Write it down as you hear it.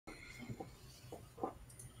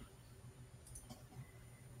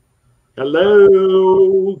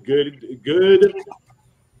Hello. Good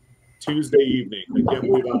Tuesday evening. I can't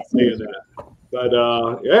believe I'm saying that. But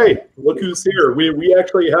hey, look who's here. We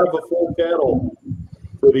actually have a full panel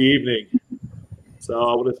for the evening. So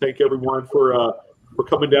I want to thank everyone for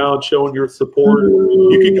coming down, showing your support.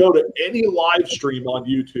 You can go to any live stream on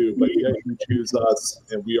YouTube, but yet you choose us,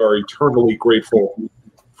 and we are eternally grateful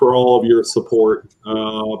for all of your support.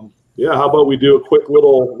 Yeah, how about we do a quick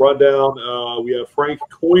little rundown? We have Frank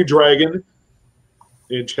Coin Dragon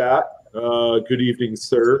in chat. Good evening,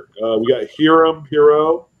 sir. We got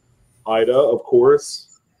Hero, Ida, of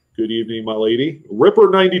course. Good evening, my lady.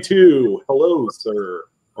 Ripper92. Hello, sir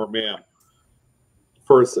or ma'am.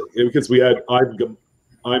 First, because we had I'm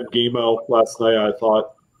Gameo last night, I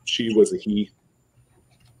thought she was a he.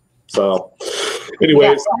 So,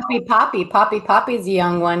 anyways, Poppy's a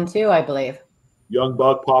young one too, I believe. Young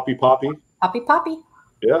Buck, Poppy. Poppy.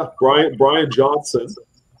 Yeah, Brian Johnson,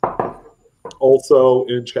 also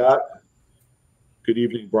in chat. Good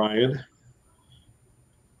evening, Brian.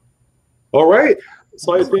 All right,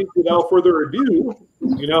 so I think without further ado,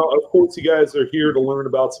 of course, you guys are here to learn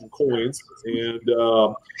about some coins, and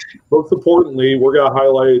most importantly, we're going to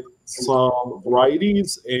highlight some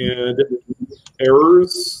varieties and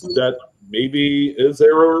errors that maybe is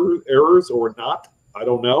errors or not. I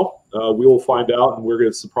don't know. We will find out, and we're going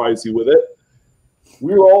to surprise you with it.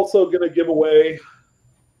 We're also going to give away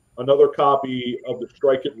another copy of the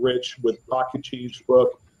Strike It Rich with Pocket Change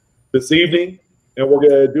book this evening, and we're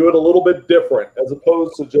going to do it a little bit different, as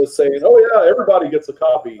opposed to just saying, "Oh yeah, everybody gets a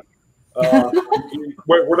copy."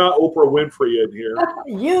 We're not Oprah Winfrey in here.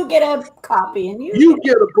 You get a copy, and you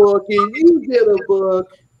get a book, and you get a book.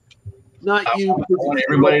 Not you. I want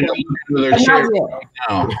everybody to look into their chair right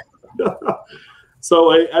now.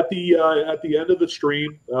 So at the end of the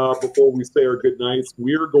stream, before we say our good nights,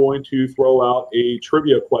 we're going to throw out a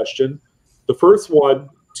trivia question. The first one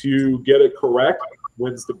to get it correct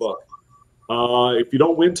wins the book. If you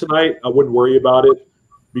don't win tonight, I wouldn't worry about it,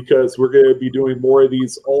 because we're going to be doing more of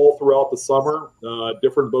these all throughout the summer.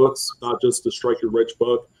 Different books, not just the Strike It Rich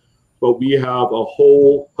book, but we have a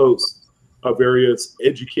whole host of various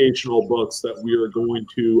educational books that we are going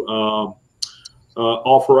to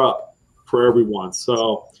offer up for everyone.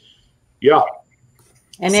 So, yeah.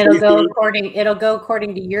 And it'll go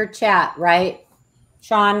according to your chat, right,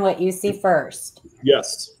 Sean? What you see first.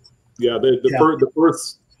 Yes. Yeah. The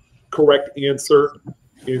first correct answer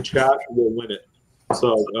in chat will win it.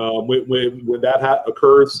 So when that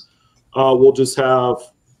occurs, we'll just have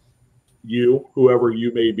you, whoever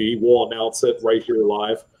you may be, we'll announce it right here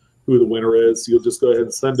live who the winner is. You'll just go ahead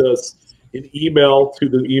and send us an email to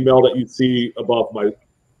the email that you see above my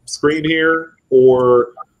screen here,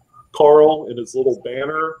 or Carl in his little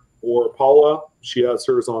banner, or Paula. She has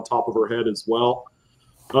hers on top of her head as well.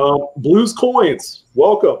 Blues Coins,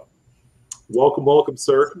 welcome,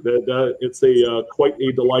 sir. It's quite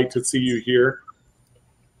a delight to see you here,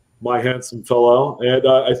 my handsome fellow. And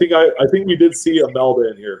I think we did see Imelda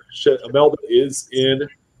in here. Imelda is in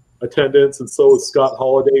attendance, and so is Scott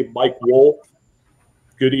Holiday, Mike Wolf.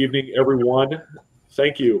 Good evening, everyone.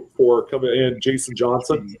 Thank you for coming in, Jason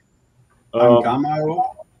Johnson. I'm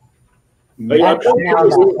Gamo. I'm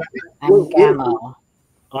Gamo.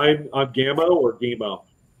 I'm Gamo or Gamo?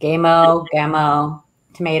 Gamo.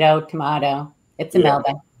 Tomato. It's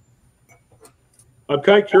Imelda. I'm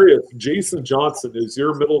kind of curious. Jason Johnson, is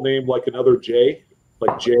your middle name like another J?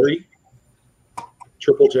 Like Jerry?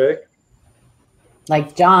 Triple J?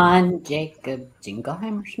 Like John Jacob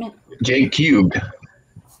Jingleheimer Schmidt? J cubed.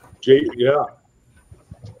 J, yeah.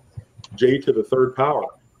 J to the third power.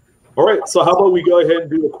 All right, so how about we go ahead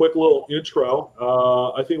and do a quick little intro.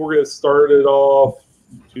 I think we're going to start it off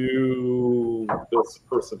to this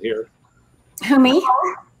person here. Who, me?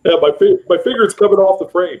 Yeah, my finger's coming off the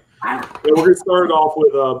frame. And we're going to start off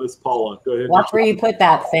with Miss Paula. Go ahead. Watch where you put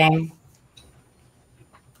that thing.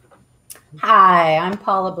 Hi, I'm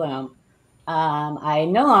Paula Bloom. I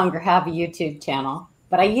no longer have a YouTube channel,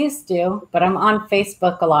 but I used to, but I'm on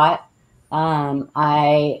Facebook a lot.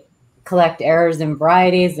 I collect errors and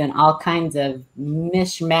varieties and all kinds of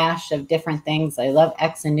mishmash of different things. I love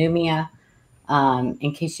exonumia.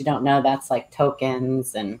 In case you don't know, that's like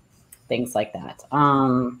tokens and things like that.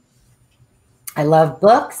 I love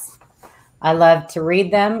books. I love to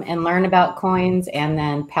read them and learn about coins and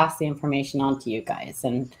then pass the information on to you guys.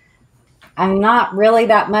 And I'm not really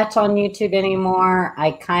that much on YouTube anymore.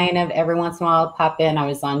 I kind of every once in a while pop in. I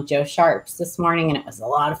was on Joe Sharp's this morning and it was a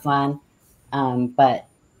lot of fun. But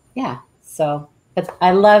yeah, but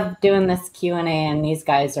I love doing this Q&A, and these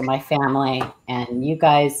guys are my family, and you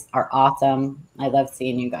guys are awesome. I love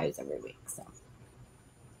seeing you guys every week. So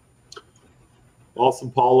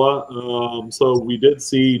Awesome, Paula. So we did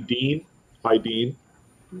see Dean. Hi, Dean.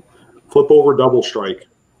 Flip over double strike.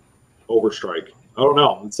 Overstrike. I don't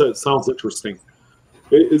know. It sounds interesting.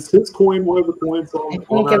 Is his coin one of the coins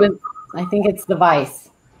on I think it's the Vice.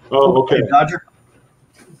 Oh, okay. Dodger.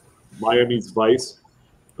 Miami's Vice.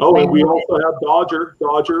 Oh, and we also have Dodger.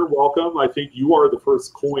 Dodger, welcome. I think you are the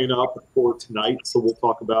first coin up for tonight, so we'll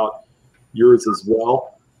talk about yours as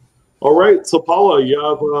well. All right, so Paula, you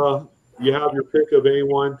have your pick of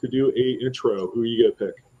anyone to do a intro. Who are you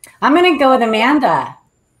gonna pick? I'm gonna go with Amanda,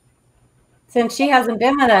 since she hasn't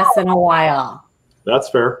been with us in a while. That's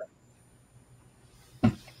fair.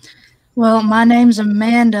 Well, my name's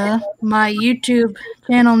Amanda. My YouTube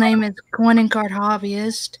channel name is Coin and Card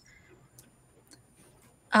Hobbyist.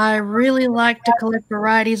 I really like to collect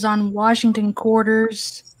varieties on Washington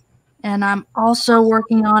quarters, and I'm also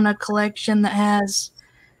working on a collection that has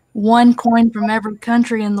one coin from every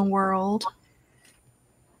country in the world.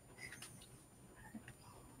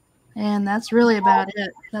 And that's really about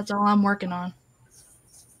it. That's all I'm working on.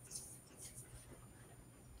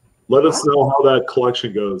 Let us know how that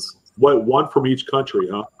collection goes. What, one from each country,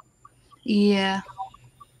 huh? Yeah.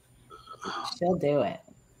 She'll do it.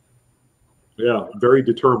 Yeah, very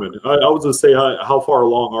determined. I was gonna say how far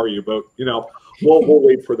along are you, but you know, we'll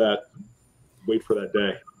wait for that. Wait for that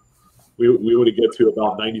day. We would get to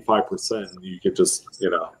about 95%, and you could just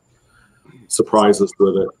surprise us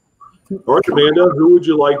with it. All right, Amanda, who would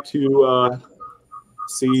you like to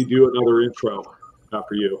see do another intro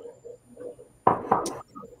after you?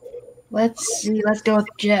 Let's see. Let's go with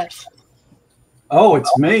Jeff. Oh,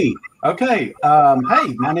 it's me. Okay.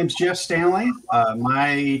 Hey, my name's Jeff Stanley.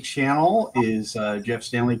 My channel is Jeff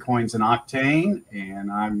Stanley Coins and Octane,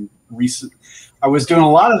 and I was doing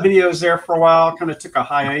a lot of videos there for a while. Kind of took a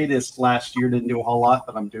hiatus last year. Didn't do a whole lot,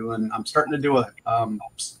 but I'm starting to do a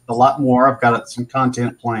lot more. I've got some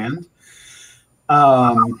content planned.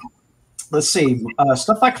 Let's see.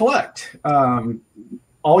 Stuff I collect.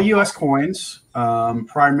 All U.S. coins.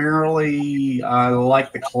 Primarily, I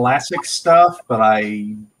like the classic stuff, but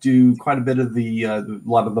I do quite a bit of a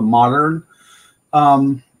lot of the modern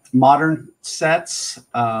sets.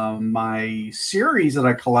 My series that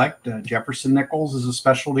I collect, Jefferson nickels is a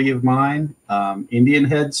specialty of mine. Indian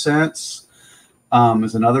head cents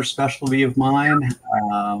is another specialty of mine.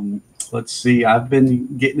 Let's see, I've been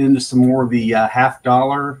getting into some more of the $half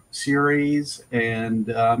series, and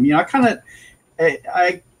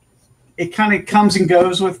it kind of comes and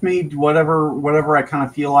goes with me. Whatever I kind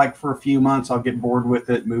of feel like for a few months, I'll get bored with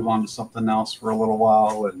it, move on to something else for a little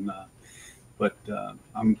while, and but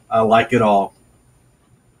I like it all.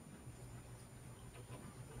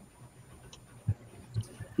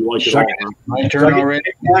 You like it all? My turn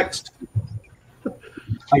already. Next,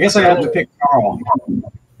 I guess I have to pick Carl.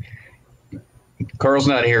 Carl's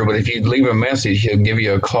not here, but if you leave a message, he'll give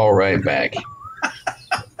you a call right back.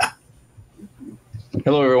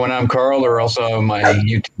 Hello, everyone. I'm Carl, or also my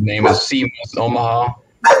YouTube name is CMS Omaha,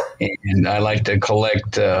 and I like to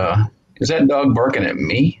collect. Is that dog barking at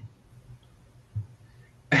me?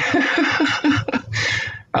 I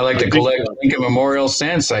like to collect Lincoln Memorial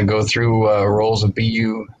cents. I go through rolls of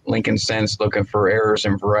BU Lincoln cents looking for errors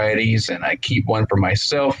and varieties, and I keep one for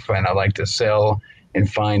myself, and I like to sell and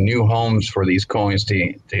find new homes for these coins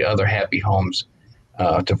to other happy homes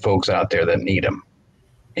to folks out there that need them.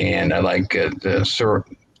 And I like to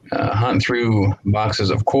hunt through boxes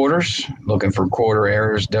of quarters, looking for quarter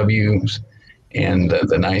errors, W's, and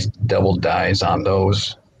the nice double dies on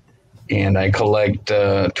those. And I collect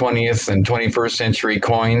 20th and 21st century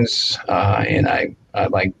coins, and I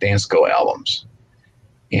like Dansko albums.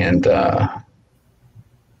 And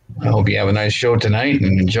I hope you have a nice show tonight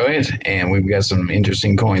and enjoy it. And we've got some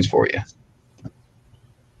interesting coins for you.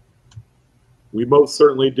 We most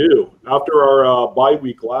certainly do. After our bye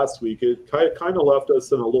week last week, it kind of left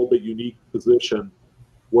us in a little bit unique position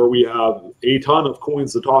where we have a ton of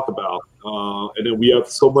coins to talk about. And then we have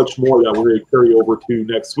so much more that we're going to carry over to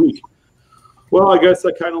next week. Well, I guess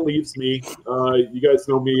that kind of leaves me. You guys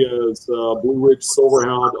know me as Blue Ridge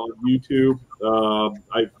Silverhound on YouTube.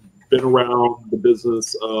 I've been around the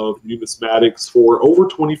business of numismatics for over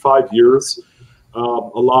 25 years. A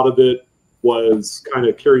lot of it was kind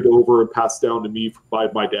of carried over and passed down to me by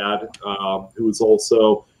my dad, who was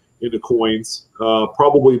also into coins,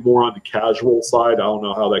 probably more on the casual side. I don't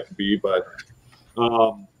know how that could be, but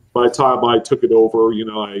by the time I took it over,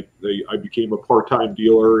 I became a part-time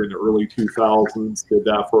dealer in the early 2000s, did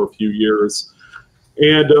that for a few years.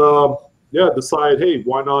 And decided, hey,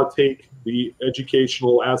 why not take the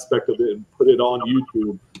educational aspect of it and put it on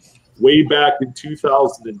YouTube way back in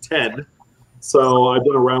 2010. So I've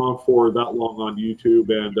been around for that long on YouTube,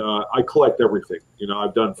 and I collect everything. You know,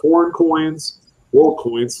 I've done foreign coins, world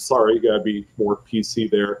coins. Sorry, you gotta be more PC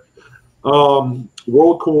there.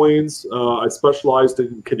 World coins. I specialized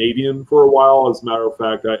in Canadian for a while. As a matter of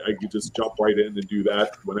fact, I could just jump right in and do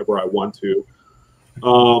that whenever I want to.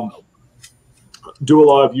 Do a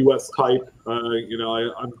lot of US type. You know,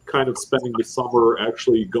 I'm kind of spending the summer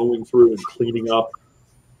actually going through and cleaning up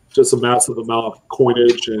just a massive amount of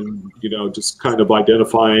coinage, and you know, just kind of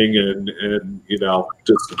identifying and you know,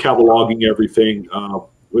 just cataloging everything.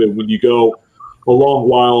 When you go a long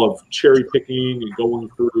while of cherry picking and going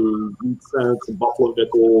through wheat cents and buffalo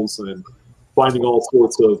nickels and finding all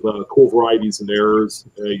sorts of cool varieties and errors,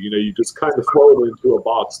 you know, you just kind of throw it into a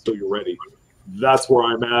box till you're ready. That's where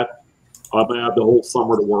I'm at. I'm gonna have the whole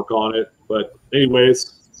summer to work on it. But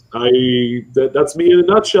anyways, that's me in a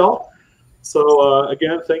nutshell. So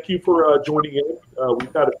again, thank you for joining in.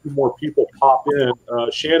 We've had a few more people pop in.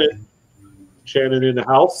 Shannon in the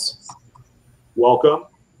house. Welcome.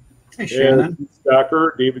 Hey, Shannon. And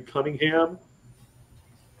Stacker, David Cunningham,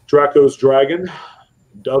 Draco's Dragon,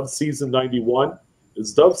 Dove Season 91.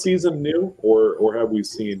 Is Dove Season new, or have we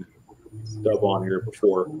seen Dove on here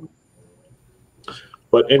before?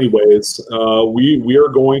 But anyways, we are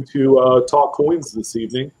going to talk coins this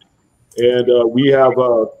evening. And we have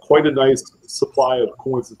quite a nice supply of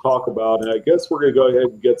coins to talk about. And I guess we're going to go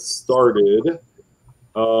ahead and get started.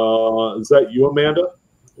 Is that you, Amanda,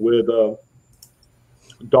 with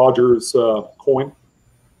Dodgers coin?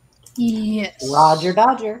 Yes. Roger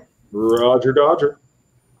Dodger. Roger Dodger.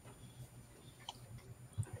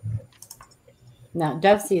 No,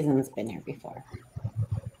 Dove Season's been here before.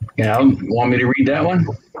 Yeah, want me to read that one?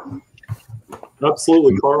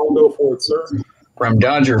 Absolutely, Carl. Go for it, sir. From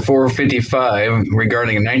Dodger 455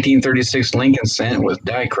 regarding a 1936 Lincoln cent with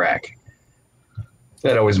die crack.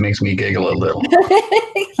 That always makes me giggle a little.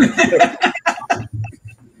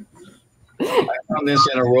 I found this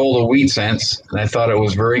in a roll of wheat cents, and I thought it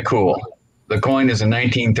was very cool. The coin is a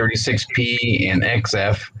 1936 P in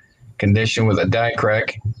XF condition with a die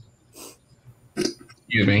crack.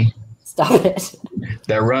 Excuse me. Stop it.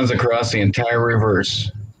 That runs across the entire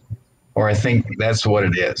reverse. Or I think that's what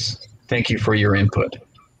it is. Thank you for your input.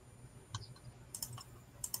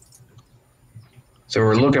 So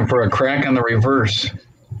we're looking for a crack on the reverse.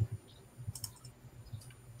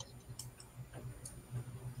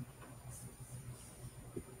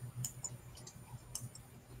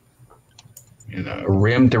 You know,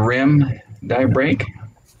 rim to rim die break.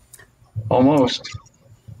 Almost.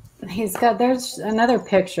 He's got, there's another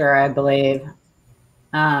picture, I believe.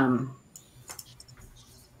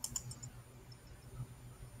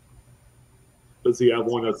 Does he have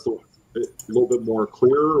one that's a little bit more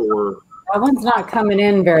clear, or? That one's not coming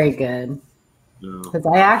in very good. No. Because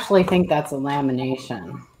I actually think that's a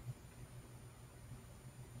lamination.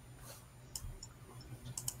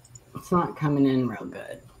 It's not coming in real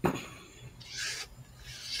good.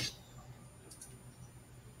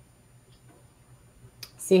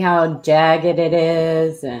 See how jagged it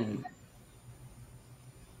is, and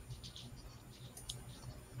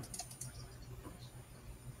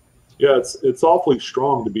yeah, it's awfully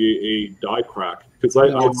strong to be a die crack, because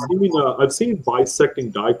I've seen bisecting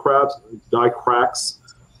die cracks.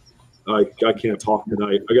 I can't talk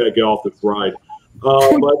tonight. I gotta get off this ride.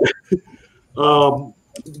 But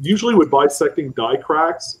usually with bisecting die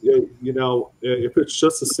cracks, you know, if it's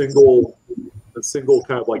just a single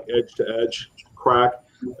kind of like edge to edge crack,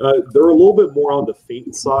 they're a little bit more on the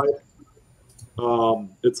faint side.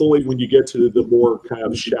 It's only when you get to the more kind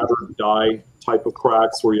of shattered die type of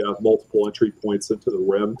cracks where you have multiple entry points into the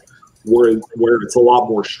rim where it's a lot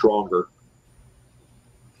more stronger.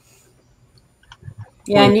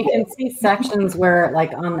 yeah, and you can see sections where,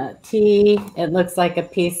 like on the T, it looks like a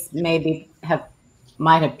piece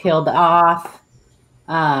might have peeled off.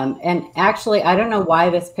 And actually, I don't know why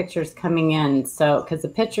this picture's coming in. So, because the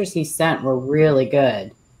pictures he sent were really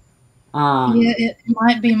good. Yeah, it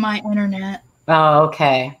might be my internet. Oh,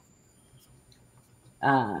 okay.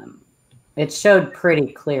 It showed pretty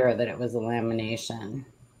clear that it was a lamination.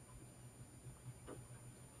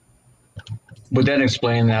 Would that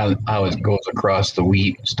explain how it goes across the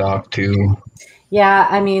wheat stalk too? Yeah,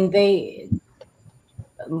 I mean,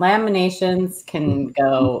 laminations can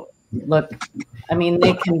go look. I mean,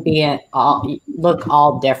 they can be look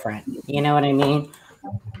all different. You know what I mean?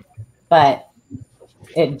 But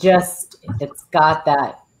it's got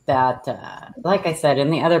that. Like I said, in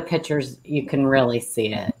the other pictures, you can really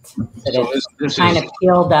see it. That it's kind of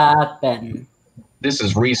peeled up, and this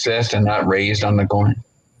is recessed and not raised on the coin.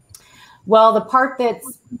 well, the part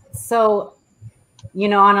that's so you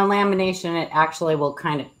know, on a lamination, it actually will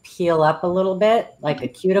kind of peel up a little bit, like a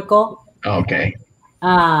cuticle. Okay.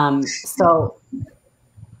 So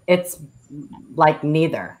it's like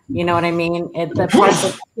neither. You know what I mean? The part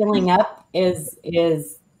that's peeling up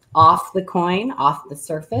is off the coin, off the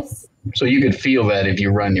surface. So you could feel that if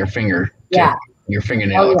you run your finger, your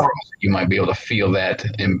fingernail across it, you might be able to feel that,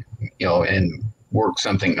 and and work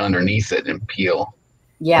something underneath it and peel.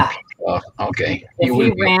 Yeah. Okay. If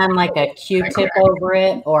you ran like a Q-tip over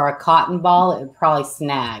it or a cotton ball, it would probably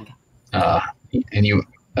snag. And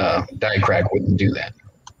die crack wouldn't do that.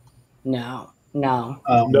 No. No,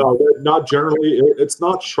 not generally. It's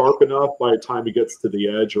not sharp enough by the time it gets to the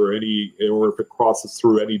edge or if it crosses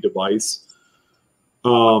through any device.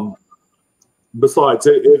 Besides,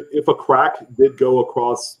 if a crack did go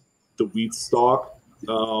across the wheat stalk,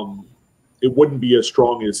 it wouldn't be as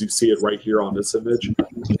strong as you see it right here on this image.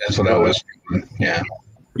 That's what I was. Yeah.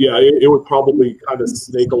 Yeah, it would probably kind of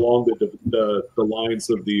snake along the lines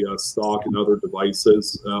of the stock and other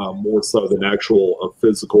devices more so than actual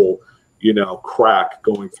physical, crack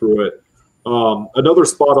going through it. Another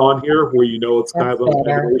spot on here where it's kind of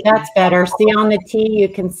better. That's better. See on the T, you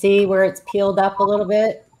can see where it's peeled up a little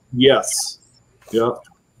bit. Yes. Yeah.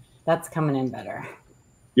 That's coming in better.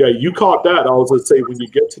 Yeah, you caught that. I was going to say, when you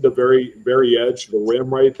get to the very, very edge, the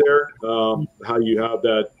rim right there, how you have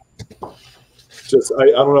that, I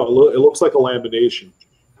don't know, it looks like a lamination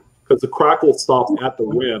because the crack will stop at the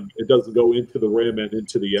rim. It doesn't go into the rim and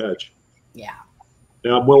into the edge. Yeah.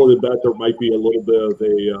 Now, I'm willing to bet there might be a little bit of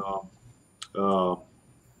a,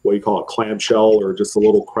 what do you call it, clamshell or just a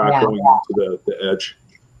little crack going into the edge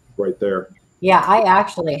right there. Yeah, I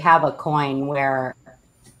actually have a coin where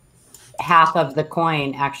half of the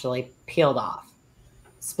coin actually peeled off,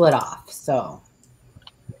 split off. So,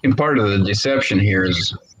 and part of the deception here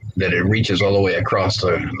is that it reaches all the way across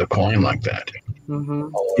the coin like that, all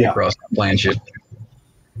the way across the planchet.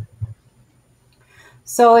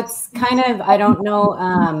 So it's kind of, I don't know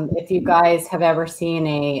if you guys have ever seen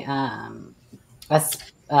a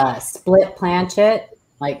split planchet,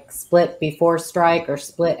 like split before strike or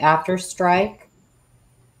split after strike.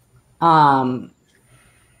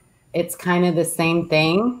 It's kind of the same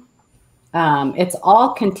thing. It's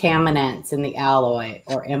all contaminants in the alloy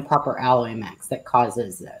or improper alloy mix that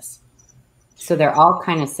causes this. So they're all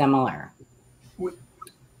kind of similar.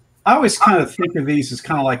 I always kind of think of these as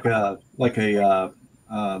kind of like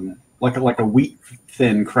a wheat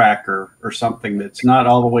thin cracker or something that's not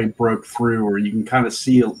all the way broke through, or you can kind of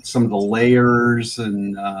see some of the layers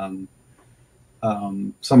and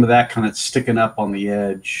some of that kind of sticking up on the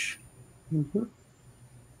edge. Mm-hmm.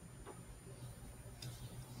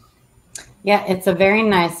 Yeah, it's a very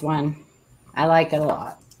nice one. I like it a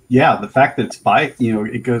lot. Yeah, the fact that it's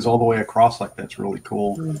it goes all the way across like that's really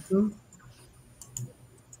cool. Mm-hmm.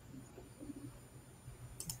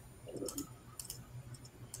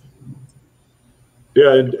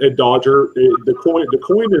 Yeah, and Dodger, the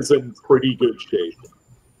coin is in pretty good shape.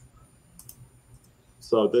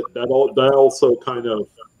 So that also kind of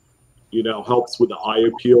helps with the eye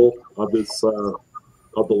appeal of this of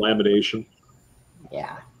the lamination.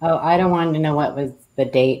 Yeah. Oh, I don't want to know what was the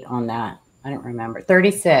date on that. I don't remember.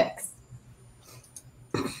 36.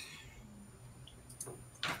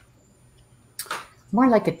 More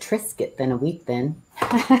like a Triscuit than a wheat thin.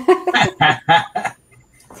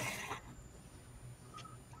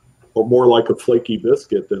 Or more like a flaky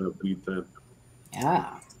biscuit than a wheat thin.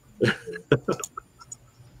 Yeah.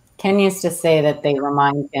 Ken used to say that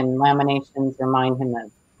laminations remind him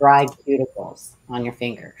of dried cuticles on your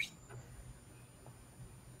fingers.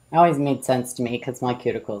 It always made sense to me because my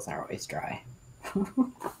cuticles are always dry.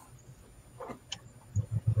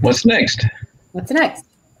 What's next? What's next?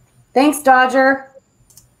 Thanks, Dodger.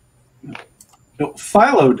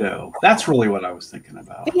 Phyllo dough. That's really what I was thinking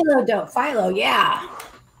about. Phyllo dough. Phyllo, yeah.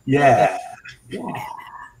 Yeah. Yeah.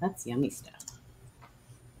 That's yummy stuff.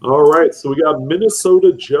 All right. So we got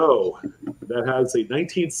Minnesota Joe that has a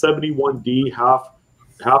 1971D half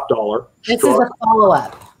dollar. This is a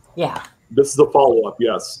follow-up. Yeah. This is a follow-up,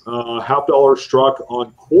 yes. $50 struck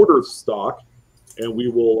on quarter stock, and we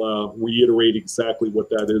will reiterate exactly what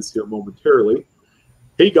that is here momentarily.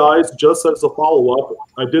 Hey guys, just as a follow-up,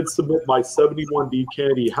 I did submit my 71D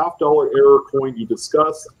Kennedy $50 error coin you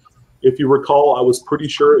discussed. If you recall, I was pretty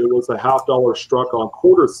sure it was a $50 struck on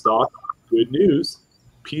quarter stock. Good news.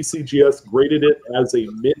 PCGS graded it as a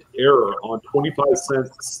mint error on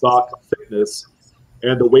 25-cent stock thickness,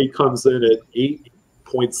 and the weight comes in at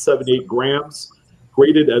 8.78 grams,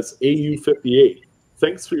 graded as AU58.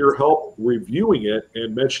 Thanks for your help reviewing it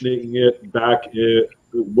and mentioning it back in,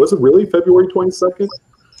 was it really February 22nd?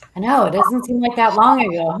 I know, it doesn't seem like that long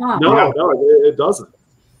ago, huh? No, it doesn't.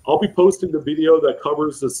 I'll be posting the video that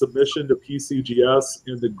covers the submission to PCGS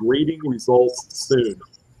and the grading results soon.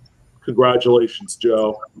 Congratulations,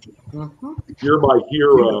 Joe. You're my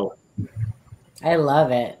hero. I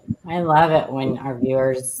love it. I love it when our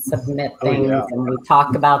viewers submit things and we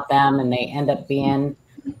talk about them and they end up being,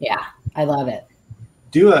 I love it.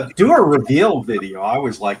 Do a reveal video. I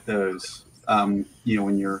always like those. You know,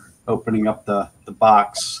 when you're opening up the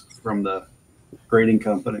box from the grading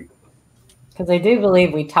company. Because I do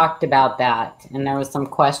believe we talked about that, and there was some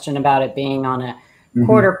question about it being on a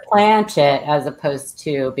quarter planchet as opposed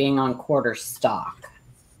to being on quarter stock.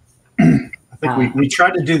 I think we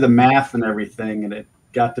tried to do the math and everything, and it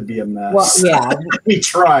got to be a mess. Well, yeah. We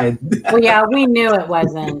tried. Well, yeah, we knew it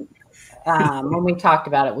wasn't. When we talked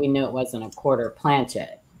about it, we knew it wasn't a quarter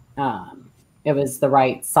planchet. It was the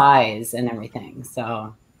right size and everything,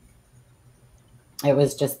 so it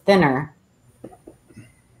was just thinner.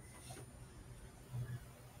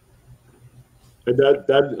 And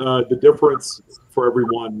the difference for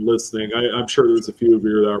everyone listening, I'm sure there's a few of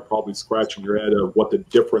you that are probably scratching your head of what the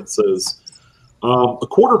difference is. A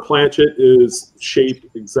quarter planchet is shaped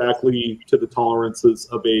exactly to the tolerances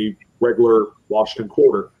of a regular Washington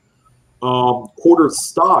quarter. Quarter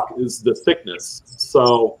stock is the thickness.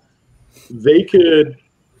 So the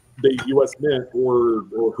U.S. Mint or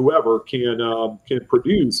whoever can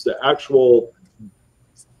produce the actual,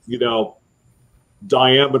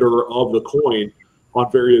 diameter of the coin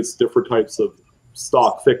on various different types of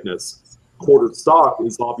stock thickness. Quarter stock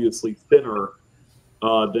is obviously thinner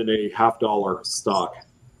than a $50 stock,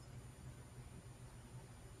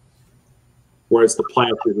 whereas the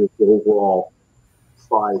planchet is the overall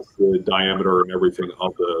size, the diameter, and everything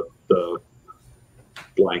of the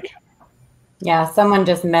blank. Yeah, someone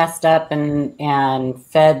just messed up and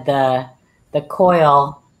fed the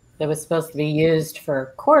coil that was supposed to be used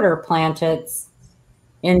for quarter planchets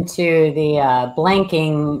into the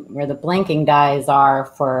blanking, where the blanking dies are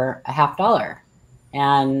for a $50.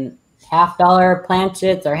 And $50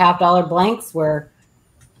 planchets or $50 blanks were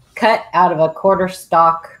cut out of a quarter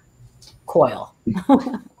stock coil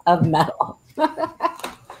of metal.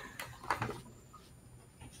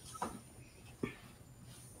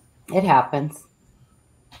 It happens.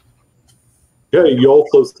 Yeah, you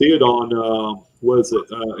also see it on, what is it?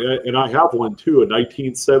 And I have one too, a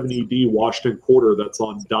 1970D Washington quarter that's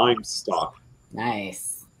on dime stock.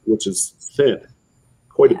 Nice. Which is thin,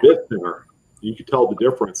 quite a bit thinner. You can tell the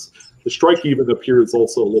difference. The strike even appears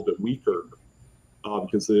also a little bit weaker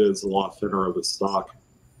because it is a lot thinner of a stock.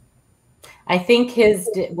 I think his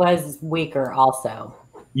was weaker also.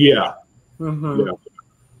 Yeah. Yeah.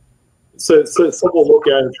 So some will look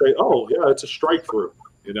at it and say, oh, yeah, it's a strike through,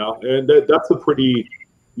 and that's a pretty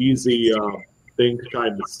easy thing to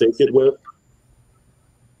kind of mistake it with.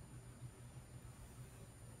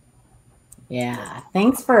 Yeah,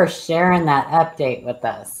 thanks for sharing that update with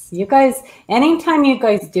us. You guys, anytime you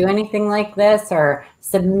guys do anything like this or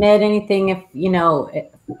submit anything, if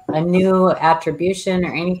a new attribution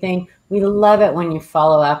or anything, we love it when you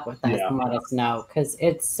follow up with us and let us know, because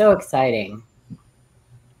it's so exciting.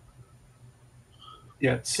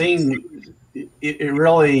 Yeah, seeing it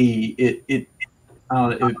really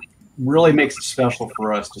makes it special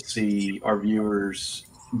for us to see our viewers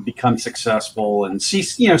become successful and see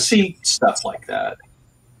stuff like that.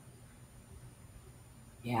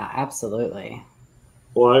 Yeah, absolutely.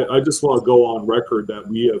 Well, I just want to go on record that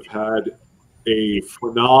we have had a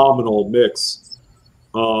phenomenal mix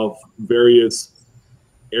of various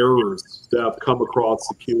errors that have come across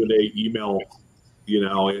the Q&A email,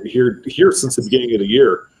 here since the beginning of the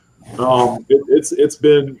year. It's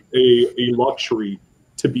been a luxury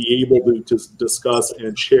to be able to just discuss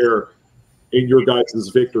and share in your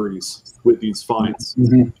guys' victories with these finds.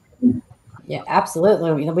 Yeah,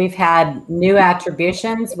 absolutely. We've had new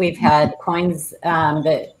attributions. We've had coins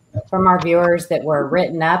that from our viewers that were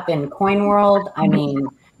written up in Coin World. I mean,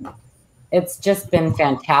 it's just been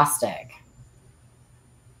fantastic.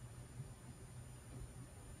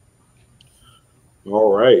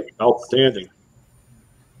 All right, outstanding.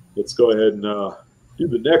 Let's go ahead and do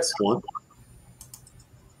the next one.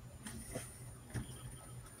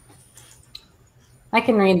 I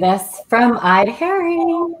can read this from Ide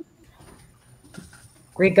Herring.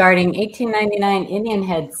 Regarding 1899 Indian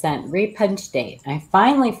head scent repunch date, I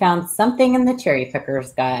finally found something in the Cherry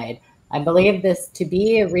Picker's Guide. I believe this to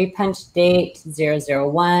be a repunch date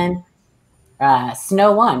 001,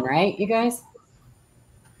 Snow 1, right, you guys?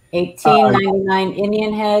 1899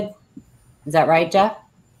 Indian head. Is that right, Jeff?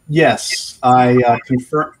 Yes, I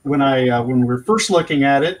confirmed when we were first looking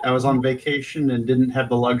at it. I was on vacation and didn't have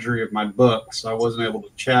the luxury of my book, so I wasn't able to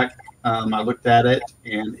check. I looked at it,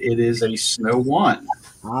 and it is a Snow 1.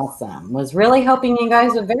 Awesome. Was really hoping you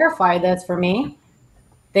guys would verify this for me.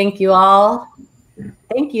 Thank you all.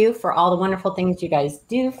 Thank you for all the wonderful things you guys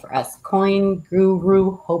do for us coin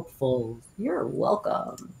guru hopefuls. You're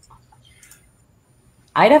welcome.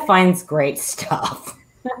 Ida finds great stuff.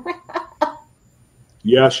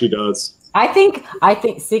 Yeah, she does. I think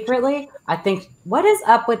secretly, what is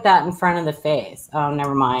up with that in front of the face? Oh,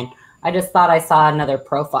 never mind. I just thought I saw another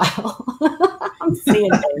profile. I'm seeing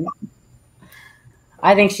them.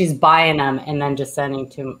 I think she's buying them and then just sending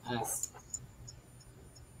to us.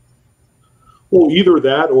 Well, either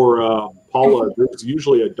that or Paula, there's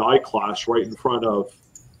usually a die clash right in front of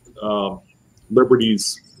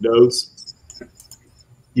Liberty's nose.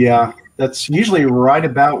 Yeah, that's usually right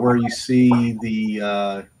about where you see the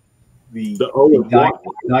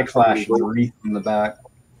die clash wreath in the back.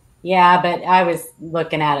 Yeah, but I was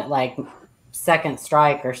looking at it like second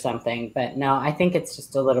strike or something. But no, I think it's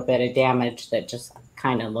just a little bit of damage that just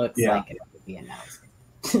kind of looks like it would be a nose.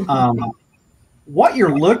 What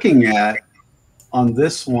you're looking at on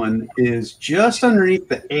this one is just underneath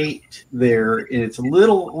the 8 there, and it's a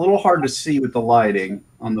little hard to see with the lighting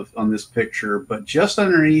on this picture, but just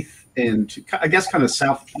underneath and I guess kind of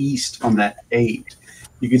southeast on that 8,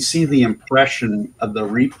 you can see the impression of the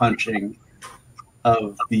repunching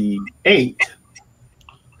of the 8.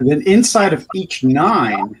 And then inside of each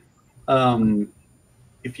 9,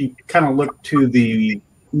 if you kind of look to the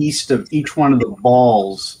east of each one of the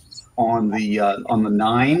balls on the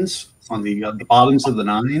 9s, on the bottoms of the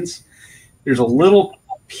 9s, there's a little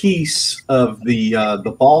piece of the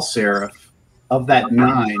ball serif of that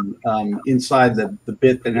 9 inside the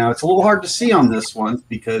bit. Now it's a little hard to see on this one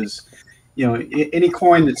because any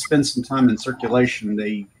coin that spends some time in circulation,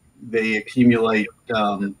 they accumulate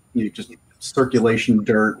just circulation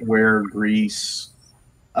dirt, wear, grease,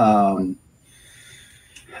 belly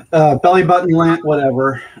button lint,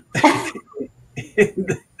 whatever.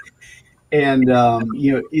 And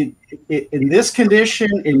in this condition,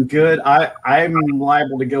 in good, I'm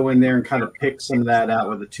liable to go in there and kind of pick some of that out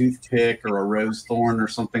with a toothpick or a rose thorn or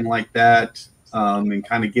something like that, and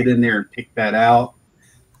kind of get in there and pick that out.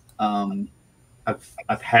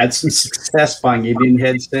 I've had some success buying Indian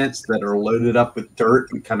headsets that are loaded up with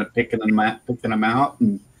dirt and kind of picking them out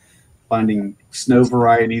and finding snow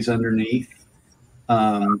varieties underneath.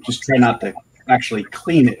 Just try not to actually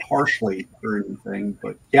clean it harshly or anything,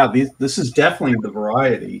 but yeah, this is definitely the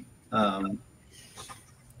variety. And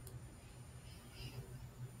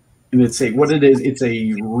it's what it is. It's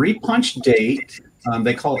a repunch date.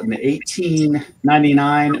 They call it an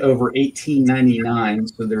 1899 over 1899.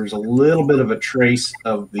 So there's a little bit of a trace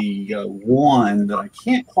of the 1 that I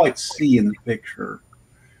can't quite see in the picture.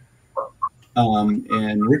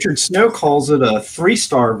 And Richard Snow calls it a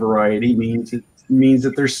 3-star variety. Means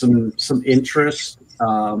that there's some interest,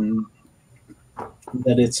 that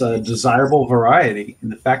it's a desirable variety,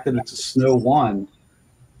 and the fact that it's a Snow 1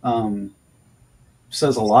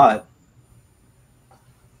 says a lot.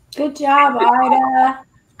 Good job, Ida.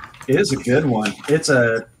 It is a good one. Is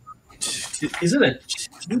it a?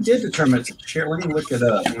 Who did determine it's a cherry? Let me look it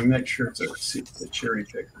up. Let me make sure it's the cherry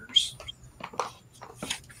pickers.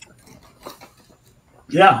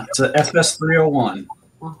 Yeah, it's a FS 301.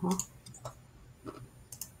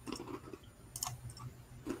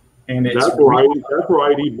 And that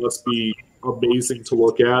variety must be amazing to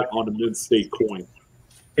look at on a mid-state coin.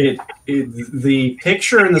 The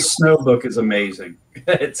picture in the Snow book is amazing.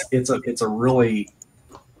 It's a really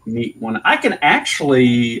neat one. I can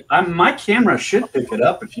actually, my camera should pick it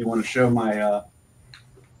up if you want to show my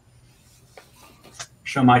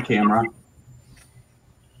camera.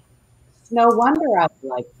 No wonder I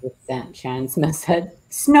like the scent, Shan Smith said.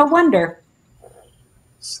 Snow wonder.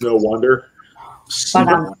 Snow wonder.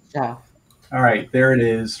 All right, there it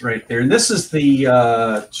is right there. And this is the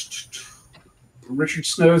Richard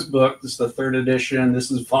Snow's book. This is the 3rd edition.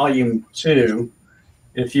 This is volume 2.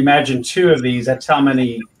 If you imagine 2 of these, that's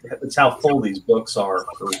how full these books are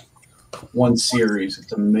for one series.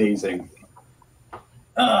 It's amazing.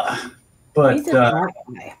 Let's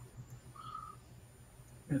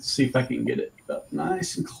see if I can get it up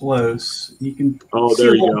nice and close. You can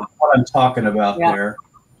there you go. What I'm talking about there.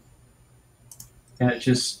 And it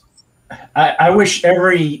just, I wish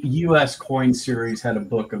every U.S. coin series had a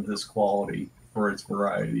book of this quality for its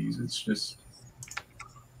varieties. It's just,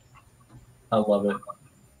 I love it.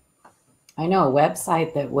 I know a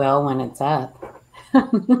website that will when it's up.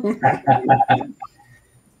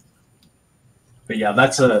 But yeah,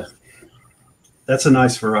 that's a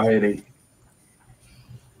nice variety.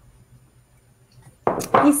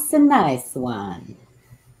 It's a nice one.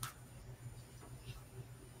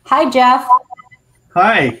 Hi, Jeff.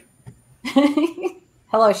 Hi.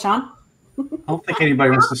 Hello, Sean. I don't think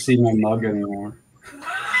anybody wants to see my mug anymore.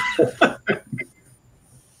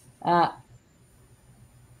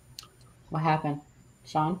 What happened?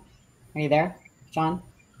 Sean, are you there? Sean?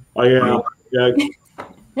 I am. Yeah.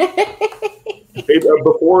 Hey,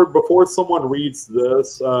 before someone reads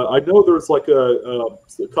this, I know there's like a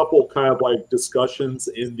couple kind of like discussions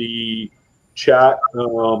in the chat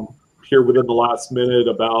here within the last minute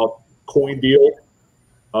about coin deal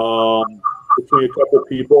between a couple of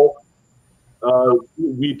people.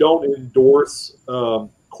 We don't endorse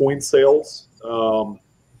coin sales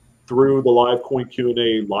through the live coin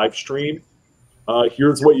Q&A live stream.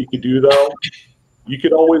 Here's what you could do though. You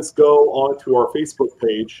could always go onto our Facebook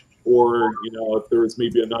page, or if there's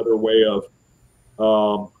maybe another way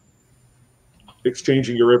of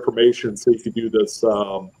exchanging your information, so you could do this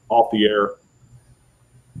off the air.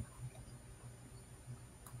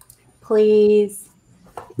 Please.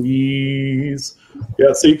 Yeah,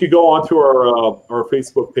 so you could go onto our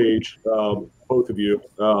Facebook page, both of you.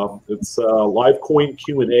 It's live coin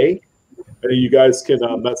Q&A, and you guys can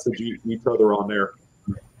message each other on there.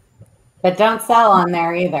 But don't sell on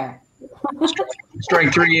there either.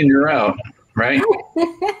 Strike three and you're out, right?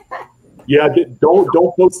 Yeah,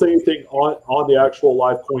 don't post anything on the actual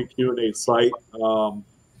live coin Q&A site. Our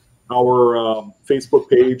Facebook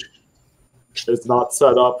page is not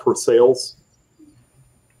set up for sales,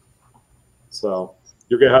 so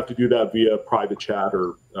you're gonna have to do that via private chat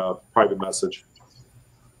or private message.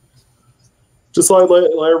 Just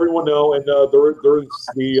let everyone know, and there's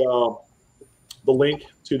the link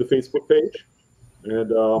to the Facebook page, and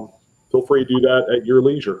feel free to do that at your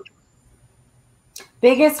leisure.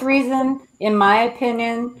 Biggest reason, in my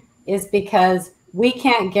opinion, is because we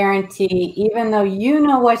can't guarantee, even though you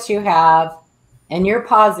know what you have and you're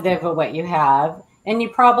positive of what you have, and you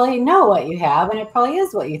probably know what you have, and it probably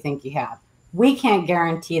is what you think you have. We can't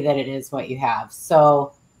guarantee that it is what you have.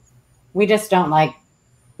 So we just don't like,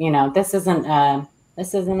 this isn't a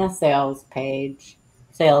sales page,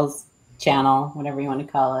 sales channel, whatever you want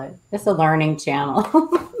to call it. It's a learning channel.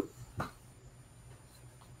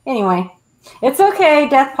 Anyway, it's okay.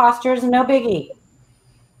 Death postures, no biggie.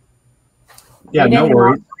 Yeah, no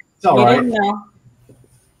worries. It's all right. Didn't know.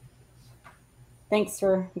 Thanks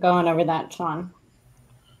for going over that, Sean.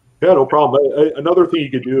 Yeah, no problem. Another thing you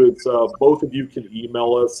could do is both of you can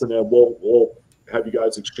email us, and then we'll have you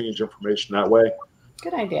guys exchange information that way.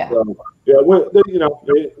 Good idea. Yeah,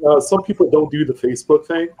 some people don't do the Facebook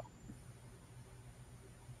thing.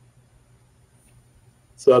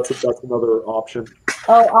 So that's another option.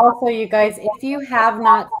 Oh, also, you guys, if you have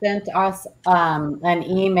not sent us an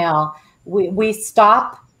email, we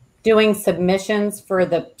stop doing submissions for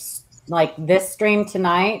this stream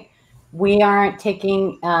tonight. We aren't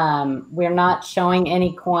taking, we're not showing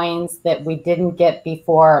any coins that we didn't get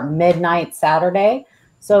before midnight Saturday.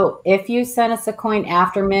 So if you send us a coin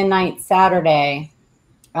after midnight Saturday,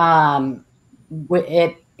 if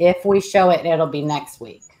we show it, it'll be next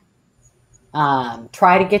week.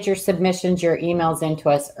 Try to get your submissions, your emails into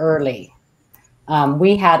us early.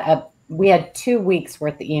 We had 2 weeks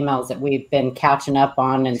worth of emails that we've been catching up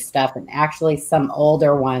on and stuff, and actually some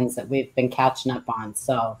older ones that we've been catching up on.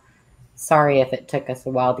 So sorry if it took us a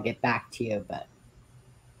while to get back to you, but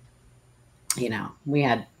we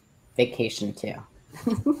had vacation too.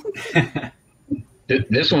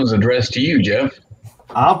 This one's addressed to you, Jeff.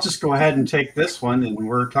 I'll just go ahead and take this one, and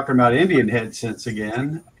we're talking about Indian head scents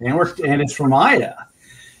again, and it's from Ida,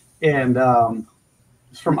 and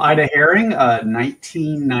it's from Ida Herring,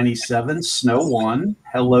 1997 Snow One.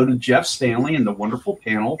 Hello to Jeff Stanley and the wonderful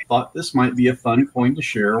panel. Thought this might be a fun coin to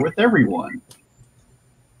share with everyone.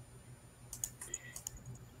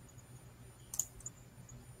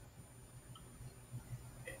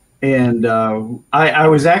 And I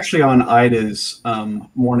was actually on Ida's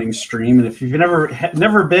morning stream, and if you've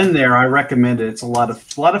never been there, I recommend it. It's a lot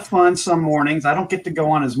of fun some mornings. I don't get to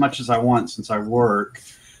go on as much as I want since I work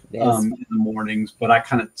in the mornings, but I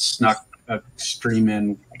kind of snuck a stream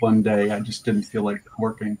in one day. I just didn't feel like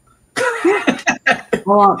working. I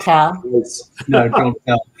won't tell. No, don't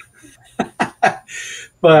tell.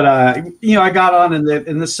 But I got on,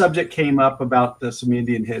 and the subject came up about some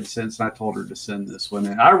Indian head scents, and I told her to send this one.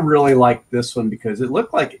 And I really liked this one because it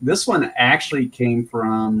looked like this one actually came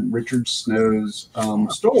from Richard Snow's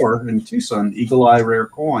store in Tucson, Eagle Eye Rare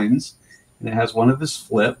Coins, and it has one of his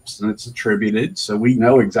flips, and it's attributed, so we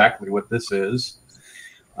know exactly what this is.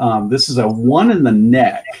 This is a 1 in the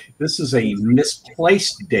neck. This is a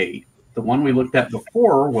misplaced date. The one we looked at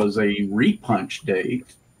before was a repunch date.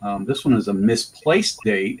 This one is a misplaced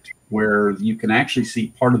date where you can actually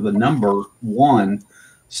see part of the number 1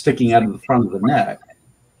 sticking out of the front of the neck.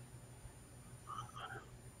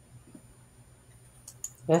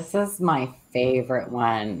 This is my favorite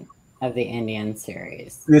one of the Indian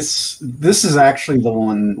series. This is actually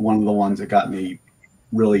one of the ones that got me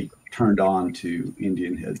really turned on to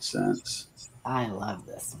Indian head scents. I love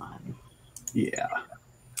this one. Yeah.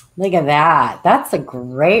 Look at that. That's a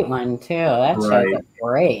great one too. That shows up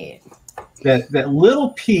great. That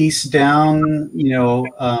little piece down,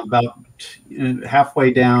 about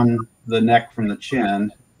halfway down the neck from the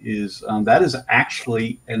chin is that is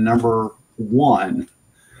actually a number 1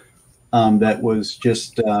 that was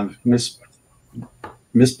just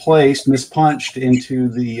misplaced, mispunched into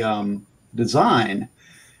the design.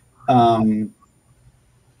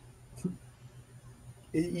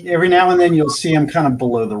 Every now and then you'll see them kind of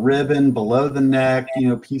below the ribbon, below the neck,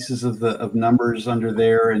 pieces of numbers under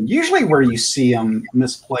there. And usually where you see them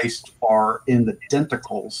misplaced are in the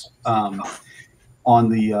denticles on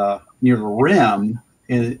the near the rim.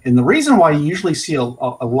 And the reason why you usually see a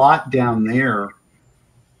lot down there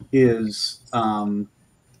is, and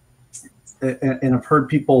I've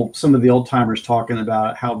heard some of the old timers talking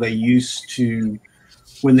about how they used to,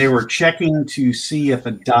 when they were checking to see if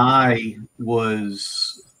a die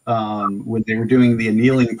was, when they were doing the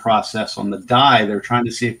annealing process on the die, they're trying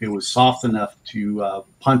to see if it was soft enough to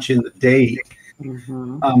punch in the date.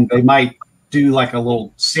 Mm-hmm. They might do like a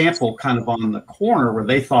little sample kind of on the corner where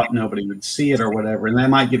they thought nobody would see it or whatever, and they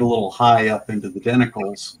might get a little high up into the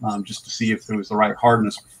denticles just to see if it was the right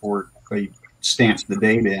hardness before they stamped the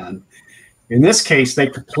date in. In this case, they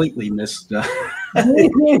completely missed. They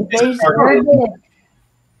sure did.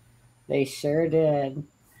 They sure did.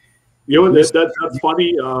 That's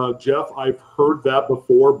funny, Jeff. I've heard that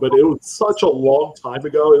before, but it was such a long time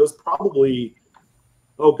ago. It was probably,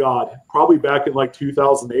 probably back in like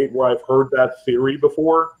 2008 where I've heard that theory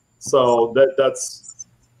before. So that's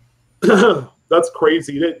that's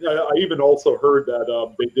crazy. I even also heard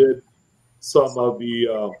that they did some of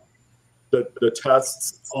the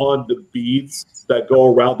tests on the beads that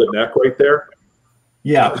go around the neck right there.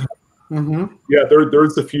 Yeah. Mm-hmm. Yeah,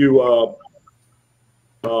 there's a few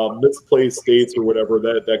misplaced dates or whatever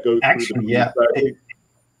that go Actually, through the yeah.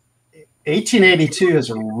 1882 is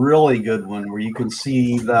a really good one where you can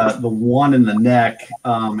see the 1 in the neck,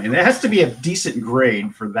 and it has to be a decent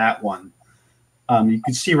grade for that one. You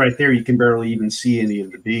can see right there, you can barely even see any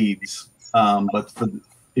of the beads. But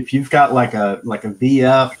if you've got like a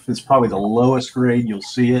VF, it's probably the lowest grade you'll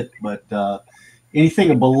see it. But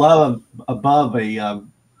anything above a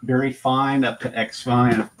very fine up to X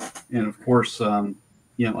fine, and of course,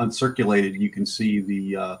 uncirculated, you can see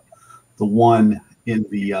the 1 in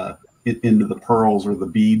the into the pearls or the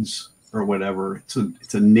beads or whatever.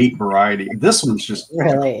 It's a neat variety. This one's just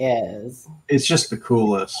really is. It's just the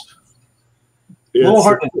coolest.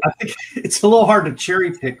 I think it's a little hard to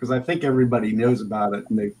cherry pick because I think everybody knows about it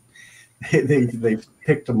and they've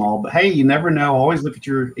picked them all. But hey, you never know. Always look at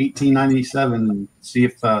your 1897 and see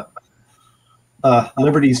if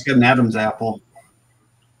Liberty's got an Adam's apple.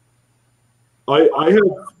 I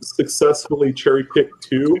have successfully cherry picked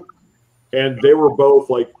 2, and they were both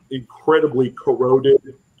like incredibly corroded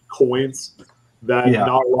coins that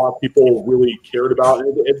not a lot of people really cared about,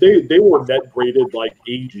 and they were net graded like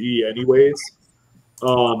AG anyways.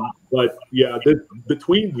 But yeah,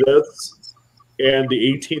 between this and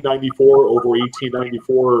the 1894 over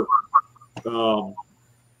 1894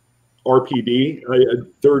 RPD,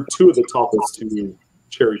 they're 2 of the toughest to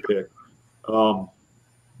cherry pick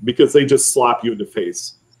because they just slap you in the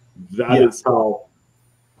face. That is how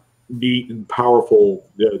neat and powerful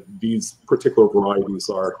these particular varieties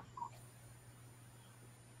are.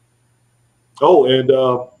 Oh, and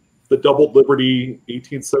the Doubled Liberty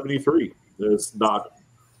 1873 is not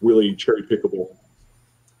really cherry pickable,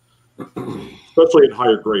 especially in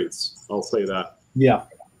higher grades. I'll say that. Yeah.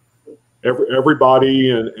 Everybody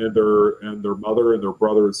and their mother and their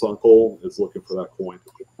brother's uncle is looking for that coin.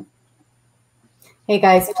 Hey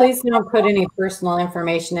guys, please don't put any personal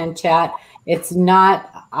information in chat. It's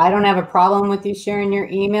not, I don't have a problem with you sharing your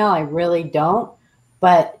email. I really don't,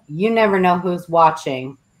 but you never know who's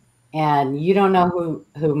watching, and you don't know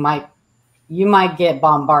you might get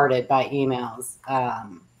bombarded by emails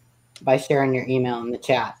by sharing your email in the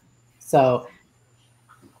chat. So,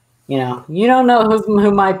 you don't know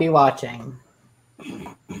who might be watching.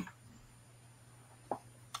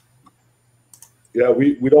 Yeah,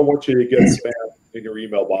 we don't want you to get spam in your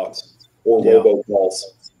email box or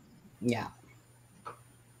robocalls. Yeah.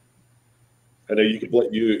 And then you can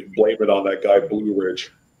blame it on that guy Blue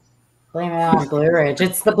Ridge. Blame it on Blue Ridge.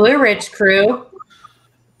 It's the Blue Ridge crew.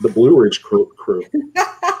 The Blue Ridge crew.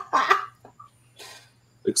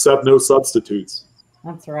 Except no substitutes.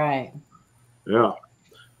 That's right. Yeah.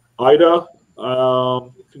 Ida,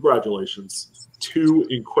 congratulations. 2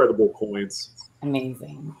 incredible coins.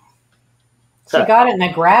 Amazing. She got it in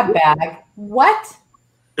a grab bag. What?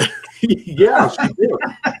 Yeah, she did.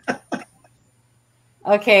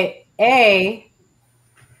 Okay, A,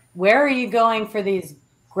 where are you going for these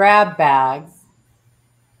grab bags?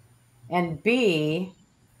 And B,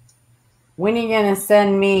 when are you going to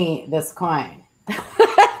send me this coin?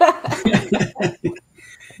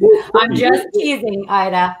 I'm just teasing,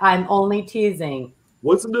 Ida. I'm only teasing.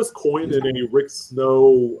 Wasn't this coin in a Rick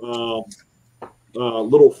Snow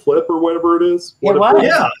little flip or whatever it is? It was.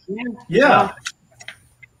 Yeah.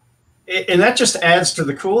 And that just adds to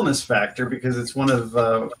the coolness factor because it's one of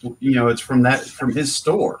it's from his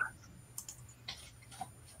store.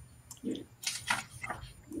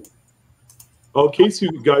 Oh, in case you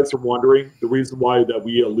guys are wondering, the reason why that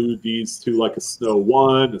we allude these to like a Snow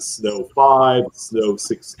 1, a Snow 5, a Snow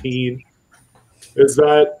 16 is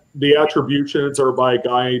that the attributions are by a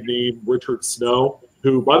guy named Richard Snow,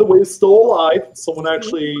 who, by the way, is still alive. Someone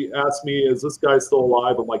actually asked me, is this guy still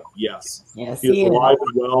alive? I'm like, yes. Yes, he is alive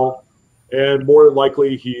and well. And more than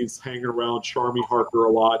likely, he's hanging around Charmy Harper a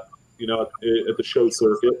lot, at the show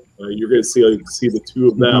circuit. You're going to see the two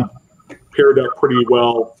of them paired up pretty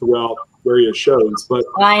well throughout various shows. But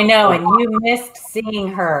I know, and you missed seeing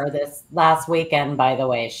her this last weekend, by the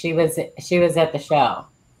way. She was at the show.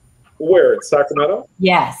 Where? In Sacramento?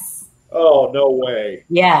 Yes. Oh, no way.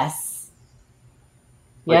 Yes.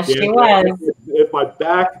 Yes, she was. If my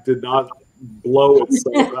back did not blow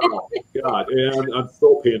itself out, God, and I'm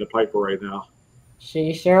still paying a piper right now.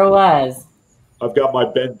 She sure was. I've got my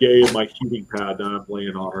bed gay and my heating pad that I'm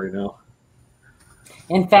laying on right now.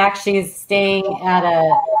 In fact, she's staying at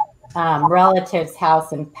a relative's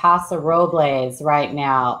house in Paso Robles right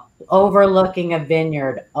now, overlooking a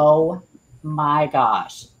vineyard. Oh my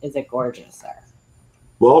gosh, is it gorgeous there?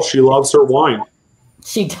 Well, she loves her wine.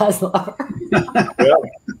 She does love her. Yeah.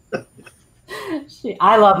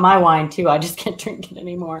 I love my wine too. I just can't drink it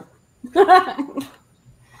anymore.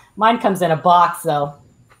 Mine comes in a box though.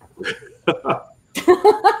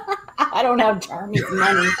 I don't have Charmy's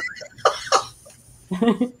money.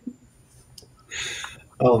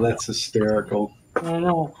 Oh, that's hysterical. I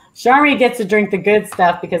know. Charmy gets to drink the good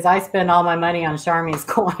stuff because I spend all my money on Charmy's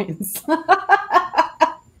coins.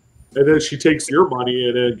 And then she takes your money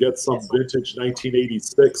and then gets some vintage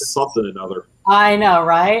 1986 something or another. I know,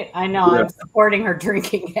 right? I know. Yeah. I'm supporting her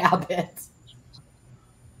drinking habit.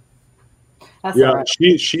 That's yeah, right.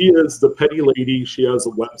 she is the petty lady. She has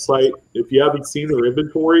a website. If you haven't seen her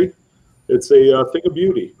inventory, it's a thing of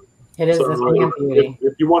beauty. It is a thing of beauty.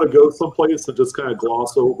 If you want to go someplace and just kind of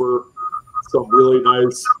gloss over some really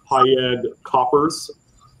nice high-end coppers,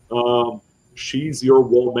 she's your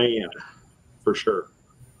woman for sure.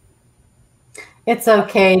 It's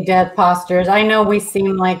okay, Death Posters. I know we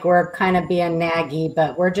seem like we're kind of being naggy,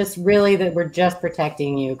 but we're just we're just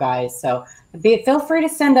protecting you guys. So feel free to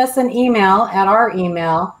send us an email at our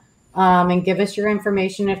email and give us your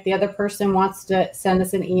information. If the other person wants to send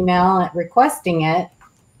us an email requesting it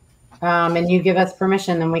and you give us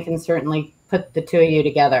permission, then we can certainly put the two of you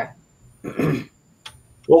together.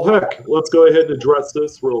 Well, heck, let's go ahead and address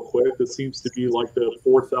this real quick. This seems to be like the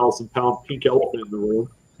 4,000-pound pink elephant in the room.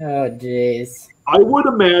 Oh, geez. I would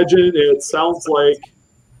imagine it sounds like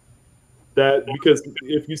that because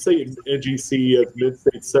if you say NGC of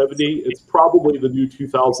Mid-State 70, it's probably the new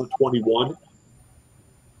 2021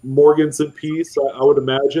 Morgans and Peace, I would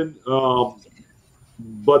imagine.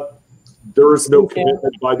 But there is no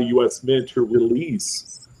commitment by the U.S. Mint to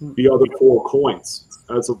release the other 4 coins.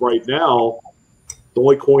 As of right now, the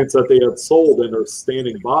only coins that they have sold and are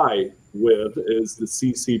standing by with is the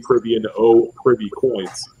CC Privy and O Privy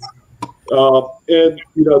coins. And,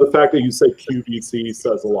 the fact that you say QVC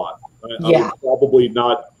says a lot. I would probably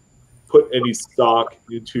not put any stock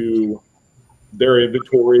into their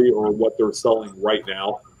inventory or what they're selling right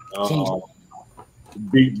now.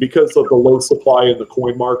 Because of the low supply in the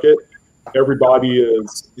coin market, everybody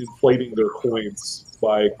is inflating their coins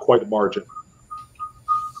by quite a margin.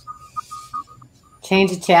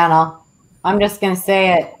 Change the channel. I'm just going to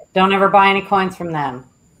say it. Don't ever buy any coins from them.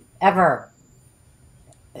 Ever.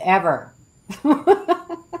 Ever.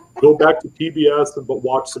 Go back to PBS and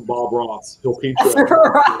watch some Bob Ross. He'll paint you.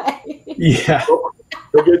 Right. Yeah.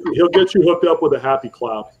 He'll get you hooked up with a happy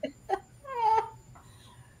clap.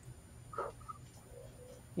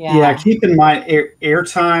 Yeah, keep in mind,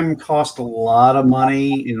 airtime costs a lot of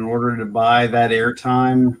money. In order to buy that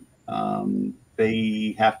airtime,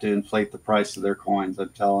 they have to inflate the price of their coins. I'm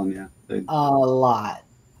telling you. A lot.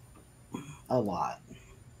 A lot.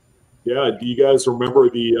 Yeah, do you guys remember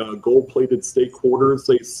the gold-plated steak quarters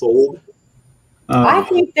they sold? I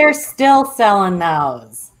think they're still selling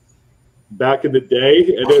those. Back in the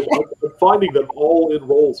day, and then I'm finding them all in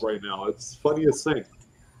rolls right now. It's the funniest thing.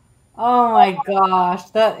 Oh my gosh,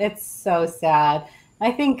 it's so sad.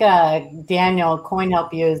 I think Daniel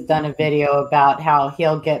CoinHelpU has done a video about how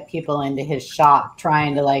he'll get people into his shop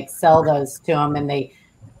trying to like sell those to them, and they,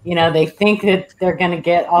 you know, they think that they're going to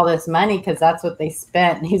get all this money because that's what they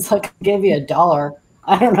spent. And he's like, I'll give you $1.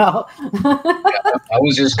 I don't know. I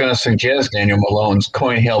was just going to suggest Daniel Malone's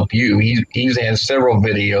CoinHelpU. He's had several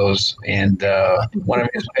videos, and one of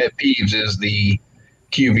his pet peeves is the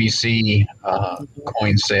QVC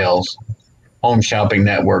coin sales, home shopping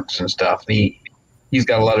networks and stuff. He's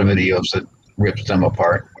got a lot of videos that rips them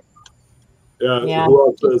apart. Yeah. Who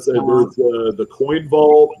else says there's the Coin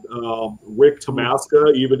Vault? Rick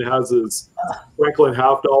Tomaska even has his Franklin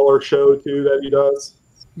 $half show too that he does.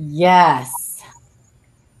 Yes.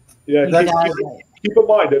 Yeah. Keep in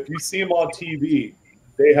mind, if you see him on TV,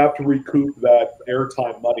 they have to recoup that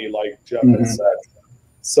airtime money, like Jeff has said.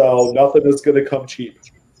 So nothing is going to come cheap.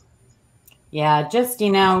 Yeah, just,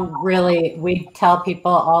 you know, really, we tell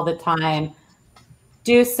people all the time,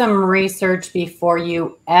 do some research before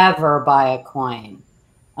you ever buy a coin.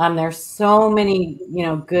 There's so many, you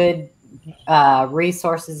know, good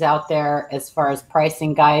resources out there as far as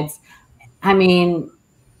pricing guides. I mean,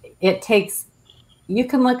 it takes, you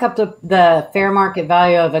can look up the fair market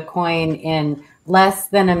value of a coin in less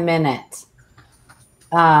than a minute.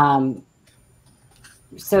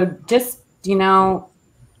 So just, you know,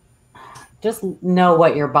 just know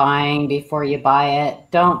what you're buying before you buy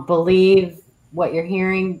it. Don't believe what you're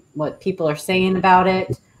hearing, what people are saying about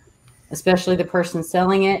it, especially the person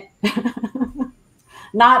selling it.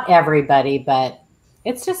 Not everybody, but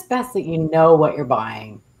it's just best that you know what you're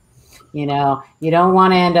buying. You know, you don't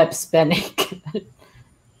want to end up spending.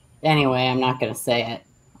 Anyway, I'm not going to say it.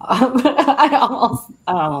 I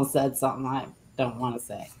almost said something I don't want to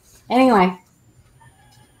say. Anyway.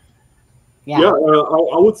 Yeah,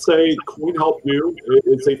 I would say CoinHelpU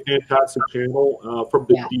is a fantastic channel. From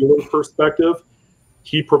the dealer perspective,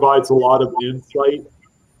 he provides a lot of insight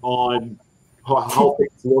on how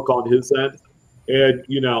things look on his end. And,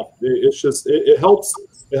 you know, it's just, it helps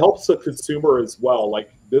the consumer as well.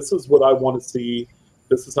 Like, this is what I want to see.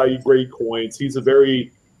 This is how you grade coins. He's a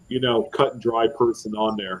very, you know, cut and dry person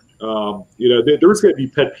on there. You know, there's going to be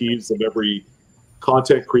pet peeves of every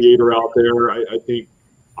content creator out there. I think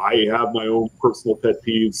I have my own personal pet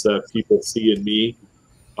peeves that people see in me.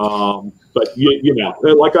 But, you know,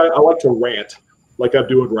 like I like to rant like I'm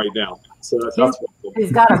doing right now. So that's what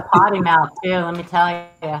he's got a potty mouth, too, let me tell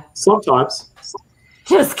you. Sometimes.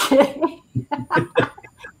 Just kidding.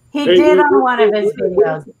 He did on one of his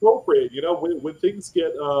videos. It's appropriate, you know, when things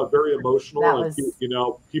get very emotional and, you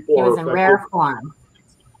know, people are in rare form.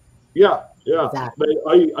 Yeah. Exactly.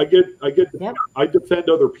 I defend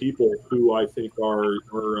other people who I think are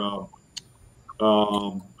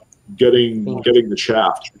getting the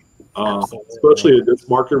shaft, especially in this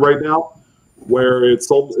market right now, where it's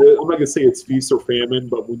I'm not gonna say it's feast or famine,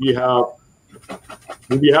 but when you have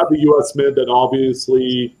the U.S. Mint that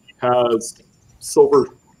obviously has silver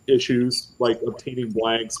issues like obtaining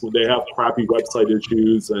blanks, when they have crappy website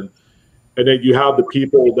issues, and then you have the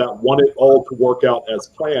people that want it all to work out as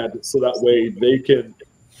planned, so that way they can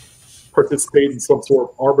participate in some sort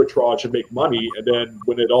of arbitrage and make money, and then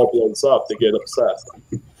when it all blows up, they get upset.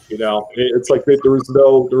 You know, it's like there's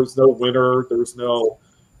no winner. There's no,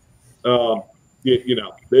 you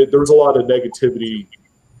know, there's a lot of negativity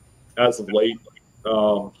as of late,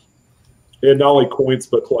 and not only coins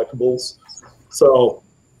but collectibles. So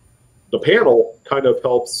the panel kind of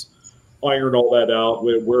helps iron all that out.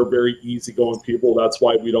 We're very easygoing people. That's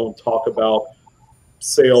why we don't talk about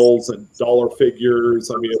sales and dollar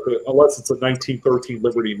figures. I mean, unless it's a 1913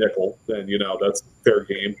 Liberty nickel, then, you know, that's fair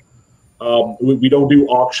game. We don't do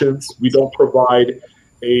auctions. We don't provide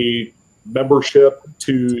a membership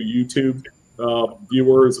to YouTube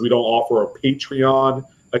viewers. We don't offer a Patreon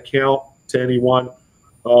account to anyone.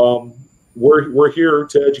 We're here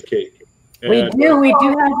to educate. We do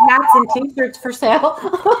have hats and T-shirts for sale.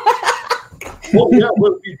 Well, yeah,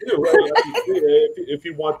 we do. Right? If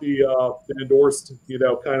you want the endorsed, you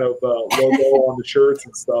know, kind of logo on the shirts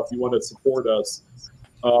and stuff, you want to support us.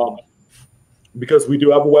 Because we do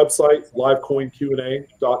have a website,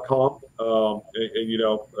 livecoinqa.com, and you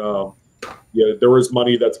know, yeah, there is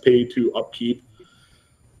money that's paid to upkeep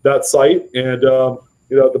that site, and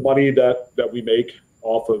the money that we make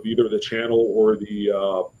off of either the channel or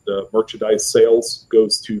the merchandise sales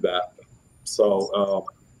goes to that. So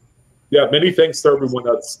yeah, many thanks to everyone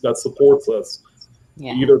that supports us,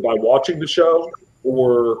 either by watching the show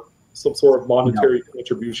or some sort of monetary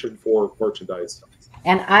contribution for merchandise.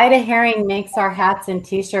 And Ida Herring makes our hats and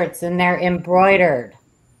t-shirts, and they're embroidered.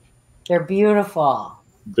 They're beautiful.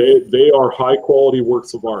 They are high quality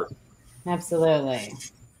works of art. Absolutely.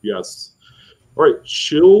 Yes. All right.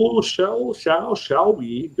 Shall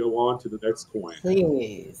we go on to the next coin?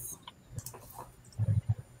 Please.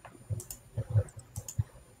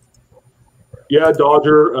 Yeah,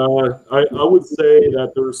 Dodger. I would say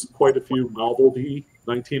that there's quite a few novelty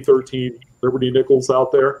 1913 Liberty nickels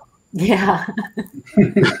out there. Yeah.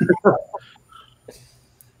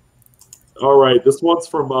 All right, this one's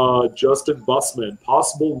from Justin Bussman.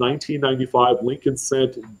 Possible 1995 Lincoln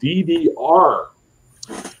Cent DDR.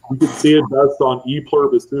 You can see it best on E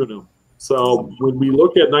Pluribus Unum. So when we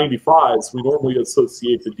look at 95s, we normally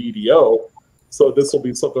associate the DDO. So this will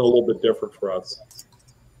be something a little bit different for us.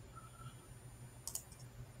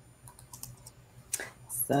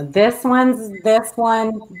 So this one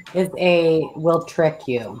will trick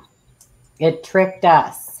you. It tricked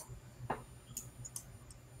us.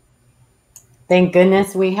 Thank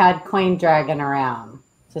goodness we had Coin Dragon around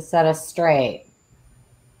to set us straight.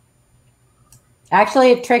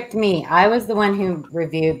 Actually, it tricked me. I was the one who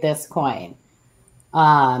reviewed this coin.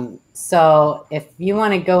 So if you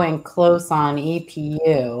want to go in close on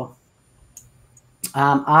EPU,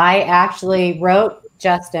 I actually wrote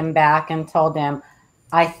Justin back and told him,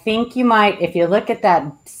 I think you might, if you look at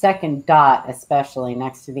that second dot, especially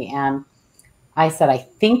next to the M, I said, I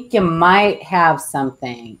think you might have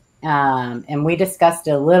something. And we discussed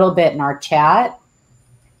it a little bit in our chat.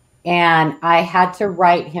 And I had to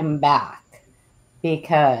write him back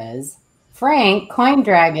because Frank Coin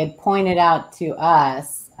Dragon pointed out to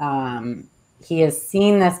us, he has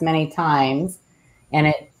seen this many times, and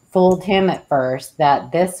it fooled him at first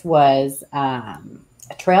that this was a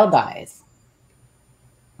trail dies.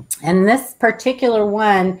 And this particular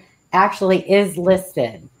one actually is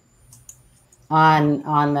listed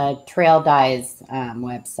on the Trail Dies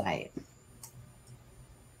website.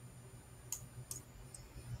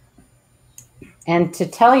 And to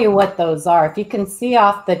tell you what those are, if you can see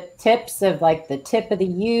off the tips of like the tip of the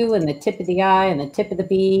U and the tip of the I and the tip of the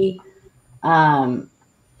B,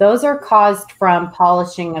 those are caused from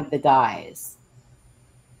polishing of the dies.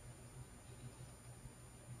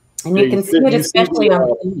 And you can see it especially on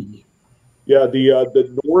the E. Yeah,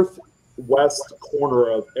 the northwest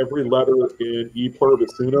corner of every letter in E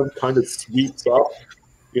Pluribus Unum kind of sweeps up,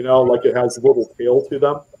 like it has a little tail to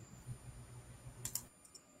them.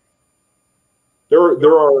 There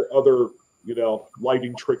are other,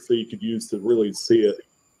 lighting tricks that you could use to really see it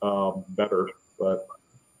better, but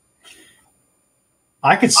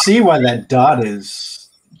I could see why that dot is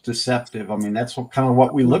deceptive. I mean, that's kind of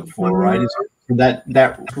what we look for, right? Is that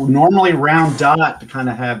normally round dot to kind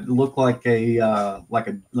of look like a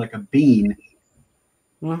bean.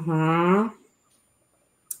 Mm-hmm.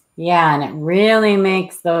 Yeah, and it really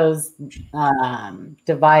makes those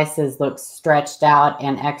devices look stretched out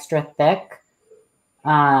and extra thick.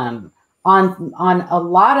 On a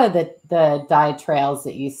lot of the die trails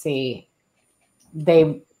that you see,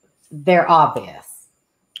 they're obvious.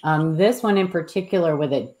 This one in particular,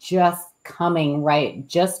 with it just coming right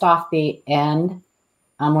just off the end,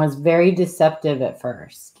 was very deceptive at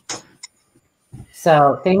first.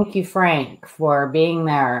 So thank you, Frank, for being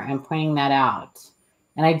there and pointing that out.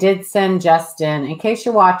 And I did send Justin, in case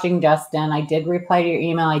you're watching, Justin, I did reply to your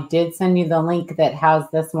email. I did send you the link that has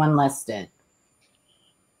this one listed.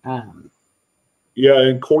 Yeah,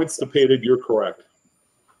 and Coinstipated, you're correct.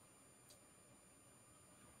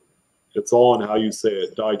 It's all in how you say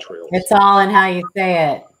it, die trails. It's all in how you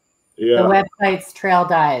say it. Yeah. The website's Trail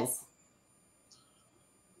Dies.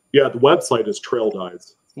 Yeah, the website is Trail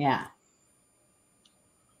Dies. Yeah.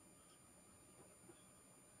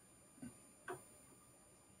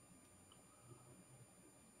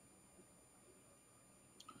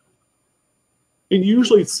 And you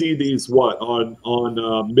usually see these on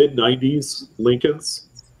mid 90s Lincolns.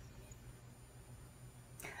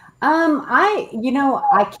 I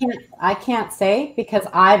can't say because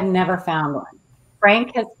I've never found one.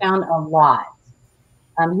 Frank has found a lot.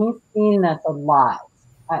 He's seen this a lot.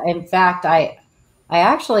 In fact, I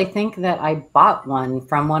actually think that I bought one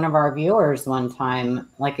from one of our viewers one time,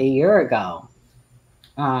 like a year ago.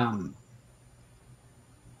 I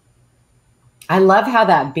love how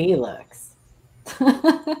that bee looks.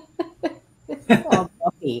 Oh,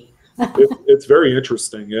 puppy. It's very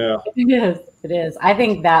interesting. Yeah. It is. It is. I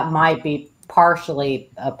think that might be partially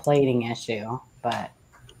a plating issue, but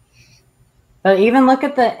even look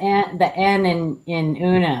at the N in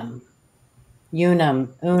unum,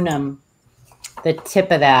 the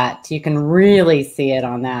tip of that. You can really see it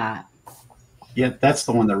on that. Yeah, that's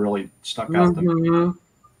the one that really stuck out. Mm-hmm.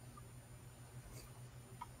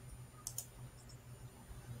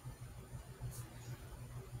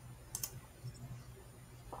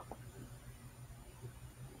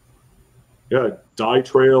 Yeah, dye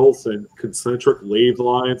trails and concentric lathe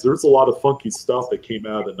lines. There's a lot of funky stuff that came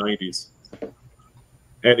out of the 90s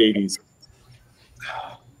and 80s.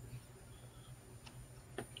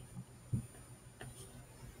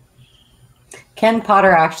 Ken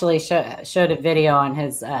Potter actually showed a video on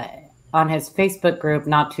his Facebook group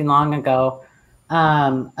not too long ago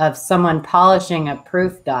of someone polishing a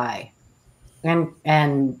proof die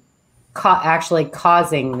and actually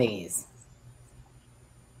causing these.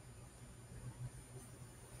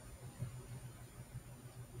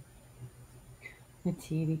 The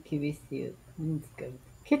TV QVC. Let's go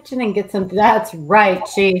kitchen and get some. That's right,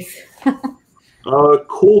 Chief.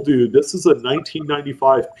 Cool, dude. This is a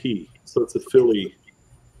 1995 P, so it's a Philly.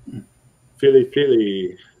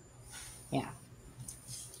 Yeah.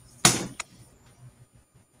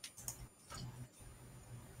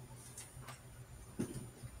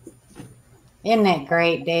 Isn't it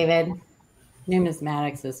great, David?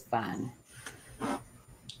 Numismatics is fun.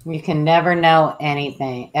 You can never know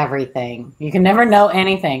everything. You can never know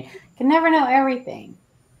anything. You can never know everything.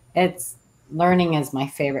 Learning is my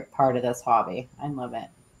favorite part of this hobby. I love it.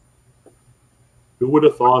 Who would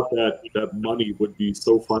have thought that money would be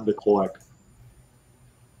so fun to collect?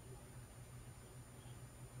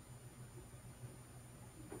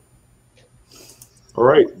 All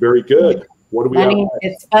right, very good. What do we have?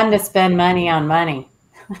 It's fun to spend money on money.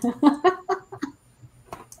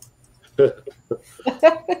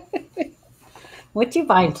 What you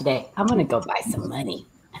buying today? I'm gonna go buy some money.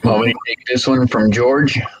 Want me to take this one from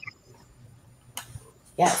George?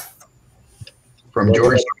 Yes. From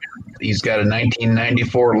George, he's got a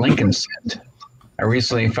 1994 Lincoln cent. I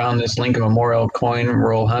recently found this Lincoln Memorial coin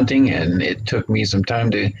roll hunting, and it took me some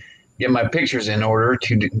time to get my pictures in order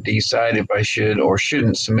to decide if I should or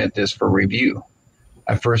shouldn't submit this for review.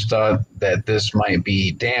 I first thought that this might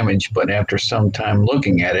be damaged, but after some time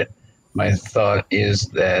looking at it, my thought is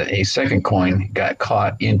that a second coin got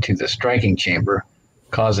caught into the striking chamber,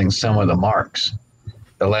 causing some of the marks.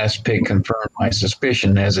 The last pick confirmed my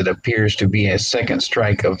suspicion, as it appears to be a second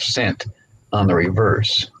strike of cent on the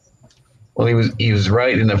reverse. Well, he was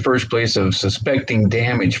right in the first place of suspecting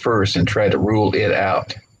damage first and tried to rule it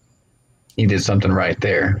out. He did something right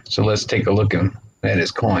there. So let's take a look at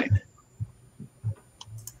his coin.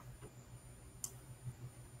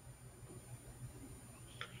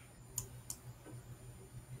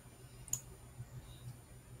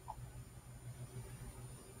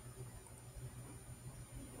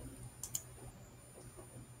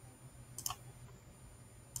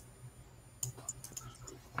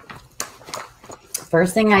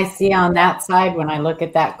 First thing I see on that side when I look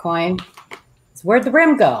at that coin is, where'd the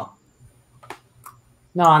rim go?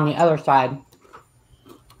 No, on the other side.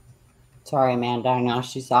 Sorry, Amanda. I know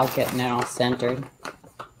she's all getting it all centered.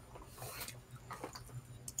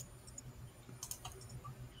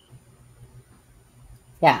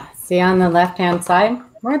 Yeah, see on the left-hand side?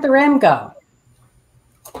 Where'd the rim go?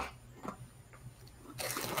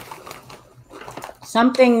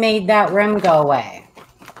 Something made that rim go away.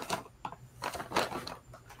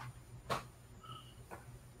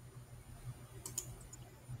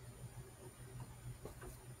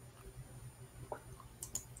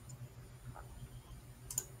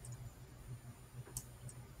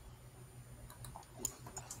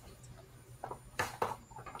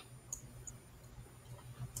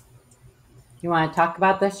 You want to talk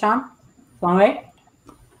about this, Sean? Long way?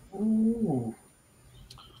 Ooh.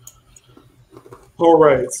 All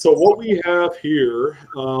right. So what we have here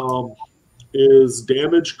is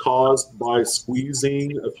damage caused by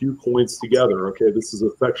squeezing a few coins together. Okay, this is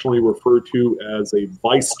affectionately referred to as a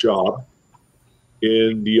vice job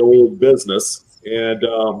in the old business. And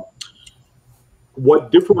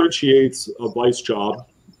what differentiates a vice job,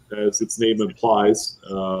 as its name implies,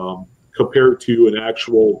 compared to an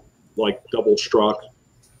actual like double struck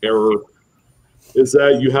error, is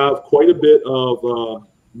that you have quite a bit of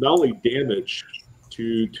not only damage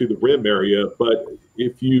to the rim area, but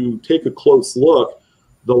if you take a close look,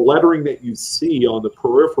 the lettering that you see on the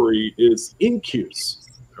periphery is incuse.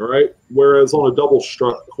 All right, whereas on a double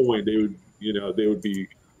struck coin, they would be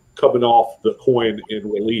coming off the coin in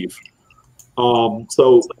relief.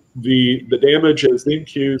 So the damage is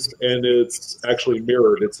incused and it's actually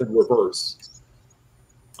mirrored. It's in reverse.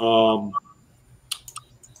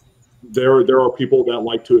 There are people that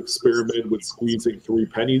like to experiment with squeezing 3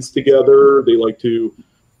 pennies together. They like to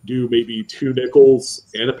do maybe 2 nickels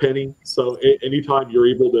and a penny. So anytime you're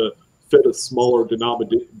able to fit a smaller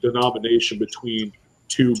denomination between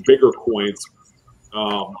 2 bigger coins,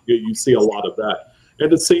 you see a lot of that.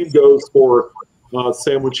 And the same goes for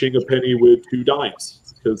sandwiching a penny with 2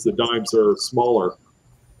 dimes, because the dimes are smaller.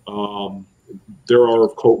 There are,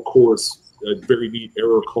 of course, a very neat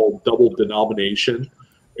error called double denomination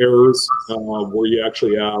errors, where you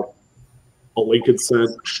actually have a Lincoln cent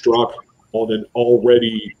struck on an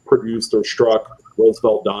already produced or struck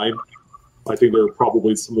Roosevelt dime. I think they're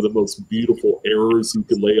probably some of the most beautiful errors you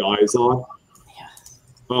can lay eyes on.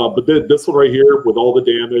 But this one right here, with all the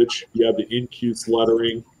damage, you have the incused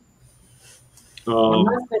lettering.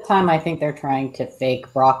 Most of the time, I think they're trying to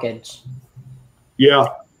fake brockage. Yeah,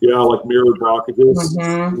 like mirrored brockages.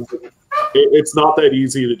 Mm-hmm. It's not that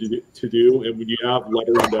easy to do, and when you have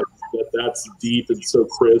lettering that's deep and so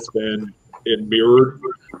crisp and mirrored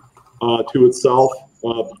to itself,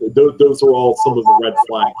 those are all some of the red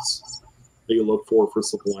flags that you look for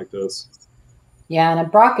something like this. Yeah, and a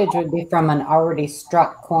brockage would be from an already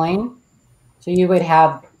struck coin. So you would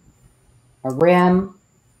have a rim,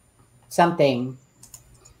 something.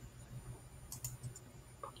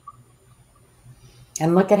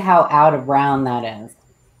 And look at how out of round that is.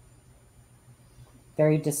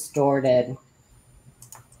 Very distorted.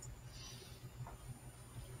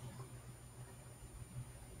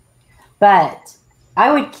 But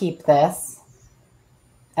I would keep this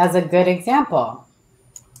as a good example.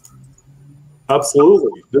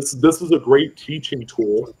 Absolutely. This is a great teaching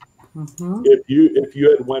tool. Mm-hmm. If you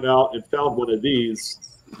had went out and found one of these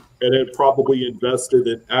and had probably invested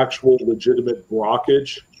in actual legitimate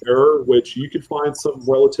brockage error, which you could find some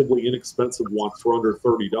relatively inexpensive ones for under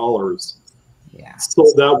 $30. Yeah. So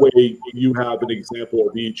that way you have an example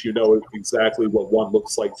of each. You know exactly what one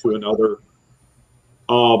looks like to another.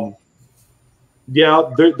 Yeah,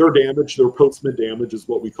 they're damaged. They're postman damage is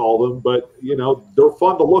what we call them. But, you know, they're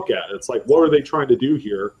fun to look at. It's like, what are they trying to do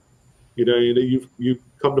here? You know, you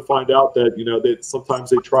come to find out that, you know, that sometimes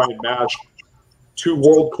they try and mash 2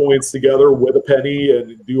 world coins together with a penny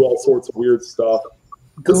and do all sorts of weird stuff.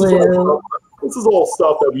 This is all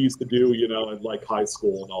stuff that we used to do, you know, in like high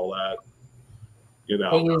school and all that. You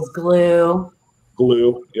know, They use glue.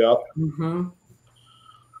 Glue, yeah. Mm-hmm.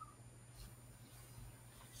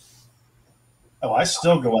 Oh, I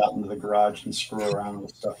still go out into the garage and screw around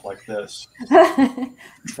with stuff like this.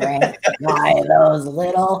 Frank, why those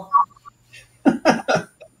little?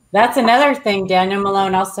 That's another thing. Daniel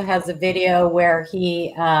Malone also has a video where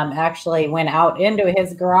he actually went out into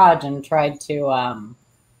his garage and tried to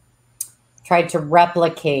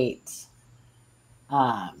replicate.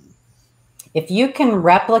 If you can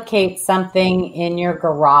replicate something in your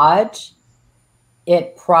garage,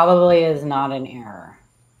 it probably is not an error.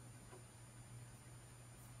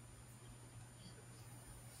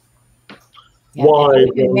 Yeah, Why?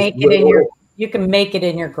 You can make it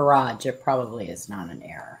in your garage. It probably is not an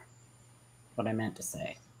error. What I meant to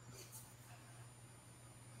say.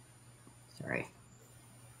 Sorry.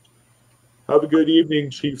 Have a good evening,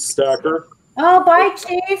 Chief Stacker. Oh, bye,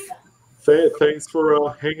 Chief. Thanks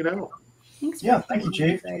for hanging out. Thanks. Yeah, thank you,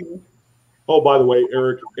 Chief. Oh, by the way,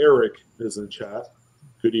 Eric is in chat.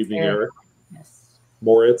 Good evening, Eric. Yes.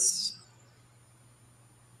 Moritz.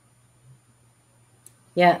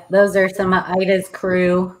 Yeah, those are some of Ida's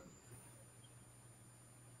crew.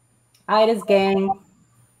 Ida's gang.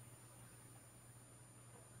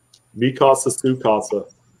 Mi casa, su casa.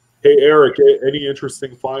 Hey, Eric, any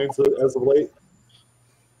interesting finds as of late?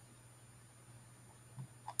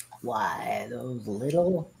 Why, those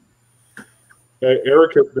little?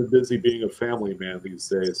 Eric has been busy being a family man these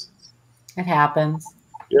days. It happens.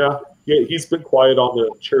 Yeah, he's been quiet on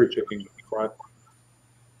the cherry picking front.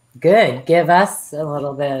 Good. Give us a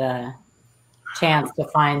little bit of chance to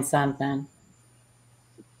find something.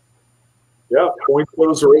 Yeah, coin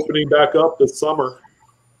flows are opening back up this summer.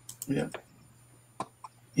 Yeah.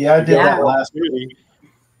 Yeah, I did that last week.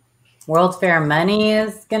 World's Fair Money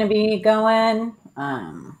is going to be going.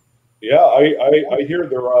 Yeah, I hear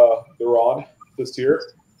they're on this year.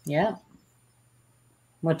 Yeah.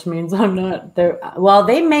 Which means I'm not there. Well,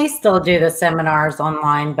 they may still do the seminars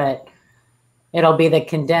online, but it'll be the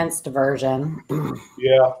condensed version.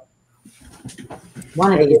 Yeah.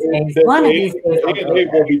 One of these days. They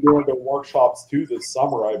will be doing their workshops too this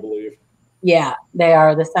summer, I believe. Yeah, they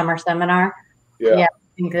are the summer seminar. Yeah. I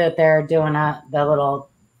think that they're doing the little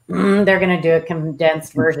They're going to do a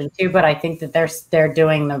condensed version too, but I think that they're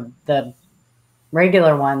doing the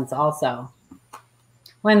regular ones also.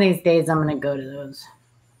 One of these days, I'm going to go to those.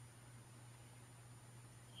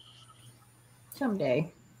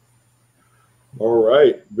 Someday. All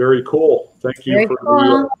right. Very cool. Thank you for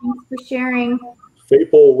Thanks for sharing.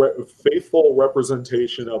 Faithful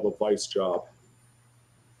representation of a vice job.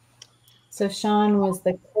 So Sean was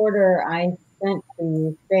the quarter I sent to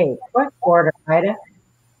you fake. What quarter, Ida?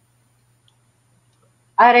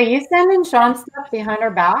 Ida, you sending Sean stuff behind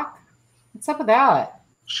her back? What's up with that?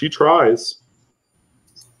 She tries.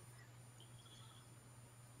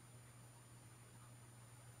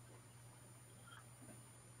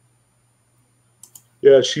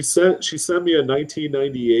 Yeah, she sent me a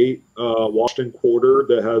 1998 Washington quarter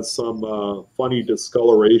that has some funny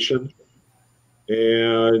discoloration,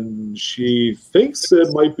 and she thinks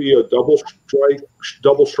it might be a double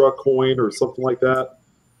struck coin or something like that.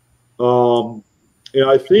 And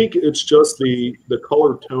I think it's just the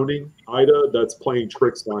color toning, Ida, that's playing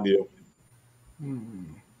tricks on you.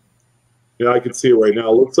 Yeah, I can see it right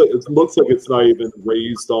now. It looks like it's not even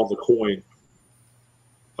raised on the coin.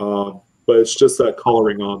 But it's just that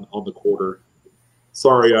coloring on the quarter.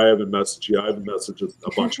 Sorry, I haven't messaged you. I haven't messaged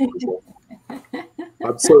a bunch of people.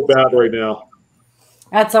 I'm so bad right now.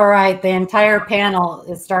 That's all right. The entire panel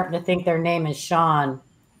is starting to think their name is Sean.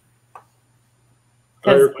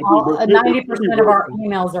 Because 90% of our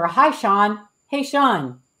emails are, hi, Sean. Hey,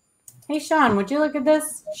 Sean. Hey, Sean, would you look at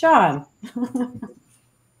this? Sean.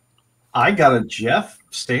 I got a Jeff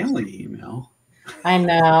Stanley email. I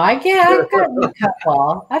know. I've gotten a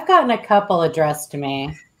couple. I've gotten a couple addressed to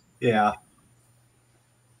me. Yeah.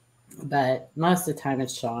 But most of the time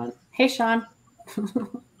it's Sean. Hey, Sean.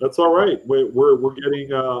 That's all right. We're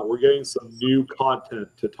getting some new content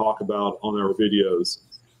to talk about on our videos,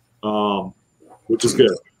 which is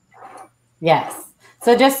good. Yes.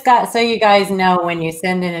 So so you guys know, when you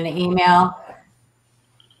send in an email,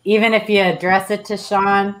 even if you address it to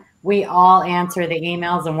Sean, we all answer the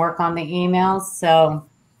emails and work on the emails. So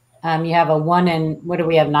you have a 1 in, what do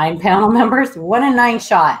we have, 9 panel members? 1 in 9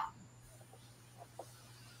 shot.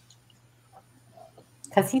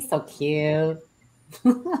 Because he's so cute.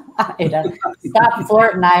 Ida. Stop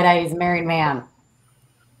flirting, Ida. He's a married man.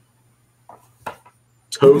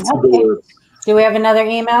 Totes okay. Do we have another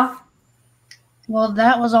email? Well,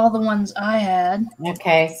 that was all the ones I had.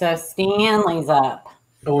 Okay, so Stanley's up.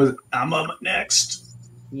 Oh, I'm up next.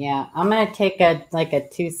 Yeah, I'm going to take a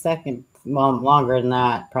 2-second, well, longer than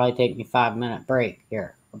that. Probably take me 5-minute break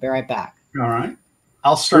here. I'll be right back. All right.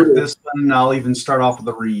 I'll start this one, and I'll even start off with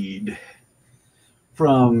a read.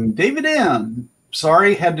 From David M.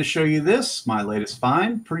 Sorry, had to show you this. My latest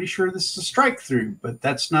find. Pretty sure this is a strike through, but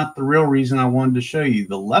that's not the real reason I wanted to show you.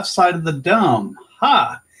 The left side of the dome.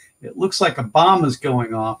 Ha! It looks like a bomb is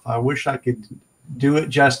going off. I wish I could do it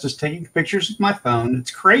justice taking pictures with my phone.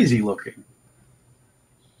 It's crazy looking.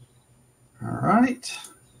 All right.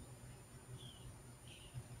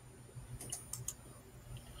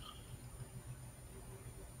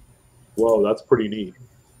 Whoa, that's pretty neat.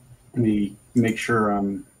 Let me make sure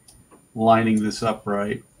I'm lining this up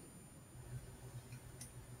right.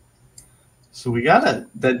 So we got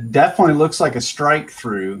that definitely looks like a strike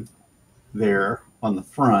through there on the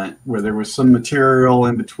front, where there was some material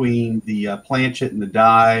in between the planchet and the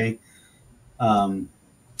die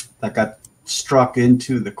that got struck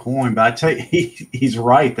into the coin. But I tell you, he's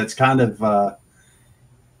right. That's kind of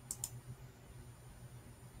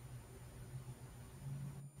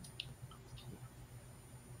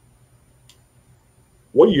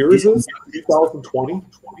what year is this? 2020?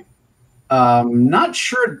 Not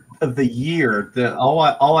sure of the year.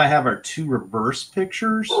 All I have are 2 reverse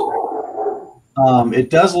pictures. It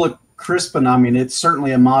does look crisp, and I mean, it's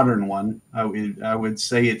certainly a modern one. I would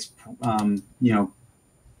say it's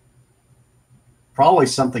probably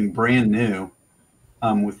something brand new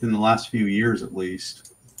within the last few years at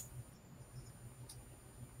least.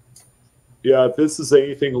 Yeah, if this is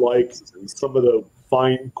anything like some of the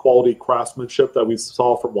fine quality craftsmanship that we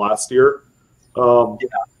saw from last year,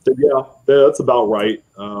 yeah, that's about right.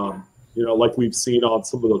 Like we've seen on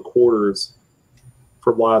some of the quarters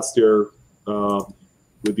from last year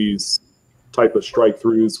with these type of strike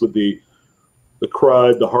throughs with the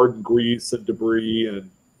crud, the hardened grease and debris and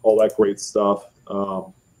all that great stuff.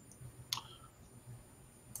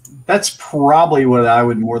 That's probably what I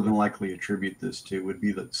would more than likely attribute this to, would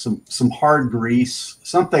be some hard grease,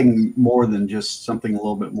 something more than just something a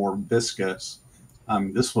little bit more viscous.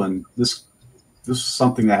 This is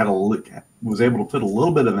something that was able to put a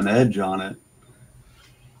little bit of an edge on it.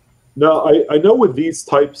 Now, I know with these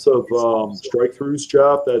types of strike throughs,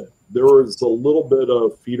 Jeff, that there is a little bit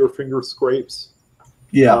of feeder finger scrapes.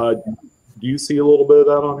 Yeah. Do you see a little bit of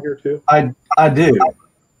that on here too? I do.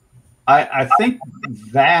 I think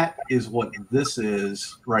that is what this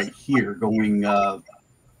is right here, going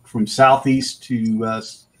from southeast to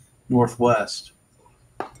northwest.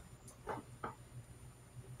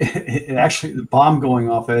 It actually, the bomb going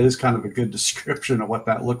off, that is kind of a good description of what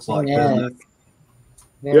that looks like. Yeah.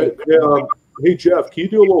 Yeah. Hey, Jeff, can you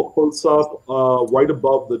do a little close up right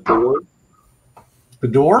above the door? The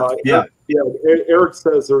door? Yeah. Yeah. Eric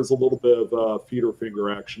says there's a little bit of feeder finger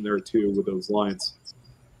action there too with those lines.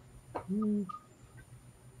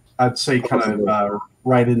 I'd say kind of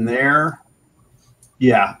right in there.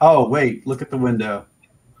 Yeah. Oh, wait, look at the window.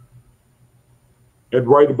 And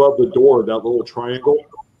right above the door, that little triangle.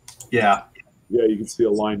 Yeah. Yeah, you can see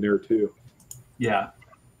a line there too. Yeah.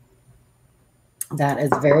 That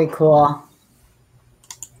is very cool.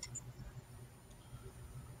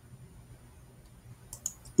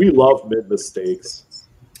 We love mid mistakes.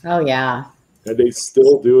 Oh, yeah. And they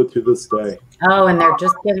still do it to this day. Oh, and they're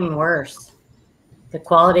just getting worse. The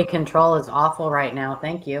quality control is awful right now.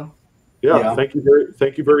 Thank you. Yeah. Thank you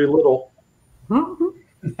very little.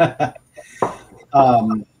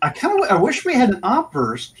 I wish we had an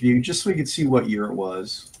obverse view just so we could see what year it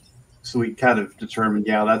was. So we kind of determined,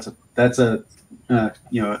 yeah, that's a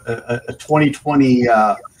 2020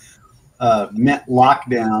 Mint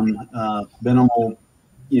lockdown,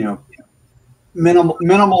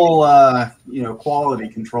 minimal quality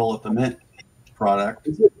control at the Mint product.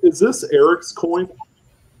 Is this Eric's coin?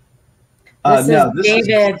 This is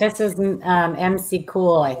David. This is MC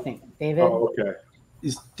Cool, I think. David. Oh, okay.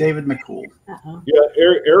 Is David McCool. Yeah,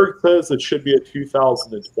 Eric says it should be a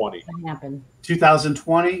 2020. What happened?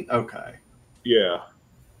 2020? Okay. Yeah.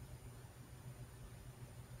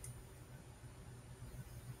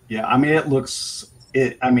 Yeah, I mean,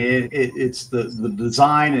 it's the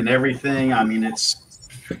design and everything. I mean,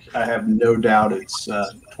 I have no doubt it's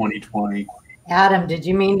 2020. Adam, did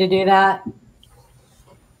you mean to do that?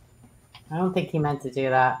 I don't think he meant to do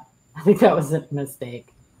that. I think that was a mistake.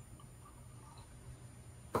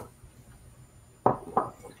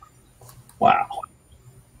 Wow.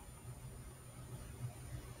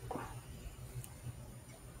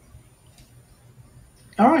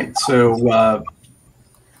 All right, so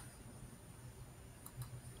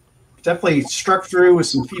definitely struck through with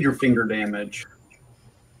some feeder finger damage.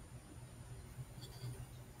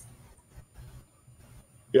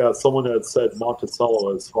 Yeah, someone had said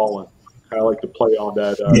Monticello has fallen. I like to play on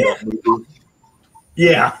that, that movie.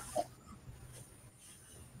 Yeah.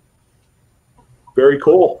 Very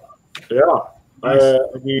cool. Yeah. I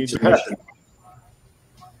mean,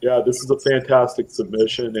 yeah, this is a fantastic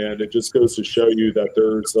submission, and it just goes to show you that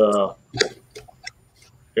there's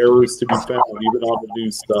errors to be found even on the new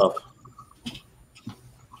stuff.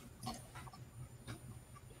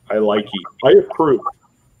 I like it. I approve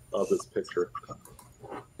of this picture.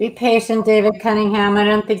 Be patient, David Cunningham. I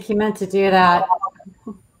don't think he meant to do that.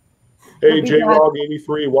 Hey,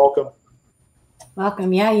 JRog83, welcome.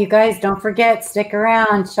 Welcome. Yeah, you guys don't forget, stick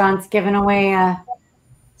around. Sean's giving away a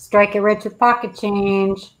Strike It Rich with pocket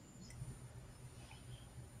change.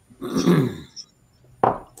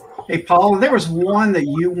 Hey, Paul, there was one that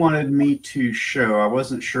you wanted me to show. I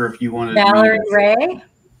wasn't sure if you wanted Valerie Ray?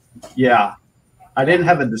 Yeah. I didn't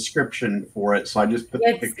have a description for it, so I just put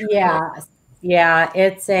the picture. Yeah,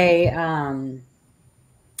 it's a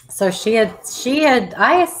so she had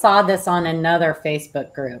I saw this on another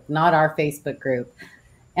Facebook group, not our Facebook group.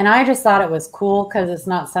 And I just thought it was cool because it's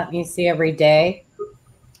not something you see every day.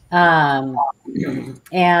 And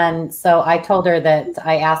so I told her that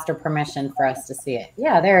I asked her permission for us to see it.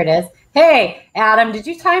 Yeah, there it is. Hey, Adam, did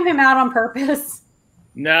you time him out on purpose?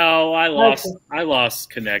 No, I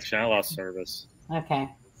lost connection. I lost service. Okay.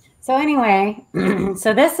 So anyway,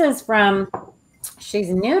 so this is from, she's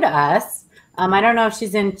new to us. I don't know if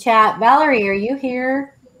she's in chat. Valerie, are you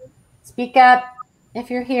here? Speak up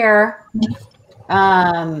if you're here.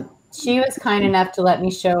 She was kind enough to let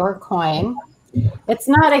me show her coin. It's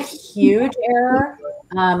not a huge error.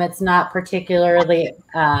 It's not particularly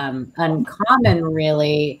uncommon,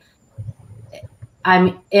 really.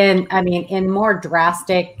 In more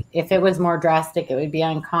drastic, if it was more drastic, it would be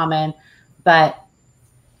uncommon. But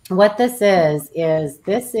what this is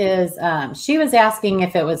she was asking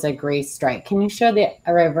if it was a grease strike. Can you show the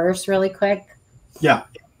reverse really quick? Yeah.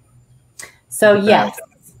 So yes,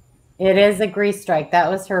 it is a grease strike. That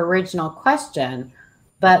was her original question.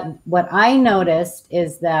 But what I noticed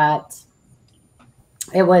is that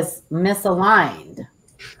it was misaligned.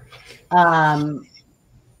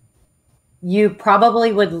 you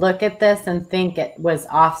probably would look at this and think it was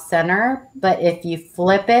off center, but if you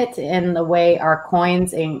flip it in the way our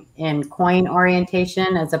coins in coin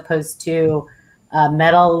orientation as opposed to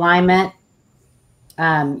metal alignment,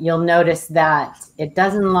 you'll notice that it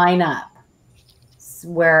doesn't line up.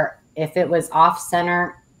 Where if it was off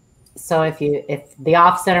center, so if the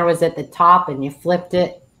off center was at the top and you flipped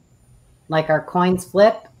it like our coins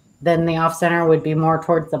flip, then the off center would be more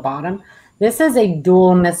towards the bottom. This is a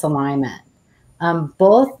dual misalignment.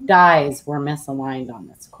 Both dies were misaligned on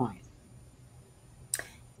this coin.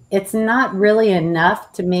 It's not really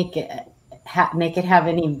enough to make it have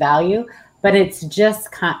any value, but it's just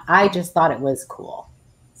I just thought it was cool,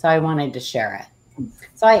 so I wanted to share it.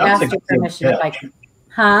 So I asked your permission if I could.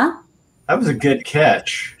 Huh? That was a good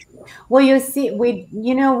catch. Well, you see, we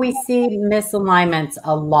see misalignments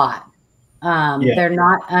a lot. They're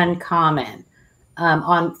not uncommon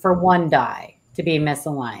for one die to be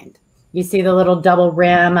misaligned. You see the little double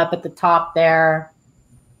rim up at the top there.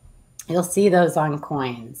 You'll see those on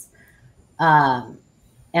coins. And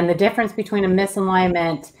the difference between a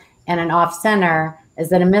misalignment and an off center is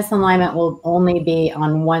that a misalignment will only be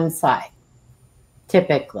on one side,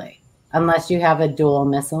 typically, unless you have a dual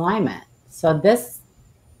misalignment. So this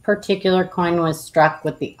particular coin was struck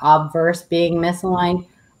with the obverse being misaligned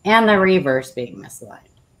and the reverse being misaligned.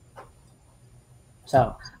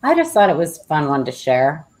 So I just thought it was a fun one to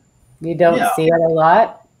share. You don't see it a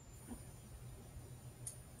lot.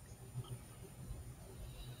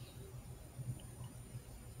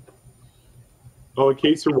 Oh, in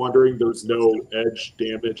case you're wondering, there's no edge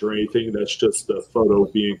damage or anything. That's just the photo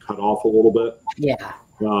being cut off a little bit. Yeah.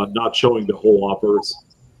 Not showing the whole obverse.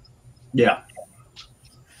 Yeah.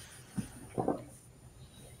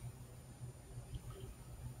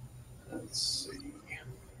 Let's see.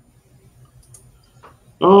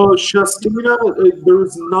 Oh, Shastina,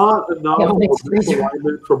 there's not enough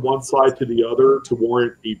misalignment from one side to the other to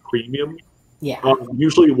warrant a premium. Yeah.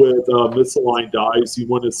 Usually with misaligned dies, you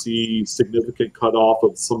want to see significant cutoff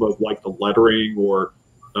of some of like the lettering or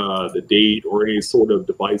the date or any sort of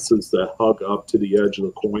devices that hug up to the edge of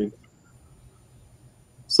the coin.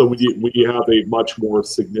 So when you have a much more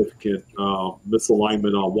significant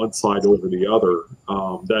misalignment on one side over the other,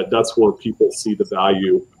 that's where people see the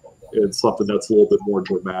value in something that's a little bit more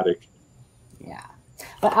dramatic. Yeah,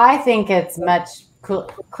 but I think it's much cool.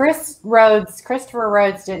 Christopher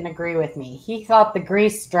Rhodes didn't agree with me. He thought the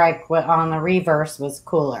grease strike on the reverse was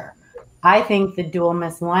cooler. I think the dual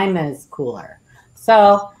misalignment is cooler.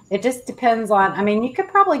 So it just depends on. I mean, you could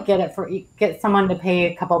probably get someone to pay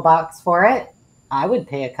a couple bucks for it. I would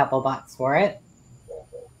pay a couple bucks for it.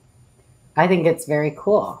 I think it's very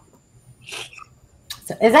cool.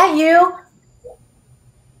 So is that you?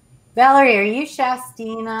 Valerie, are you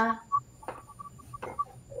Shastina?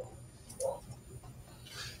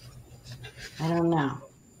 I don't know.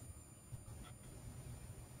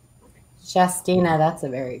 Shastina, that's a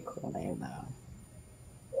very cool name, though.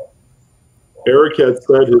 Eric had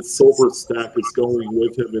said his silver stack is going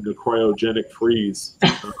with him in the cryogenic freeze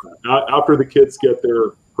after the kids get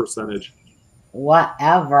their percentage.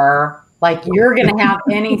 Whatever. Like you're going to have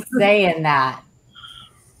any say in that.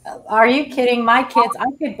 Are you kidding? My kids,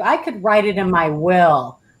 I could write it in my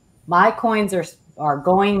will. My coins are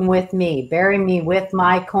going with me. Bury me with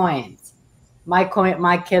my coins. My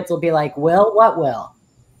kids will be like, Will? What will?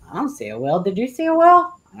 I don't see a will. Did you see a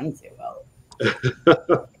will? I don't see a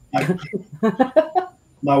will.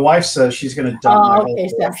 My wife says she's going to dump my whole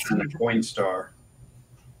collection in a coin star.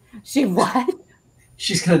 She what?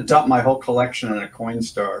 She's going to dump my whole collection in a coin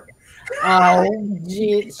star. Oh,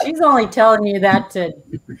 gee. She's only telling you that to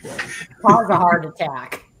cause a heart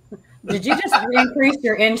attack. Did you just increase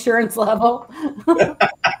your insurance level?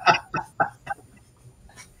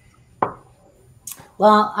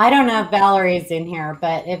 Well, I don't know if Valerie's in here,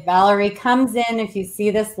 but if Valerie comes in, if you see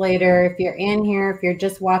this later, if you're in here, if you're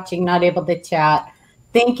just watching, not able to chat,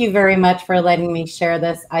 thank you very much for letting me share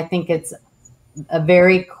this. I think it's a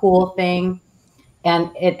very cool thing. And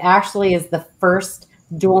it actually is the first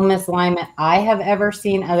dual misalignment I have ever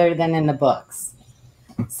seen other than in the books.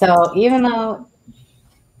 So even though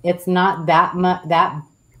it's not that much, that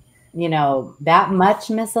much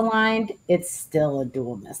misaligned, it's still a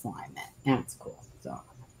dual misalignment, and it's cool.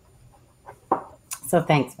 So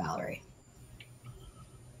thanks, Valerie.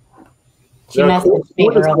 She messaged me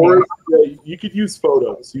earlier. You could use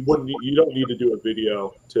photos. You don't need to do a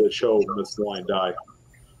video to show misaligned die.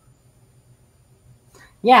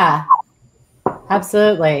 Yeah,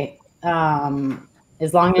 absolutely.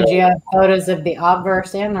 As long as you have photos of the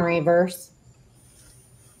obverse and the reverse.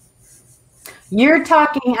 You're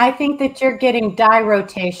talking, I think that you're getting die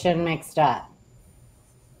rotation mixed up.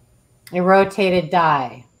 A rotated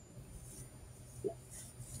die.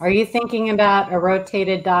 Are you thinking about a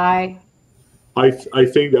rotated die? I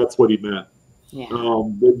think that's what he meant. Yeah.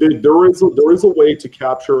 There is a way to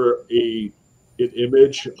capture an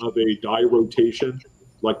image of a die rotation,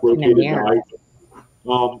 like rotated die,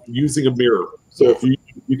 using a mirror. So if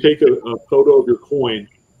you take a photo of your coin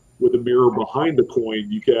with a mirror behind the coin,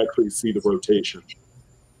 you can actually see the rotation.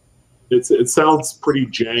 It sounds pretty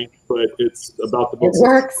jank, but it's about the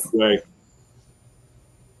most way.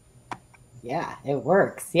 Yeah, it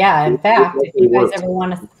works. Yeah, in fact, if you guys ever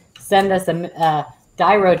want to send us a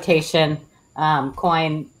die rotation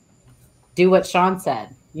coin, do what Sean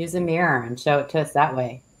said. Use a mirror and show it to us that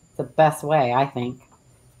way. It's the best way, I think.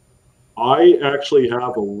 I actually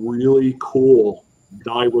have a really cool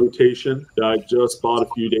die rotation that I just bought a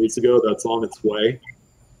few days ago that's on its way.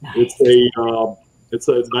 Nice. It's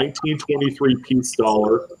a 1923 piece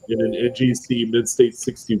dollar in an NGC Mid-State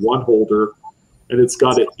 61 holder, and it's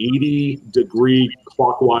got an 80-degree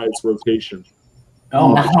clockwise rotation.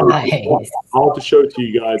 Oh, nice. I'll have to show it to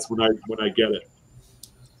you guys when I get it.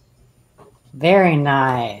 Very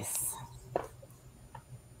nice.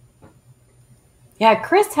 Yeah,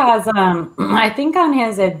 Chris has I think on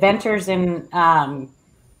his adventures in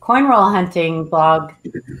coin roll hunting blog,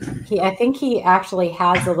 I think he actually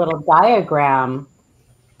has a little diagram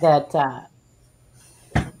that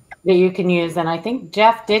you can use. And I think,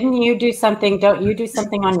 Jeff, didn't you do something? Don't you do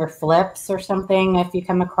something on your flips or something if you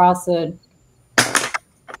come across a...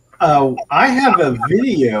 I have a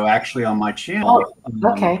video actually on my channel.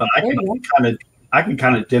 Okay. But I can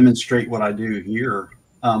kind of demonstrate what I do here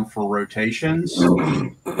for rotations.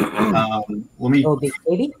 Let me.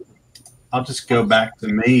 I'll just go back to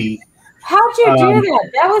me. How'd you do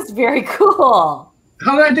that? That was very cool.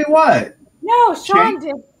 How did I do what? No, Sean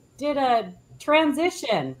did a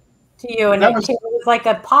transition to you, and it was like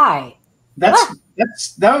a pie. That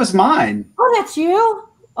was mine. Oh, that's you?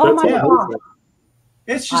 Oh my God.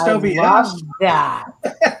 It's just OBS. Love that.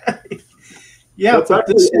 Yeah, that's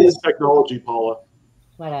actually technology, Paula.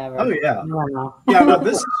 Whatever. Oh yeah. No. Yeah, no,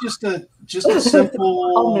 this is just a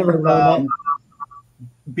simple I'll never learn it.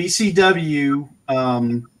 BCW.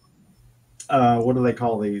 What do they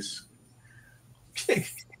call these?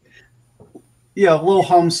 Yeah, a little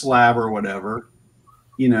home slab or whatever.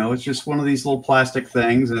 You know, it's just one of these little plastic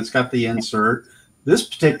things, and it's got the insert. This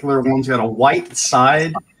particular one's got a white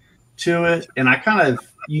side to it, and I kind of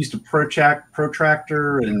used a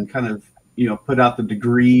protractor and kind of, you know, put out the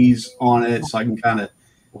degrees on it so I can kind of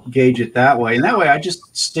gauge it that way. And that way I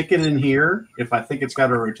just stick it in here if I think it's got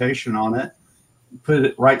a rotation on it, put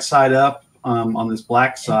it right side up on this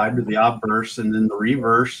black side with the obverse, and then the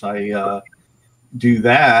reverse, I do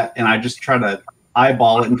that, and I just try to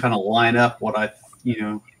eyeball it and kind of line up what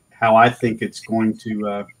how I think it's going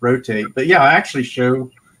to rotate. But yeah, I actually show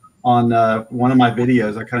on one of my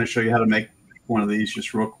videos, I kind of show you how to make one of these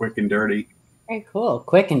just real quick and dirty. Very cool.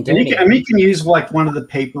 Quick and dirty. And you can use like one of the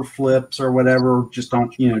paper flips or whatever. Just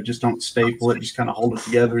don't staple it. Just kind of hold it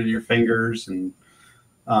together with your fingers, and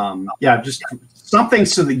yeah, just something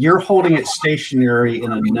so that you're holding it stationary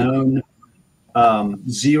in a known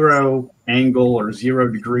zero angle or 0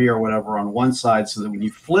 degree or whatever on one side, so that when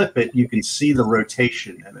you flip it, you can see the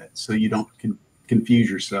rotation in it, so you don't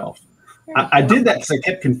confuse yourself. I did that because I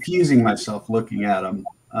kept confusing myself looking at them.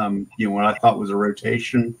 What I thought was a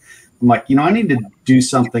rotation, I'm like, I need to do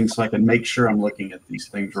something so I can make sure I'm looking at these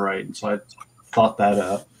things right. And so I thought that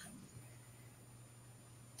up.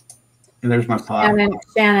 And there's my pie.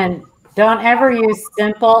 Shannon, don't ever use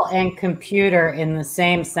simple and computer in the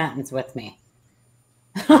same sentence with me.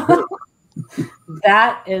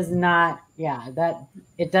 That is not,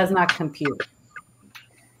 it does not compute.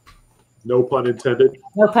 No pun intended.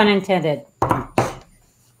 No pun intended.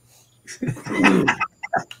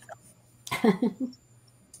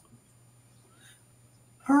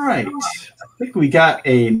 All right. I think we got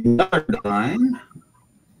another line.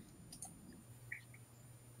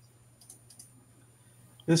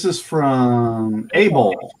 This is from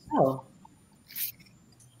Abel.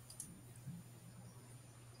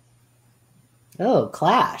 Oh,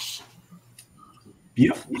 Clash.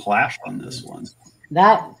 Beautiful clash on this one.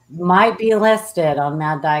 That might be listed on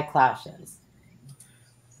Mad Die Clashes.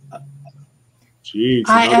 Jeez,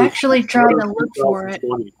 I actually tried to look for it.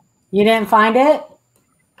 You didn't find it?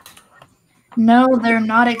 No, they're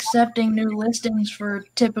not accepting new listings for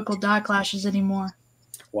typical die clashes anymore.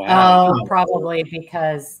 Wow. Oh, probably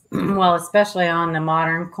because, well, especially on the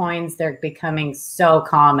modern coins, they're becoming so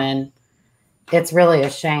common. It's really a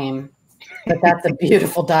shame. But that's a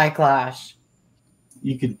beautiful die clash.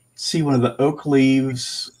 you could see one of the oak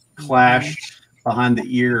leaves clashed behind the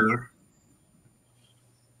ear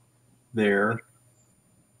there.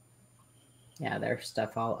 Yeah, there's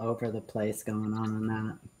stuff all over the place going on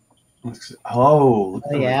that. Oh,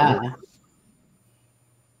 yeah.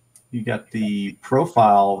 You got the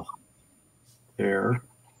profile there.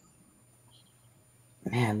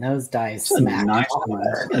 Man, those dice smack. Nice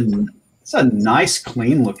one. It's a nice,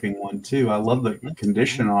 clean looking one too. I love the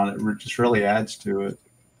condition on it. It just really adds to it.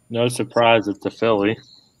 No surprise, it's a Philly.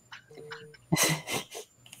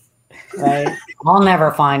 Right. I'll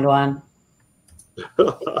never find one.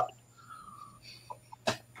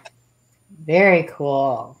 Very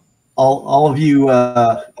cool. All of you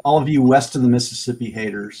west of the Mississippi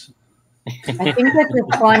haters. I think that's a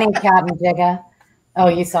 20, Captain Jigga. Oh,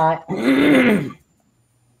 you saw it.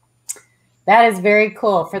 That is very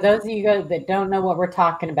cool. For those of you guys that don't know what we're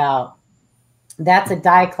talking about, that's a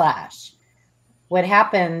die clash. What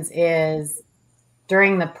happens is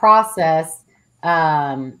during the process,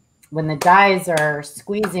 when the dies are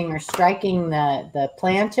squeezing or striking the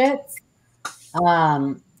planchets,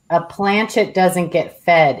 a planchet doesn't get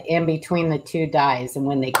fed in between the two dies. And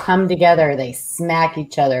when they come together, they smack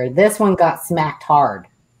each other. This one got smacked hard.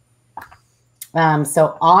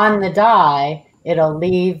 So on the die, it'll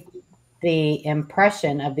leave the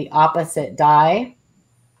impression of the opposite die.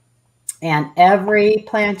 And every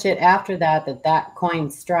planchet after that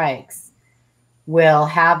coin strikes will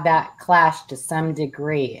have that clash to some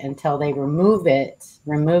degree until they remove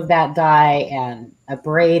that die and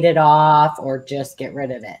abrade it off or just get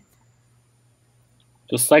rid of it.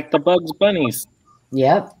 Just like the Bugs Bunnies.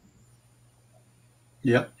 Yep.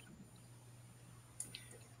 Yep.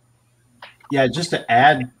 Yeah, just to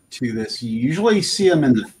add to this, you usually see them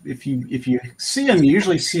if you see them, you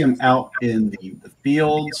usually see them out in the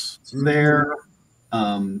fields there.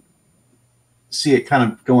 See it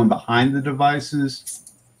kind of going behind the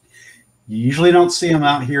devices. You usually don't see them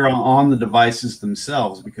out here on the devices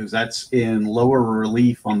themselves because that's in lower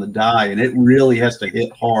relief on the die, and it really has to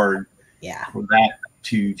hit hard for that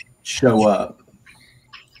to show up.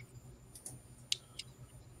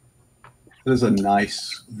 It is a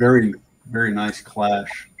nice, very, very nice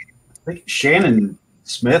clash. I think Shannon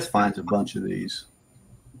Smith finds a bunch of these.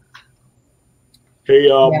 Hey,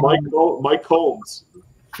 Mike Holmes,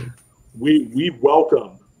 we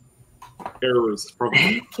welcome errors from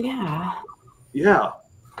yeah.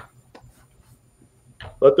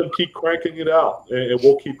 Let them keep cranking it out, and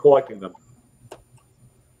we'll keep collecting them.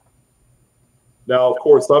 Now, of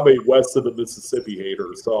course, I'm a west of the Mississippi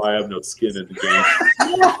hater, so I have no skin in the game.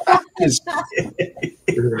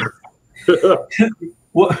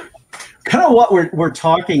 Kind of what we're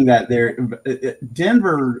talking that there.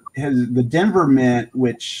 Denver has the Denver Mint,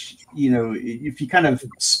 which, you know, if you kind of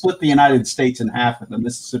split the United States in half with the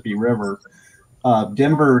Mississippi River,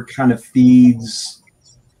 Denver kind of feeds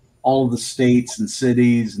all of the states and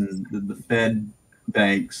cities and the Fed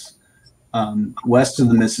banks west of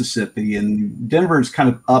the Mississippi, and Denver's kind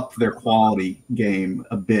of upped their quality game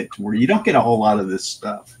a bit to where you don't get a whole lot of this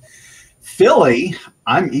stuff. Philly,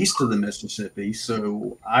 I'm east of the Mississippi,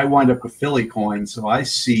 so I wind up with Philly coins, so I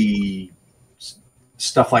see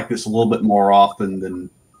stuff like this a little bit more often than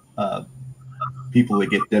people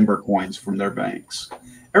that get Denver coins from their banks.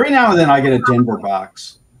 Every now and then I get a Denver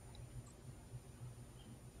box.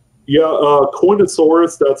 Yeah,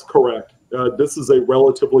 Coinosaurus, that's correct. This is a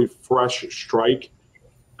relatively fresh strike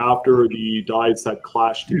after the dies had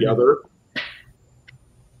clashed together.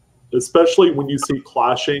 Especially when you see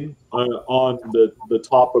clashing on the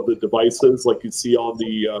top of the devices, like you see on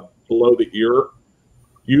the below the ear.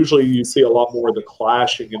 Usually you see a lot more of the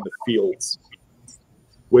clashing in the fields,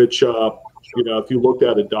 which, you know, if you looked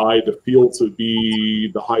at a die, the fields would be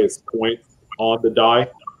the highest point on the die.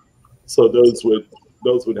 So those would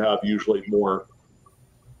have usually more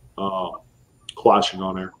clashing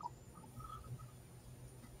on there.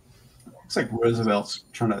 Looks like Roosevelt's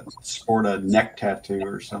trying to sport a neck tattoo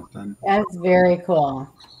or something. That's very cool.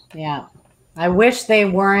 Yeah. I wish they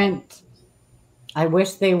weren't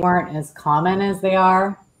as common as they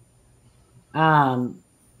are.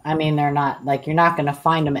 I mean, they're not, like, you're not going to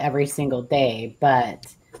find them every single day, but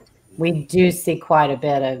we do see quite a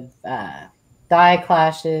bit of die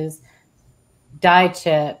clashes, die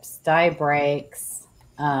chips, die breaks,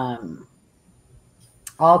 all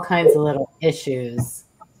kinds of little issues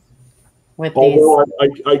with these.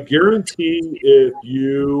 I guarantee if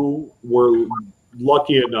you were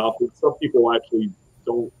lucky enough, and some people actually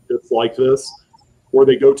don't dislike this, or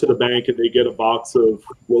they go to the bank and they get a box of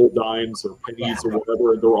roll dimes or pennies or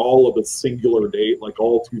whatever, and they're all of a singular date, like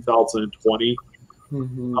all 2020.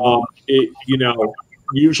 Mm-hmm. You know,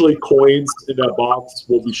 usually coins in that box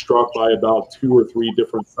will be struck by about 2 or 3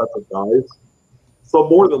 different sets of dies. So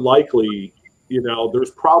more than likely,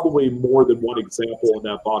 there's probably more than one example in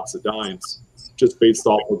that box of dimes, just based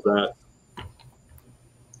off of that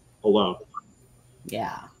alone.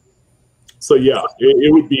 Yeah. So yeah,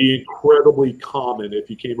 it would be incredibly common if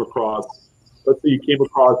you came across, let's say you came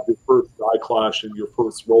across your first die clash in your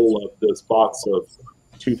first roll of this box of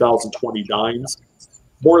 2020 dimes.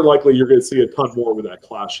 More than likely, you're going to see a ton more with that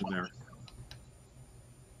clash in there.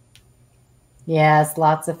 Yes,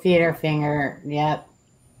 lots of feeder finger. Yep.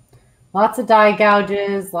 Lots of die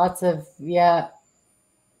gouges. Lots of, yep.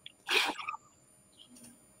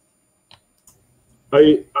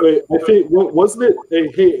 I think, wasn't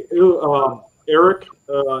it? Hey, Eric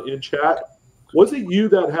in chat, was it you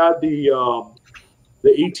that had the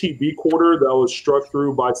ATB quarter that was struck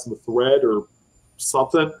through by some thread or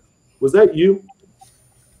something? Was that you?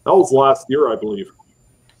 That was last year, I believe.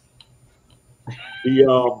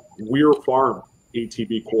 The Weir Farm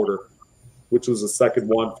ATB quarter, which was the second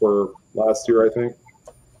one for last year, I think.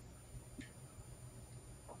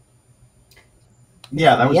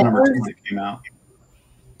 Yeah, that was number 2 that came out.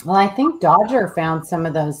 Well, I think Dodger found some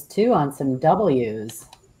of those too on some W's.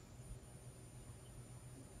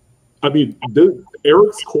 I mean,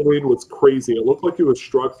 Eric's coin was crazy. It looked like it was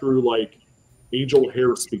struck through like angel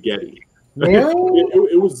hair spaghetti.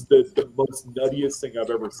 Really? it was the most nuttiest thing I've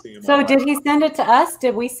ever seen. So did he send it to us?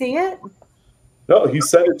 Did we see it? No, he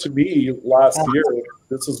sent it to me last year.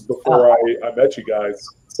 This was before I met you guys.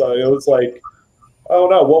 So it was like, I don't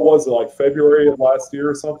know, what was it, like February of last year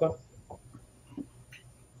or something?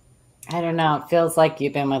 I don't know. It feels like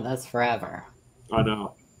you've been with us forever. I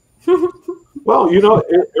know. Well,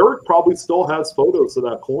 Eric probably still has photos of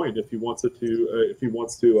that coin if he wants it to. If he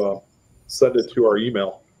wants to send it to our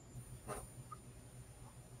email,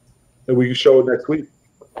 and we can show it next week.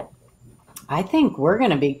 I think we're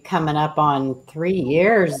going to be coming up on 3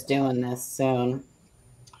 years doing this soon.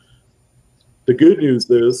 The good news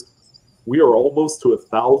is we are almost to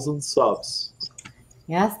 1,000 subs.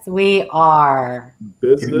 Yes, we are.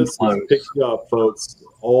 Business is picking up, folks.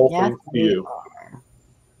 All thanks to you. Are.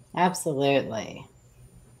 Absolutely.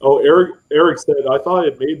 Oh, Eric said, I thought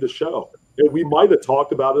it made the show. We might have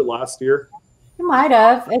talked about it last year. You might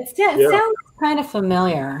have. It sounds kind of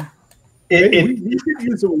familiar. We could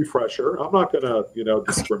use a refresher. I'm not going to,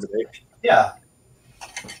 discriminate. Yeah.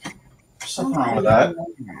 There's something wrong with that.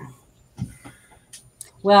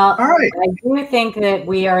 Well, all right. I do think that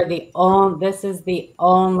we are this is the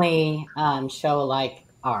only show like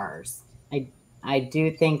ours. I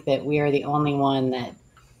do think that we are the only one that,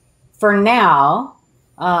 for now,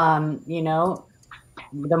 the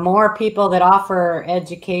more people that offer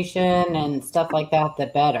education and stuff like that, the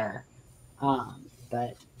better.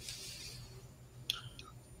 But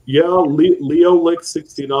yeah, Leo Lick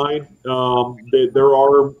 69. There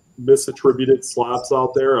are misattributed slabs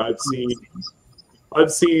out there. I've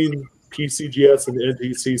seen PCGS and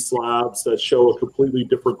NTC slabs that show a completely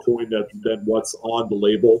different coin than what's on the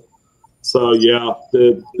label. So yeah,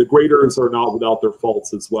 the graders are not without their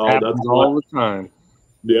faults as well. Happens all the time.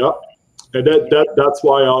 Yeah, and that's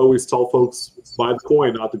why I always tell folks, buy the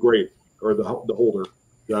coin, not the grade or the holder.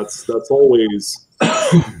 That's always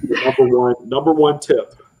the number one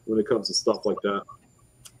tip when it comes to stuff like that.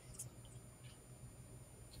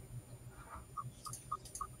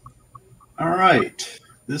 All right.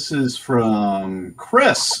 This is from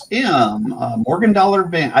Chris M. Morgan Dollar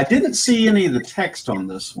Band. I didn't see any of the text on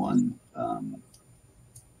this one,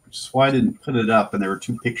 which is why I didn't put it up, and there were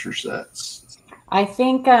 2 picture sets. I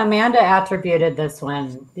think Amanda attributed this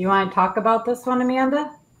one. Do you want to talk about this one,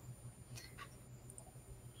 Amanda?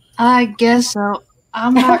 I guess so.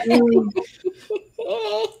 I'm not really.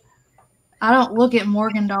 I don't look at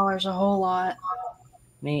Morgan dollars a whole lot.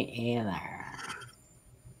 Me either.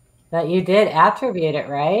 But you did attribute it,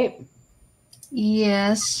 right?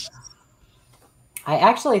 Yes. I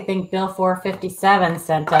actually think Bill 457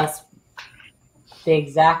 sent us the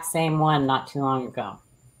exact same one not too long ago.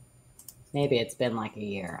 Maybe it's been like a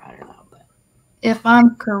year. I don't know. But if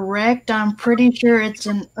I'm correct, I'm pretty sure it's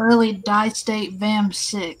an early die state VAM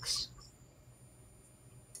 6.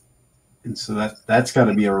 And so that's got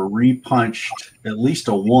to be a repunched, at least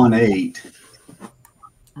a 1/8.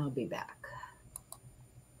 I'll be back.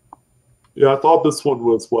 Yeah, I thought this one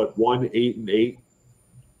was what, 1, 8, and 8,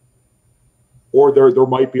 or there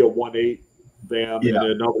might be a 1/8 VAM and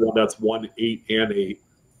another one that's 1, 8, and 8,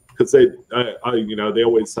 because they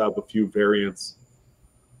always have a few variants.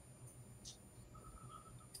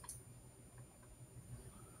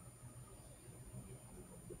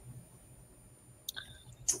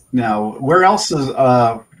 Now, where else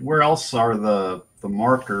are the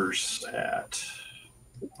markers at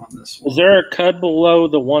on this one? Is there a cud below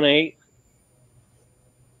the 1.8?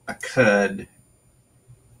 A cud.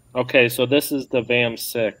 Okay, so this is the VAM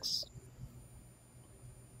 6,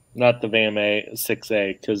 not the VAM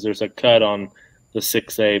 6A, because there's a cud on the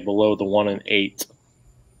 6A below the 1 and 8.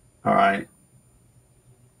 All right.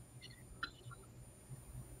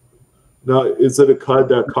 Now, is it a cud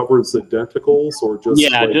that covers the denticles or just?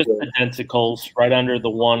 Yeah, like just the denticles right under the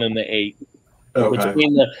 1 and the 8. Okay.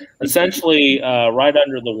 Between the essentially right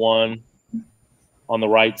under the 1 on the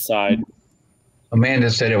right side.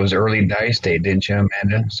 Amanda said it was early dye state, didn't you,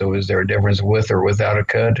 Amanda? So is there a difference with or without a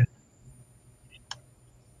cud?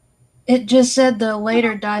 It just said the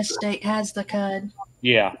later dye state has the cud.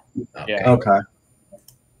 Yeah. Okay. Yeah. Okay.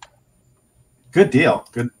 Good deal.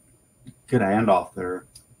 Good handoff there.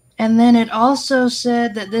 And then it also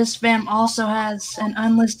said that this VAM also has an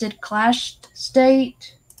unlisted clashed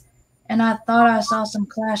state. And I thought I saw some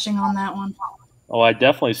clashing on that one. Oh, I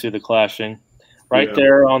definitely see the clashing. Right Yeah.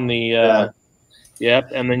 there on the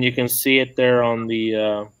yep, and then you can see it there on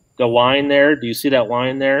the line there. Do you see that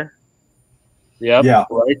line there? Yep. Yeah.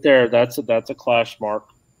 Right there. That's a clash mark.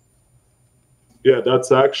 Yeah,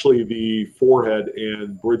 that's actually the forehead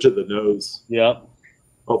and bridge of the nose Yep.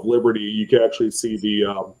 of Liberty. You can actually see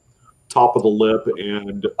the top of the lip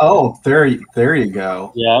and Oh, there you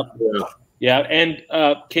go. Yep. yeah. Yeah, and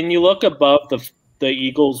can you look above the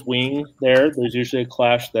eagle's wing there? There's usually a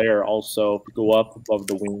clash there also. If you go up above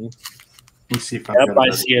the wing. Let me see if I Yep, I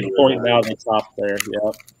see it pointing out the top there.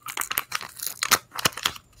 Yep.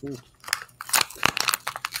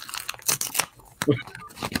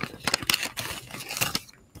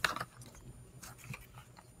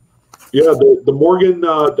 Yeah, the Morgan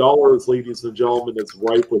dollars, ladies and gentlemen, is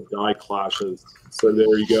ripe with die clashes. So there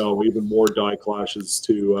you go. Even more die clashes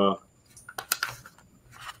to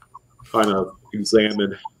kind of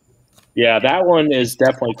examine. Yeah, that one is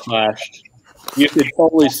definitely clashed. You could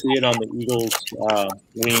totally see it on the eagle's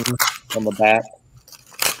wing on the back.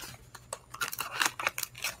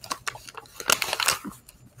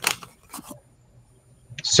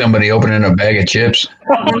 Somebody opening a bag of chips.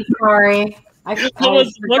 I'm sorry. I was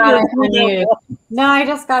forgot wondering to who that unmute. No, I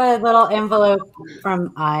just got a little envelope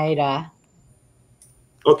from Ida.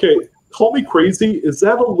 Okay, call me crazy. Is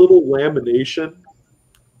that a little lamination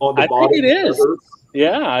on the I bottom? think it is. Feathers?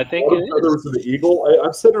 Yeah, I think it is. Feathers of the eagle.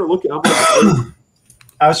 I'm sitting there looking. I'm like,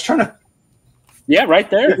 I was trying to Yeah, right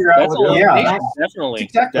there. figure out That's a what- little yeah. definitely.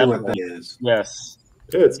 exactly what Definitely. that is. Yes.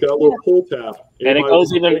 yeah, it's got a little pull tab. And it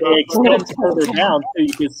goes even, it extends Pull further tab. down too.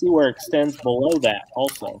 You can see where it extends below that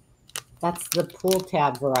also. That's the pull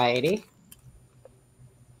tab variety.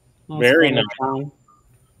 Very one nice. down.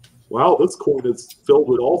 Wow, this coin is filled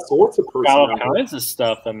with all sorts of Got all personality. kinds of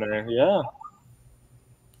stuff in there. Yeah.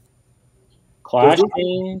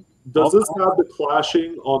 Clashing. Does this have the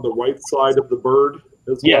clashing on the right side of the bird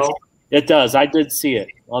as Yes, well? it does. I did see it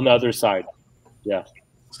on the other side. Yeah.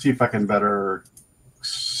 See if I can better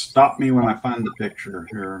stop me when I find the picture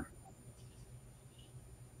here.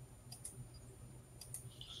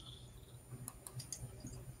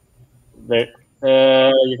 You're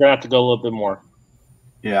gonna have to go a little bit more.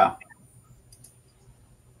 Yeah.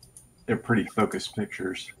 They're pretty focused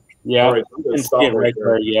pictures. Yeah, All right, I'm you gonna can stop see it right right there.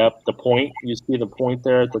 there. Yep, the point. You see the point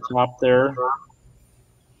there at the top there.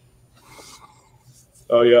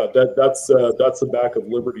 Oh yeah, that's the back of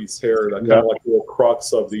Liberty's hair. That kind of like the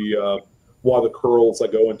crux of the one of the curls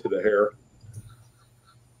that go into the hair.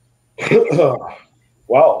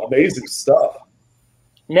 Wow, amazing stuff.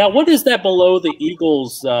 Now, what is that below the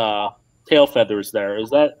eagle's tail feathers there? Is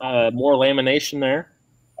that more lamination there?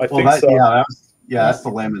 I Well, think that, so. that's the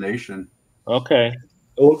lamination. Okay.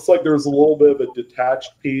 It looks like there's a little bit of a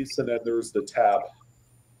detached piece, and then there's the tab.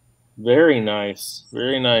 Very nice.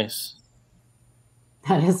 Very nice.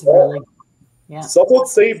 That is really, yeah. Someone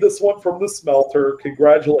saved this one from the smelter.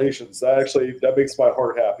 Congratulations! That makes my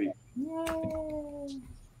heart happy. Yay.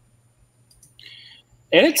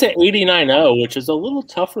 And it's an 89.0, which is a little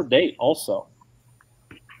tougher date also.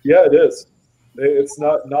 Yeah, it is. It's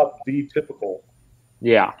not the typical.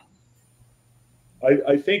 Yeah.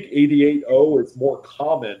 I think 88.0 is more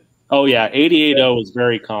common Oh, yeah. 88.0 is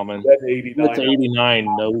very common. than 89. It's 89.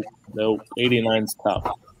 No. 89's tough.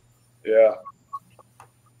 Yeah.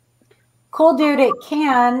 Cool, dude. It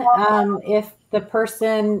can, if the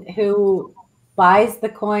person who buys the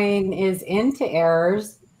coin is into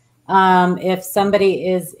errors. If somebody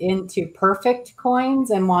is into perfect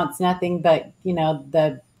coins and wants nothing but,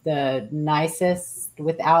 the nicest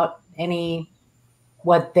without any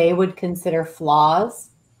what they would consider flaws,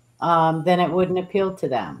 then it wouldn't appeal to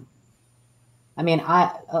them. I mean,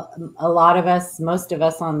 a lot of us, most of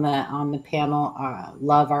us on the panel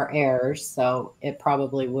love our errors, so it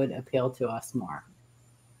probably would appeal to us more.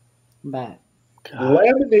 But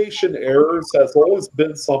lamination errors has always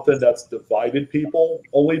been something that's divided people,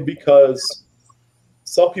 only because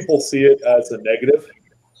some people see it as a negative,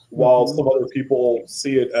 while some other people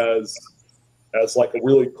see it as like a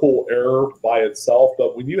really cool error by itself.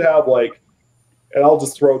 But when you have like, and I'll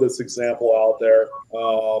just throw this example out there.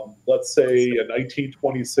 Let's say a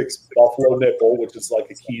 1926 Buffalo nickel, which is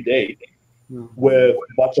like a key date, with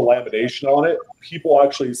a bunch of lamination on it. People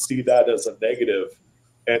actually see that as a negative,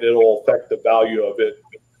 and it'll affect the value of it,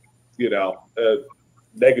 you know,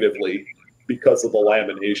 negatively because of the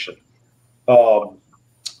lamination.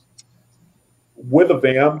 With a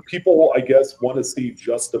VAM, people, I guess, want to see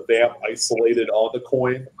just the VAM isolated on the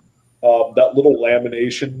coin. That little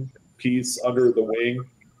lamination piece under the wing,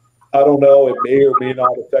 I don't know, it may or may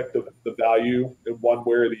not affect the value in one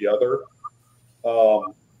way or the other.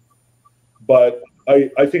 But I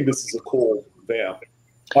think this is a cool VAM.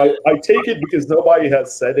 I take it because nobody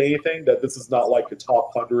has said anything that this is not like a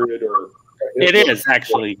top 100 or. It is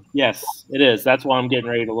actually, yes, it is. That's why I'm getting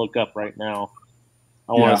ready to look up right now.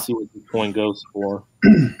 I want to see what the coin goes for.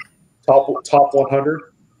 Top 100.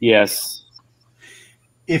 Yes.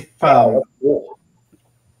 If oh,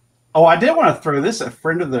 I did want to throw this. A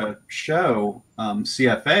friend of the show,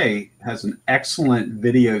 CFA, has an excellent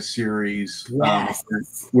video series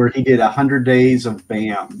where he did 100 days of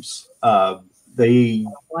BAMs.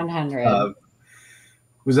 100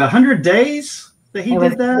 was it 100 days that he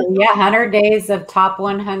did that? Yeah, 100 days of top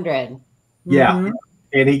 100. Yeah,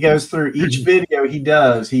 and he goes through each video he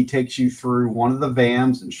does. He takes you through one of the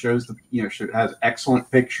VAMs and shows the has excellent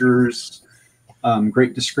pictures.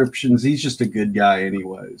 Great descriptions. He's just a good guy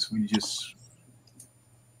anyways. We just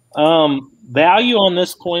value on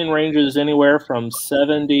this coin ranges anywhere from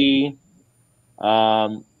 70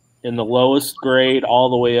 in the lowest grade all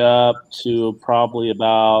the way up to probably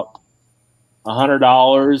about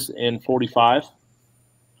 $100 in 45.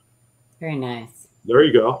 Very nice. There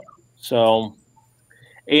you go. So,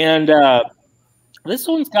 and this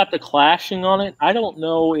one's got the clashing on it. I don't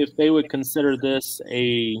know if they would consider this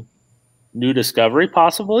a new discovery,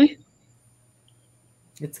 possibly.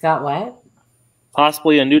 It's got what?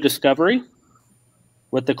 Possibly a new discovery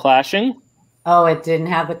with the clashing. Oh, it didn't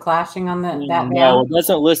have the clashing on that No, VAM? it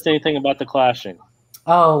doesn't list anything about the clashing.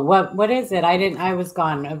 Oh, what is it? I was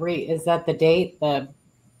gone. Is that the date?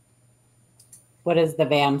 What is the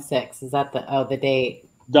VAM 6? Is that the date?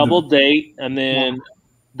 Double date, and then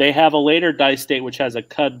they have a later dice date which has a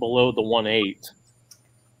cut below the 1/8.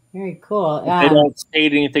 Very cool. They don't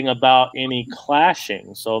state anything about any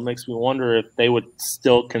clashing, so it makes me wonder if they would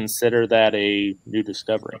still consider that a new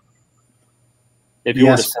discovery. If you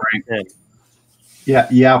were to send it in.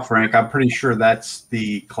 Yeah, Frank. I'm pretty sure that's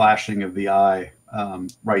the clashing of the eye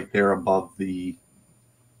right there above the.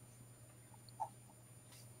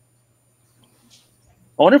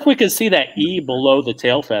 I wonder if we could see that E below the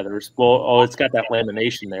tail feathers. Well, it's got that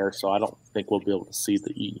lamination there, so I don't think we'll be able to see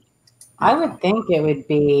the E. I would think it would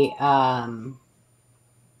be a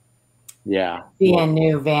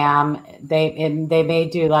new VAM. They may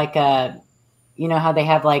do like a, how they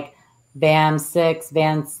have like VAM 6,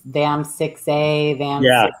 VAM 6A, VAM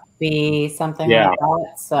 6B, something like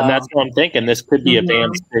that. So, and that's what I'm thinking. This could be a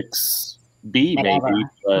VAM 6B maybe,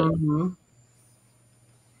 but.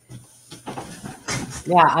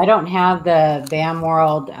 Yeah, I don't have the VAM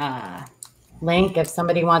World link. If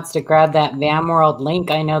somebody wants to grab that VAM World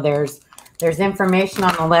link, I know there's information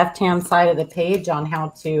on the left-hand side of the page on how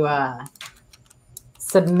to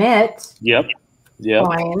submit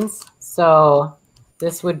coins. So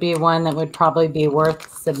this would be one that would probably be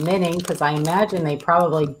worth submitting because I imagine they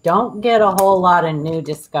probably don't get a whole lot of new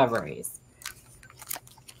discoveries.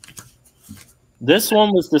 This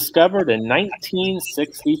one was discovered in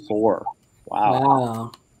 1964.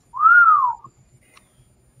 Wow.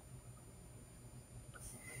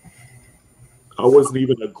 I wasn't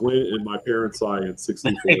even a glint in my parents' eye in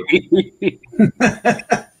 64.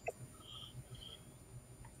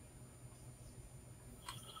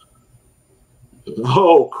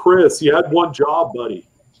 Oh, Chris, you had one job, buddy.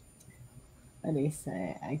 What did he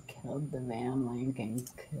say? I killed the VAM link and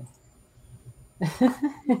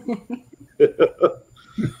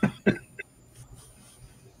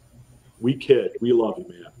We kid. We love you,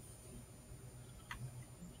 man.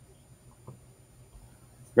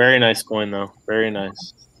 Very nice coin, though. Very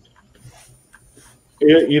nice.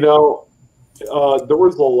 There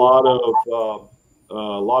was a lot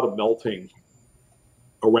of melting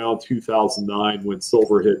around 2009 when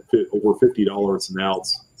silver hit over $50 an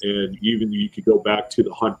ounce. And even you could go back to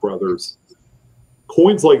the Hunt brothers.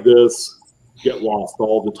 Coins like this get lost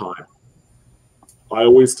all the time. I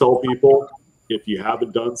always tell people, if you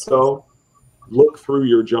haven't done so, look through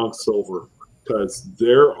your junk silver, because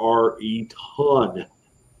there are a ton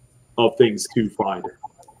of things to find.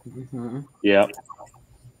 Yeah.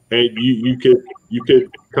 And you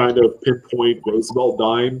could kind of pinpoint Roosevelt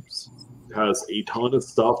dimes has a ton of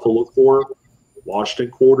stuff to look for.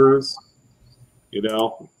 Washington quarters, you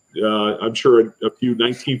know, I'm sure a few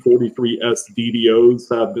 1943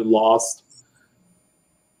 SDDOs have been lost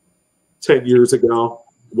 10 years ago,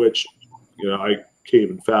 which, you know, I can't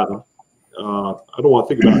even fathom. I don't want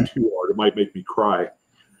to think about it too hard. It might make me cry.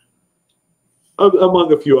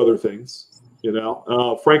 Among a few other things. You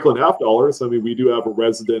know, Franklin half dollars. I mean, we do have a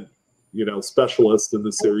resident, you know, specialist in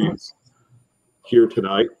the series here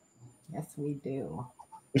tonight. Yes, we do.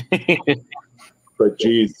 But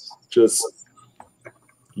geez, just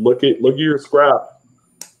look at your scrap.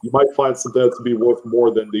 You might find something that's to be worth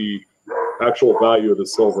more than the actual value of the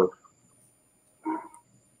silver.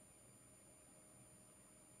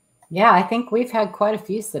 Yeah, I think we've had quite a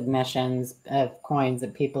few submissions of coins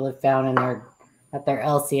that people have found in their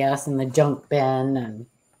LCS and the junk bin, and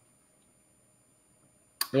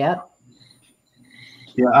yep.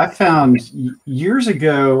 Yeah, I found years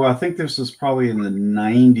ago, I think this was probably in the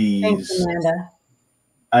 90s. Thanks, Amanda.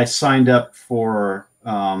 I signed up for it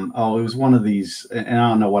was one of these, and I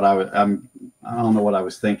don't know what I don't know what I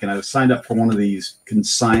was thinking. I was signed up for one of these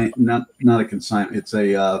not a consignment. It's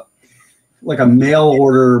a like a mail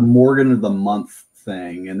order Morgan of the Month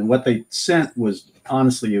thing, and what they sent was,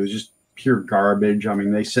 honestly, it was just pure garbage. I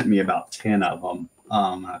mean, they sent me about 10 of them.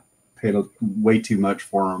 I paid way too much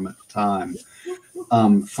for them at the time.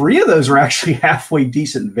 3 of those are actually halfway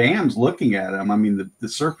decent VAMs looking at them. I mean, the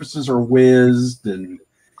surfaces are whizzed and,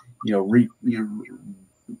 you know,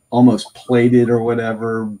 almost plated or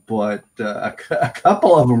whatever, but a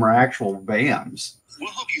couple of them are actual VAMs.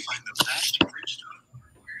 We'll help you find the best bridgestone.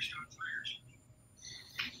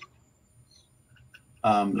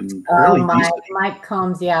 Mike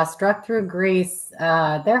Combs, yeah, struck through grease.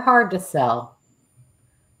 They're hard to sell.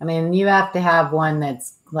 I mean, you have to have one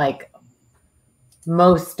that's like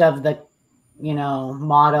most of the, you know,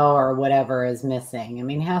 motto or whatever is missing. I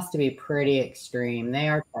mean, it has to be pretty extreme. They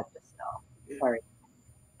are tough to sell. Sorry.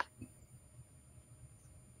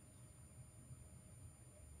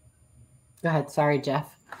 Go ahead. Sorry,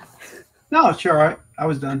 Jeff. No, it's all right. I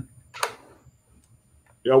was done.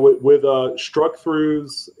 Yeah, with struck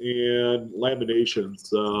throughs and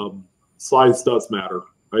laminations, size does matter.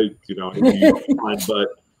 But yeah,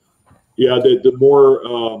 the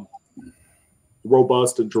more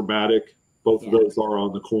robust and dramatic both of those are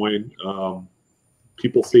on the coin,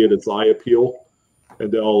 people see it as eye appeal,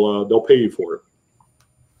 and they'll pay you for it.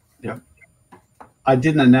 Yeah, I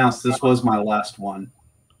didn't announce this was my last one.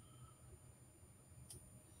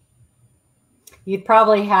 You'd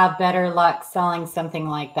probably have better luck selling something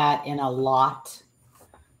like that in a lot,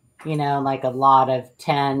 you know, like a lot of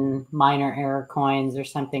 10 minor error coins or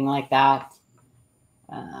something like that.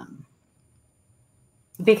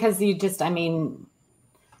 Because you just, I mean,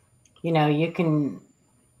 you know,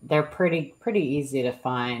 they're pretty easy to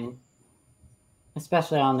find,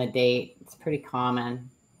 especially on the date. It's pretty common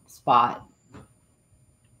spot.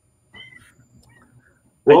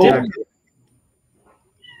 Well,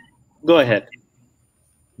 go ahead.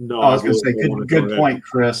 No, I was going to say, good point,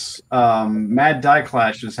 Chris. Mad Die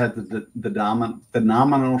Clash has had the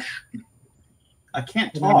nominal. I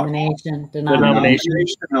can't talk.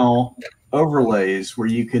 Denominational overlays where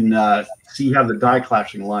you can see how the die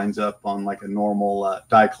clashing lines up on like a normal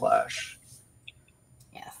die clash.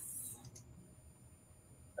 Yes.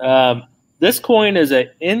 This coin is an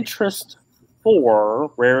interest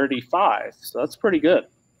 4, rarity 5, so that's pretty good.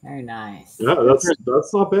 Very nice. Yeah,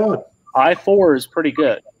 that's not bad. I4 is pretty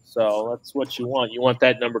good, so that's what you want. You want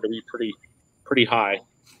that number to be pretty high.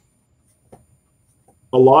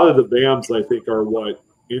 A lot of the VAMs, I think, are what,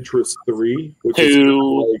 interest 3, which is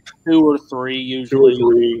like 2 or 3 usually. 2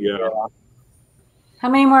 or 3, yeah. How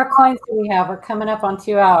many more coins do we have? We're coming up on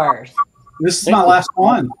 2 hours. This is my last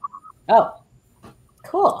one. Oh,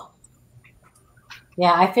 cool.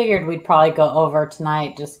 Yeah, I figured we'd probably go over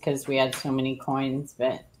tonight just because we had so many coins,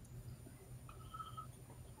 but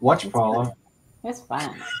watch Paula. It's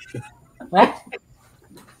fun. What?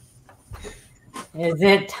 Is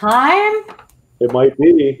it time? It might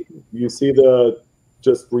be. You see the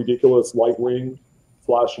just ridiculous light ring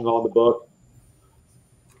flashing on the book.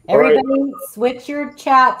 Everybody switch your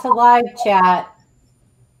chat to live chat.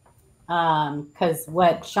 because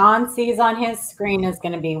what Sean sees on his screen is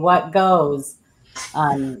going to be what goes.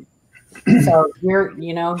 So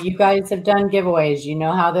you guys have done giveaways. You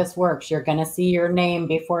know how this works. You're going to see your name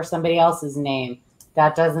before somebody else's name.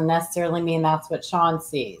 That doesn't necessarily mean that's what Sean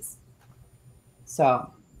sees.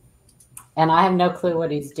 So, and I have no clue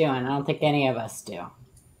what he's doing. I don't think any of us do.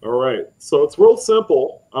 All right. So it's real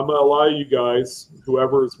simple. I'm going to allow you guys,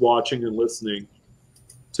 whoever is watching and listening,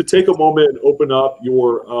 to take a moment and open up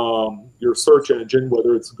your search engine,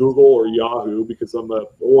 whether it's Google or Yahoo, because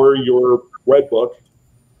or your Redbook,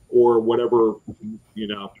 or whatever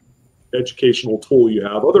educational tool you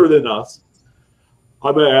have, other than us.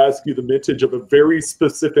 I'm going to ask you the mintage of a very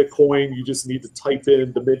specific coin. You just need to type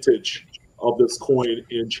in the mintage of this coin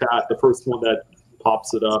in chat. The first one that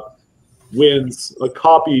pops it up wins a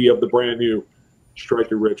copy of the brand new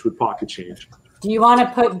Strike It Rich with Pocket Change. Do you want to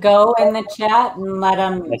put go in the chat and let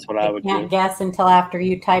them? That's what I would can't do. Guess until after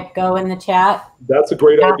you type go in the chat. That's a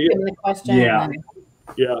great idea. The question. Yeah.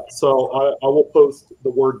 Yeah. So I will post the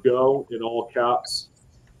word go in all caps.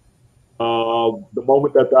 The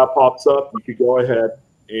moment that pops up, you could go ahead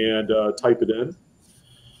and type it in.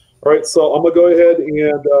 All right. So I'm gonna go ahead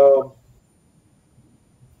and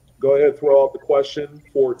throw out the question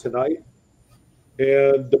for tonight.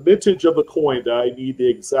 And the mintage of the coin that I need the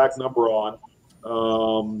exact number on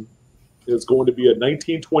is going to be a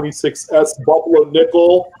 1926S Buffalo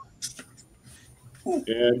nickel.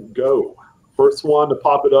 And go. First one to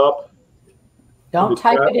pop it up. Don't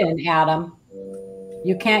type it in, Adam.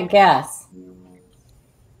 You can't guess.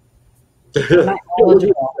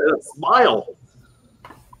 Smile.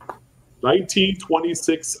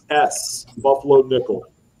 1926S Buffalo nickel.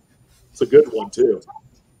 It's a good one too.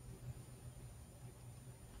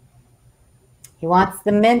 He wants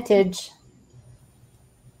the mintage.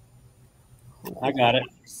 I got it.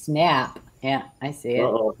 Snap. Yeah, I see it.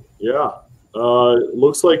 Uh-oh. Yeah.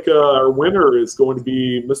 Looks like our winner is going to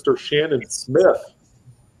be Mr. Shannon Smith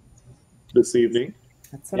this evening.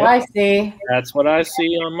 That's what I see. That's what I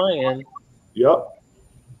see on my end. Yep.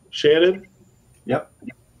 Shannon? Yep.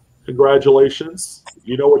 Congratulations.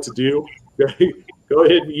 You know what to do. Go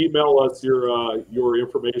ahead and email us your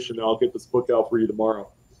information. I'll get this book out for you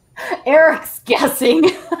tomorrow. Eric's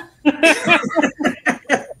guessing.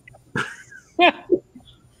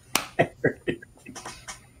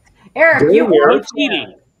 Eric, you work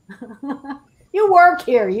cheating. You work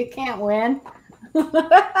here. You can't win.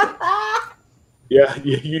 Yeah,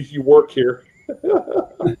 you work here.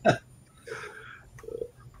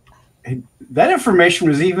 That information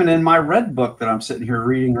was even in my red book that I'm sitting here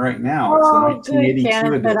reading right now. It's the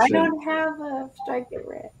 1982 edition. But I don't have a Strike It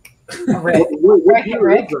Rick. What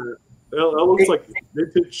year is that? That looks like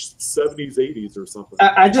vintage 70s, 80s or something.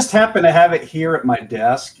 I just happen to have it here at my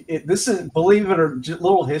desk. This is, believe it or not,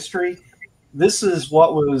 little history. This is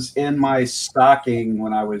what was in my stocking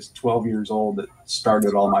when I was 12 years old that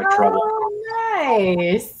started all my trouble. Oh,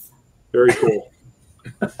 nice. Very cool.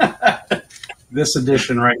 This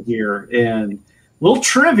edition right here. And little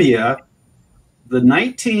trivia, the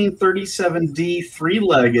 1937D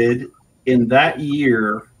three-legged in that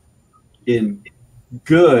year in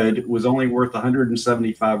good was only worth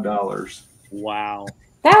 $175. Wow.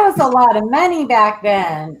 That was a lot of money back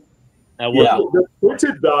then. Yeah. The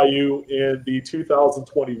printed value in the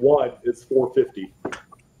 2021 is $450.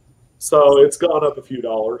 So it's gone up a few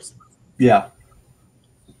dollars. Yeah.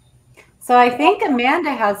 So I think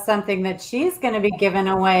Amanda has something that she's going to be giving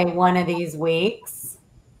away one of these weeks.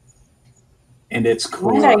 And it's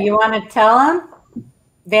cool. Amanda, you want to tell them?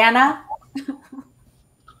 Vanna?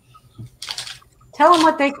 Tell them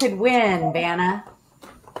what they could win, Vanna.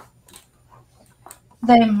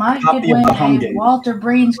 They might Copy could of win the home a game. Walter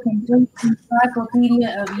Breen's complete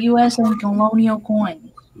encyclopedia of U.S. and colonial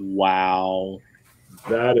coins. Wow.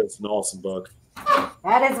 That is an awesome book.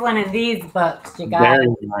 That is one of these books, you guys.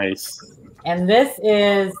 Very nice. And this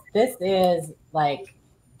is like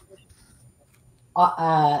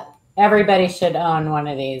everybody should own one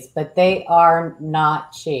of these, but they are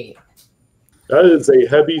not cheap. That is a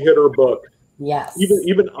heavy hitter book. Yes.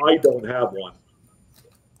 Even I don't have one.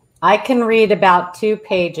 I can read about 2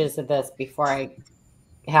 pages of this before I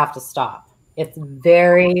have to stop. It's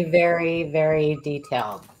very, very, very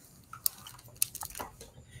detailed.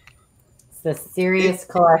 It's the serious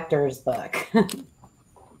collector's book.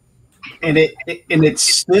 And it's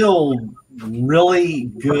still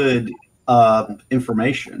really good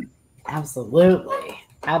information. Absolutely.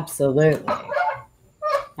 Absolutely.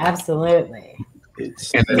 Absolutely.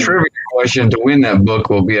 And the trivia question to win that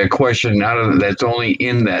book will be a question that's only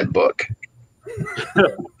in that book.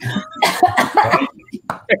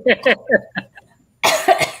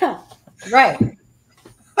 Right.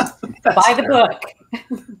 Buy the book.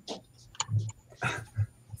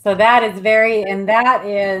 So that is that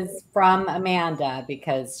is from Amanda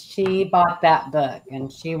because she bought that book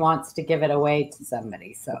and she wants to give it away to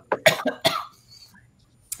somebody. So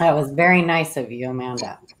that was very nice of you,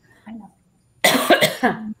 Amanda.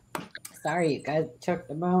 Sorry, you guys took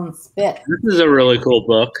the bone spit. This is a really cool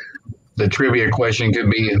book. The trivia question could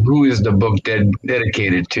be, who is the book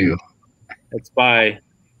dedicated to? It's by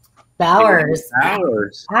Bowers.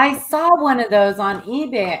 Bowers. I saw one of those on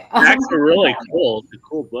eBay. It's actually really cool. It's a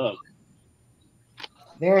cool book.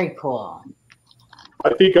 Very cool.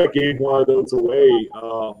 I think I gave one of those away.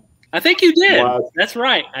 I think you did. Last, That's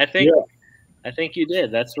right. I think you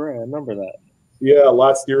did. That's right. I remember that. Yeah,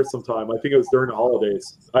 last year sometime. I think it was during the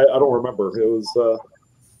holidays. I don't remember. It was.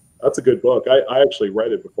 That's a good book. I actually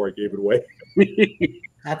read it before I gave it away.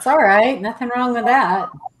 That's all right. Nothing wrong with that.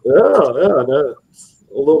 Yeah.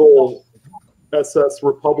 A little SS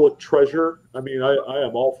Republic treasure. I mean, I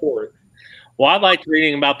am all for it. Well, I liked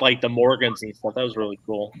reading about like the Morgans and stuff. That was really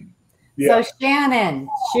cool. Yeah. So Shannon,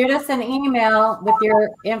 shoot us an email with your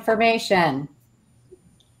information.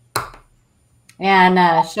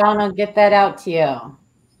 And Sean will get that out to you.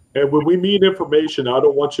 And when we mean information, I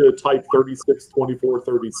don't want you to type 36, 24,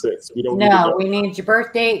 36. We don't need to know. We need your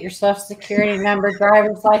birth date, your social security number,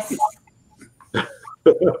 driver's license.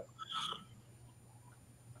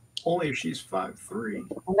 Only if she's 5'3".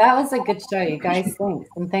 Well, that was a good show, you guys. Thanks.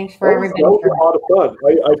 And thanks for everybody. That was a lot of fun.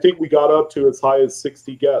 I think we got up to as high as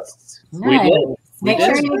 60 guests. Nice. We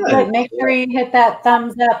did. Make sure you hit that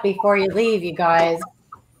thumbs up before you leave, you guys.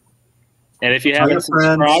 And if you haven't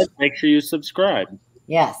subscribed, make sure you subscribe.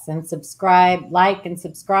 Yes, and subscribe, like and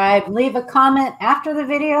subscribe. Leave a comment after the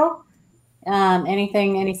video.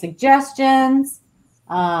 Any suggestions,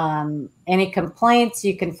 any complaints,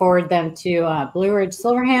 you can forward them to Blue Ridge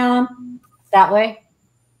Silverhound. That way.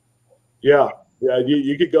 Yeah.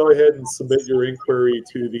 You could go ahead and submit your inquiry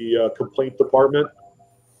to the complaint department.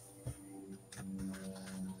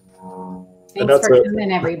 Thanks for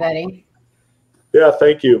coming, everybody. Yeah,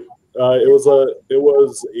 thank you. It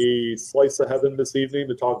was a slice of heaven this evening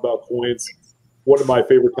to talk about coins. One of my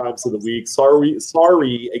favorite times of the week.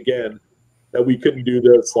 Sorry again that we couldn't do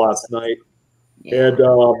this last night. Yeah. And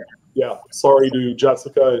sorry to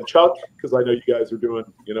Jessica and Chuck because I know you guys are doing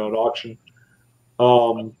an auction.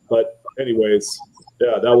 But anyways,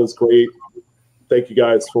 yeah, that was great. Thank you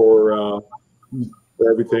guys for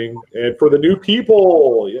everything and for the new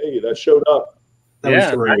people. Yay, that showed up.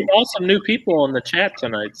 That was I saw some new people in the chat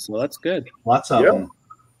tonight, so that's good. Lots of them.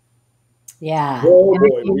 Yeah. And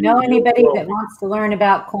if you know anybody that wants to learn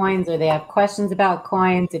about coins or they have questions about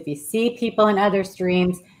coins, if you see people in other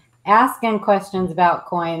streams, ask them questions about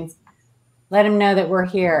coins. Let them know that we're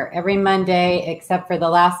here every Monday except for the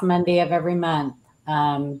last Monday of every month.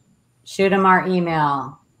 Shoot them our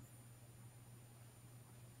email.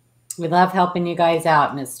 We love helping you guys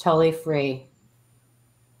out, and it's totally free.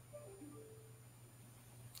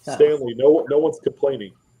 So. Stanley, no one's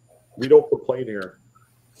complaining. We don't complain here.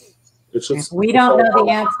 It's just if we don't know the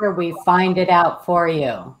answer, we find it out for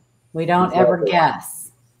you. We don't ever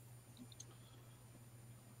guess.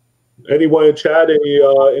 Anyone in chat,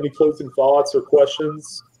 any closing thoughts or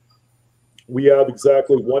questions? We have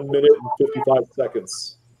exactly 1 minute and 55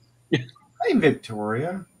 seconds. Hey,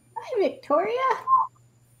 Victoria. Hi, Victoria.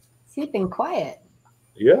 She's been quiet.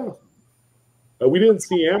 Yeah. We didn't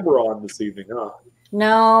see Amber on this evening, huh?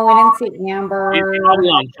 No, we didn't see Amber. She's probably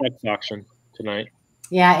on Chuck's auction tonight.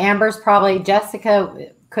 Yeah, Amber's probably.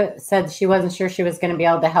 Jessica said she wasn't sure she was going to be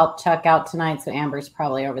able to help Chuck out tonight, so Amber's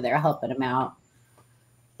probably over there helping him out.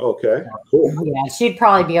 Okay, cool. Yeah, she'd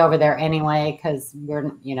probably be over there anyway because we're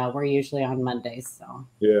usually on Mondays. So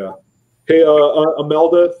yeah. Hey,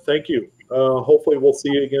 Imelda, thank you. Hopefully, we'll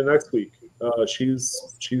see you again next week.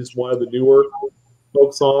 She's one of the newer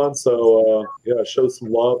folks on, so show some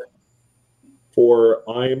love for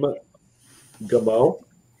I'm Gamo.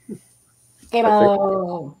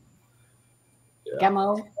 Gamo.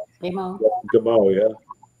 Gamo. Yeah.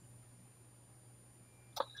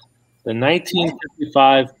 The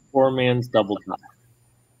 1955 Poor Man's Double Die.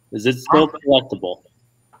 Is it still collectible?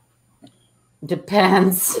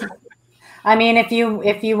 Depends. I mean, if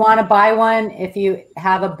you want to buy one, if you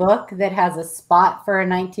have a book that has a spot for a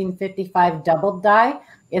 1955 double die,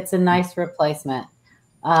 it's a nice replacement.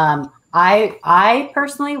 I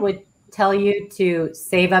personally would tell you to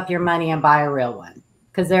save up your money and buy a real one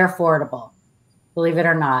because they're affordable. Believe it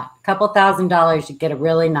or not, a couple $1,000s, you get a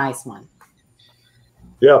really nice one.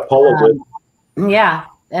 Yeah, Paula did. Yeah,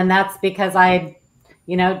 and that's because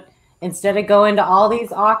instead of going to all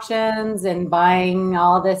these auctions and buying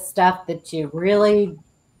all this stuff that you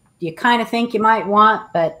kind of think you might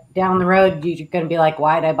want, but down the road, you're going to be like,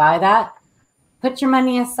 why'd I buy that? Put your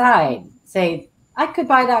money aside. Say, I could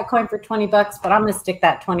buy that coin for 20 bucks, but I'm going to stick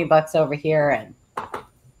that 20 bucks over here and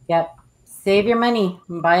save your money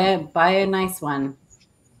and buy a nice one,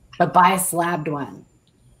 but buy a slabbed one.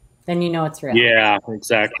 Then you know it's real. Yeah,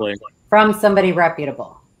 exactly. From somebody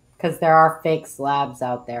reputable, because there are fake slabs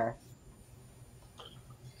out there.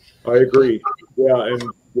 I agree. Yeah, and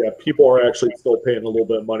people are actually still paying a little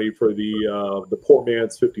bit of money for the poor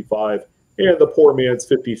man's 55 and the poor man's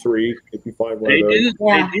 53. If you find one of those,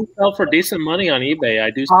 they do sell for decent money on eBay.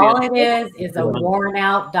 I do. See all it is a worn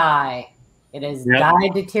out die. It is die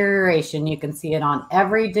deterioration. You can see it on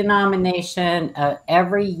every denomination,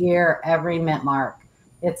 every year, every mint mark.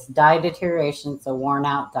 It's die deterioration. It's a worn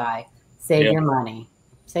out die. Save your money.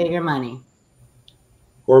 Save your money.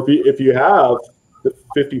 Or if you have the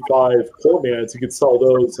 55 poor man's, you could sell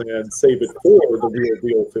those and save it for the real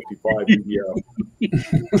deal 55 EDO.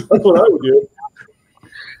 That's what I would do.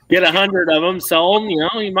 Get 100 of them, sell them. You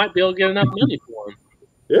might be able to get enough money for them.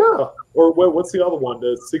 Yeah. Or what's the other one?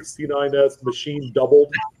 The 69S machine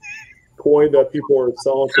doubled coin that people are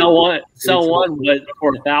selling. Sell one, but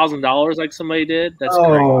for $1,000, like somebody did. That's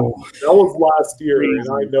great. That was last year, and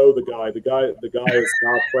I know the guy. The guy is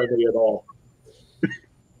not friendly at all.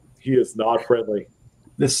 He is not friendly.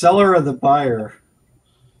 The seller or the buyer?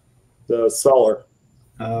 The seller.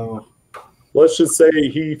 Oh. Let's just say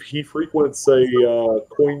he frequents a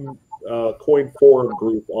coin forum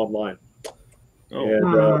group online. Oh.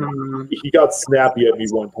 And he got snappy at me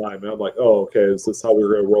one time, and I'm like, "Oh, okay, is this how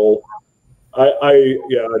we're gonna roll?"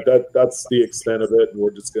 That's the extent of it, and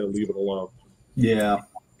we're just gonna leave it alone. Yeah.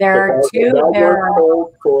 There are two.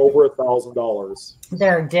 For over $1,000.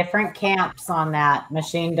 There are different camps on that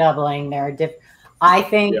machine doubling. There are I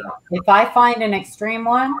think if I find an extreme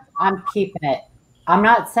one, I'm keeping it. I'm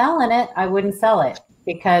not selling it. I wouldn't sell it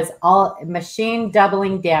because all machine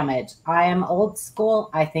doubling damage. I am old school.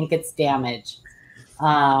 I think it's damage.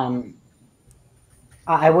 I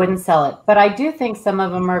wouldn't sell it, but I do think some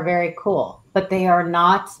of them are very cool, but they are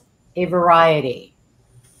not a variety.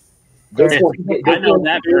 I know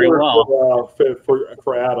that very well.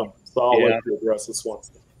 For Adam, so I'll let you address this one.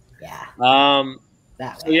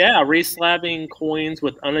 Reslabbing coins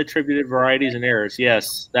with unattributed varieties and errors.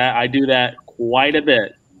 Yes, that I do that quite a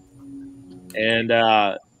bit, and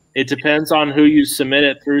it depends on who you submit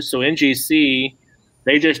it through. So NGC,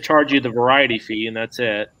 they just charge you the variety fee, and that's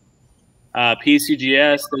it.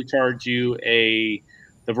 PCGS, they charge you the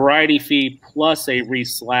variety fee plus a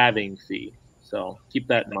reslabbing fee. So keep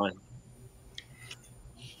that in mind.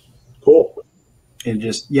 Cool. And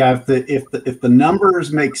just if the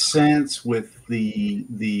numbers make sense with the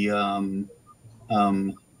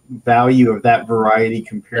value of that variety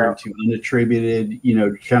compared to unattributed,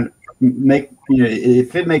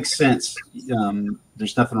 if it makes sense,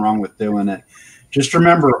 there's nothing wrong with doing it. Just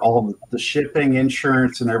remember all the shipping,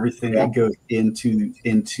 insurance, and everything that goes into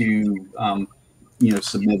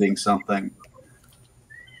submitting something.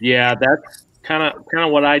 Yeah, that's kind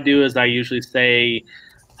of what I do. Is I usually say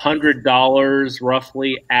 $100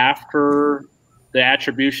 roughly after the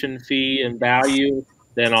attribution fee and value.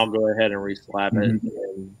 Then I'll go ahead and reslab it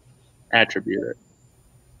and attribute it.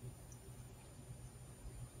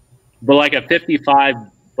 But like a 55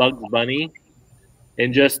 Bugs Bunny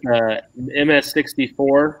and just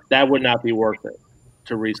MS64, that would not be worth it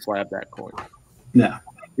to reslab that coin. No.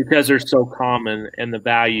 Because they're so common and the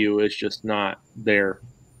value is just not there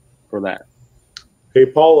for that. Hey,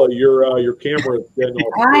 Paula, your camera is getting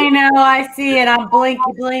all I know, I see it. I'm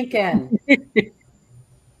blinking.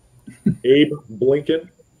 Abe blinking?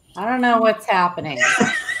 I don't know what's happening.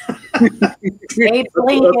 Abe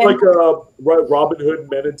blinking. That's like Robin Hood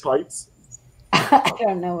Men in Tights. I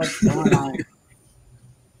don't know what's going on.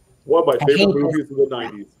 One of my favorite movies of the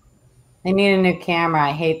 90s. I need a new camera.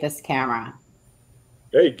 I hate this camera.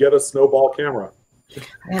 Hey, get a snowball camera.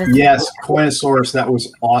 Yes, Coinosaurus, that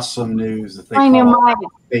was awesome news. That they call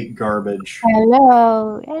fake garbage.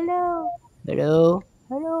 Hello. Yeah,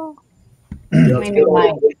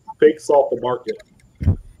 fakes off the market.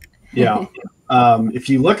 Yeah. If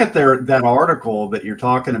you look at that article that you're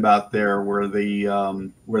talking about there, where they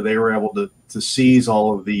were able to seize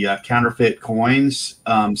all of the counterfeit coins,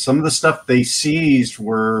 some of the stuff they seized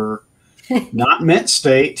were not mint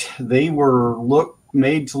state. They were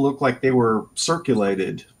made to look like they were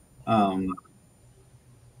circulated.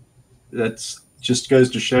 That's just goes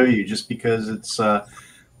to show you, just because it's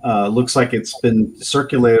looks like it's been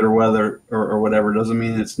circulated or whatever doesn't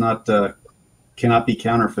mean it's not cannot be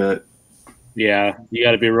counterfeit. Yeah, you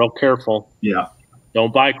got to be real careful. Yeah.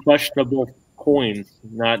 Don't buy questionable coins,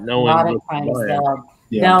 not knowing. A lot of what times you're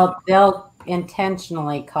buying. they'll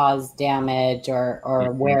intentionally cause damage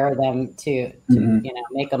or wear them to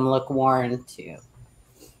make them look worn too.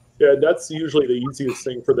 Yeah, that's usually the easiest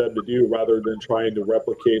thing for them to do, rather than trying to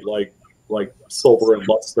replicate like silver and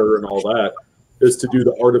luster and all that, is to do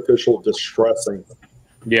the artificial distressing.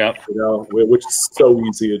 Yeah, which is so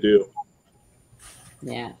easy to do.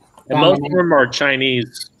 Yeah, and most of them are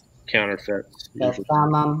Chinese counterfeits. They'll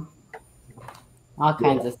thumb them, all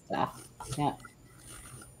kinds of stuff. Yeah.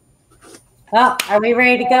 Well, are we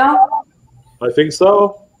ready to go? I think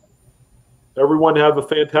so. Everyone have a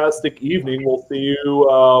fantastic evening. We'll see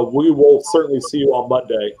you. We will certainly see you on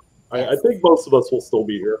Monday. I think most of us will still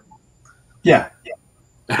be here. Yeah.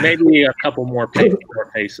 Maybe a couple more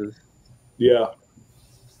faces. Yeah.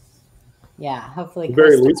 Yeah, hopefully. At the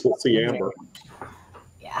very least, we'll see Amber.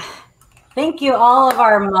 Yeah. Thank you, all of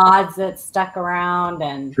our mods that stuck around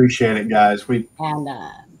and appreciate it, guys. Blues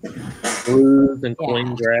and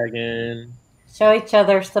Coin Dragon. Show each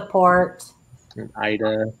other support. And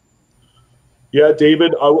Ida. Yeah,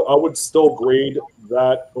 David, I would still grade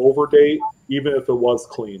that overdate, even if it was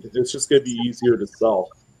cleaned. It's just going to be easier to sell.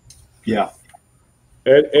 Yeah.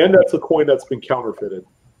 And that's a coin that's been counterfeited.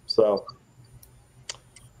 So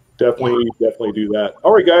definitely do that.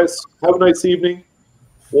 All right, guys, have a nice evening.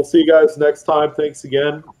 We'll see you guys next time. Thanks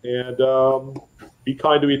again. And be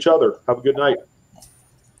kind to each other. Have a good night.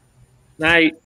 Night.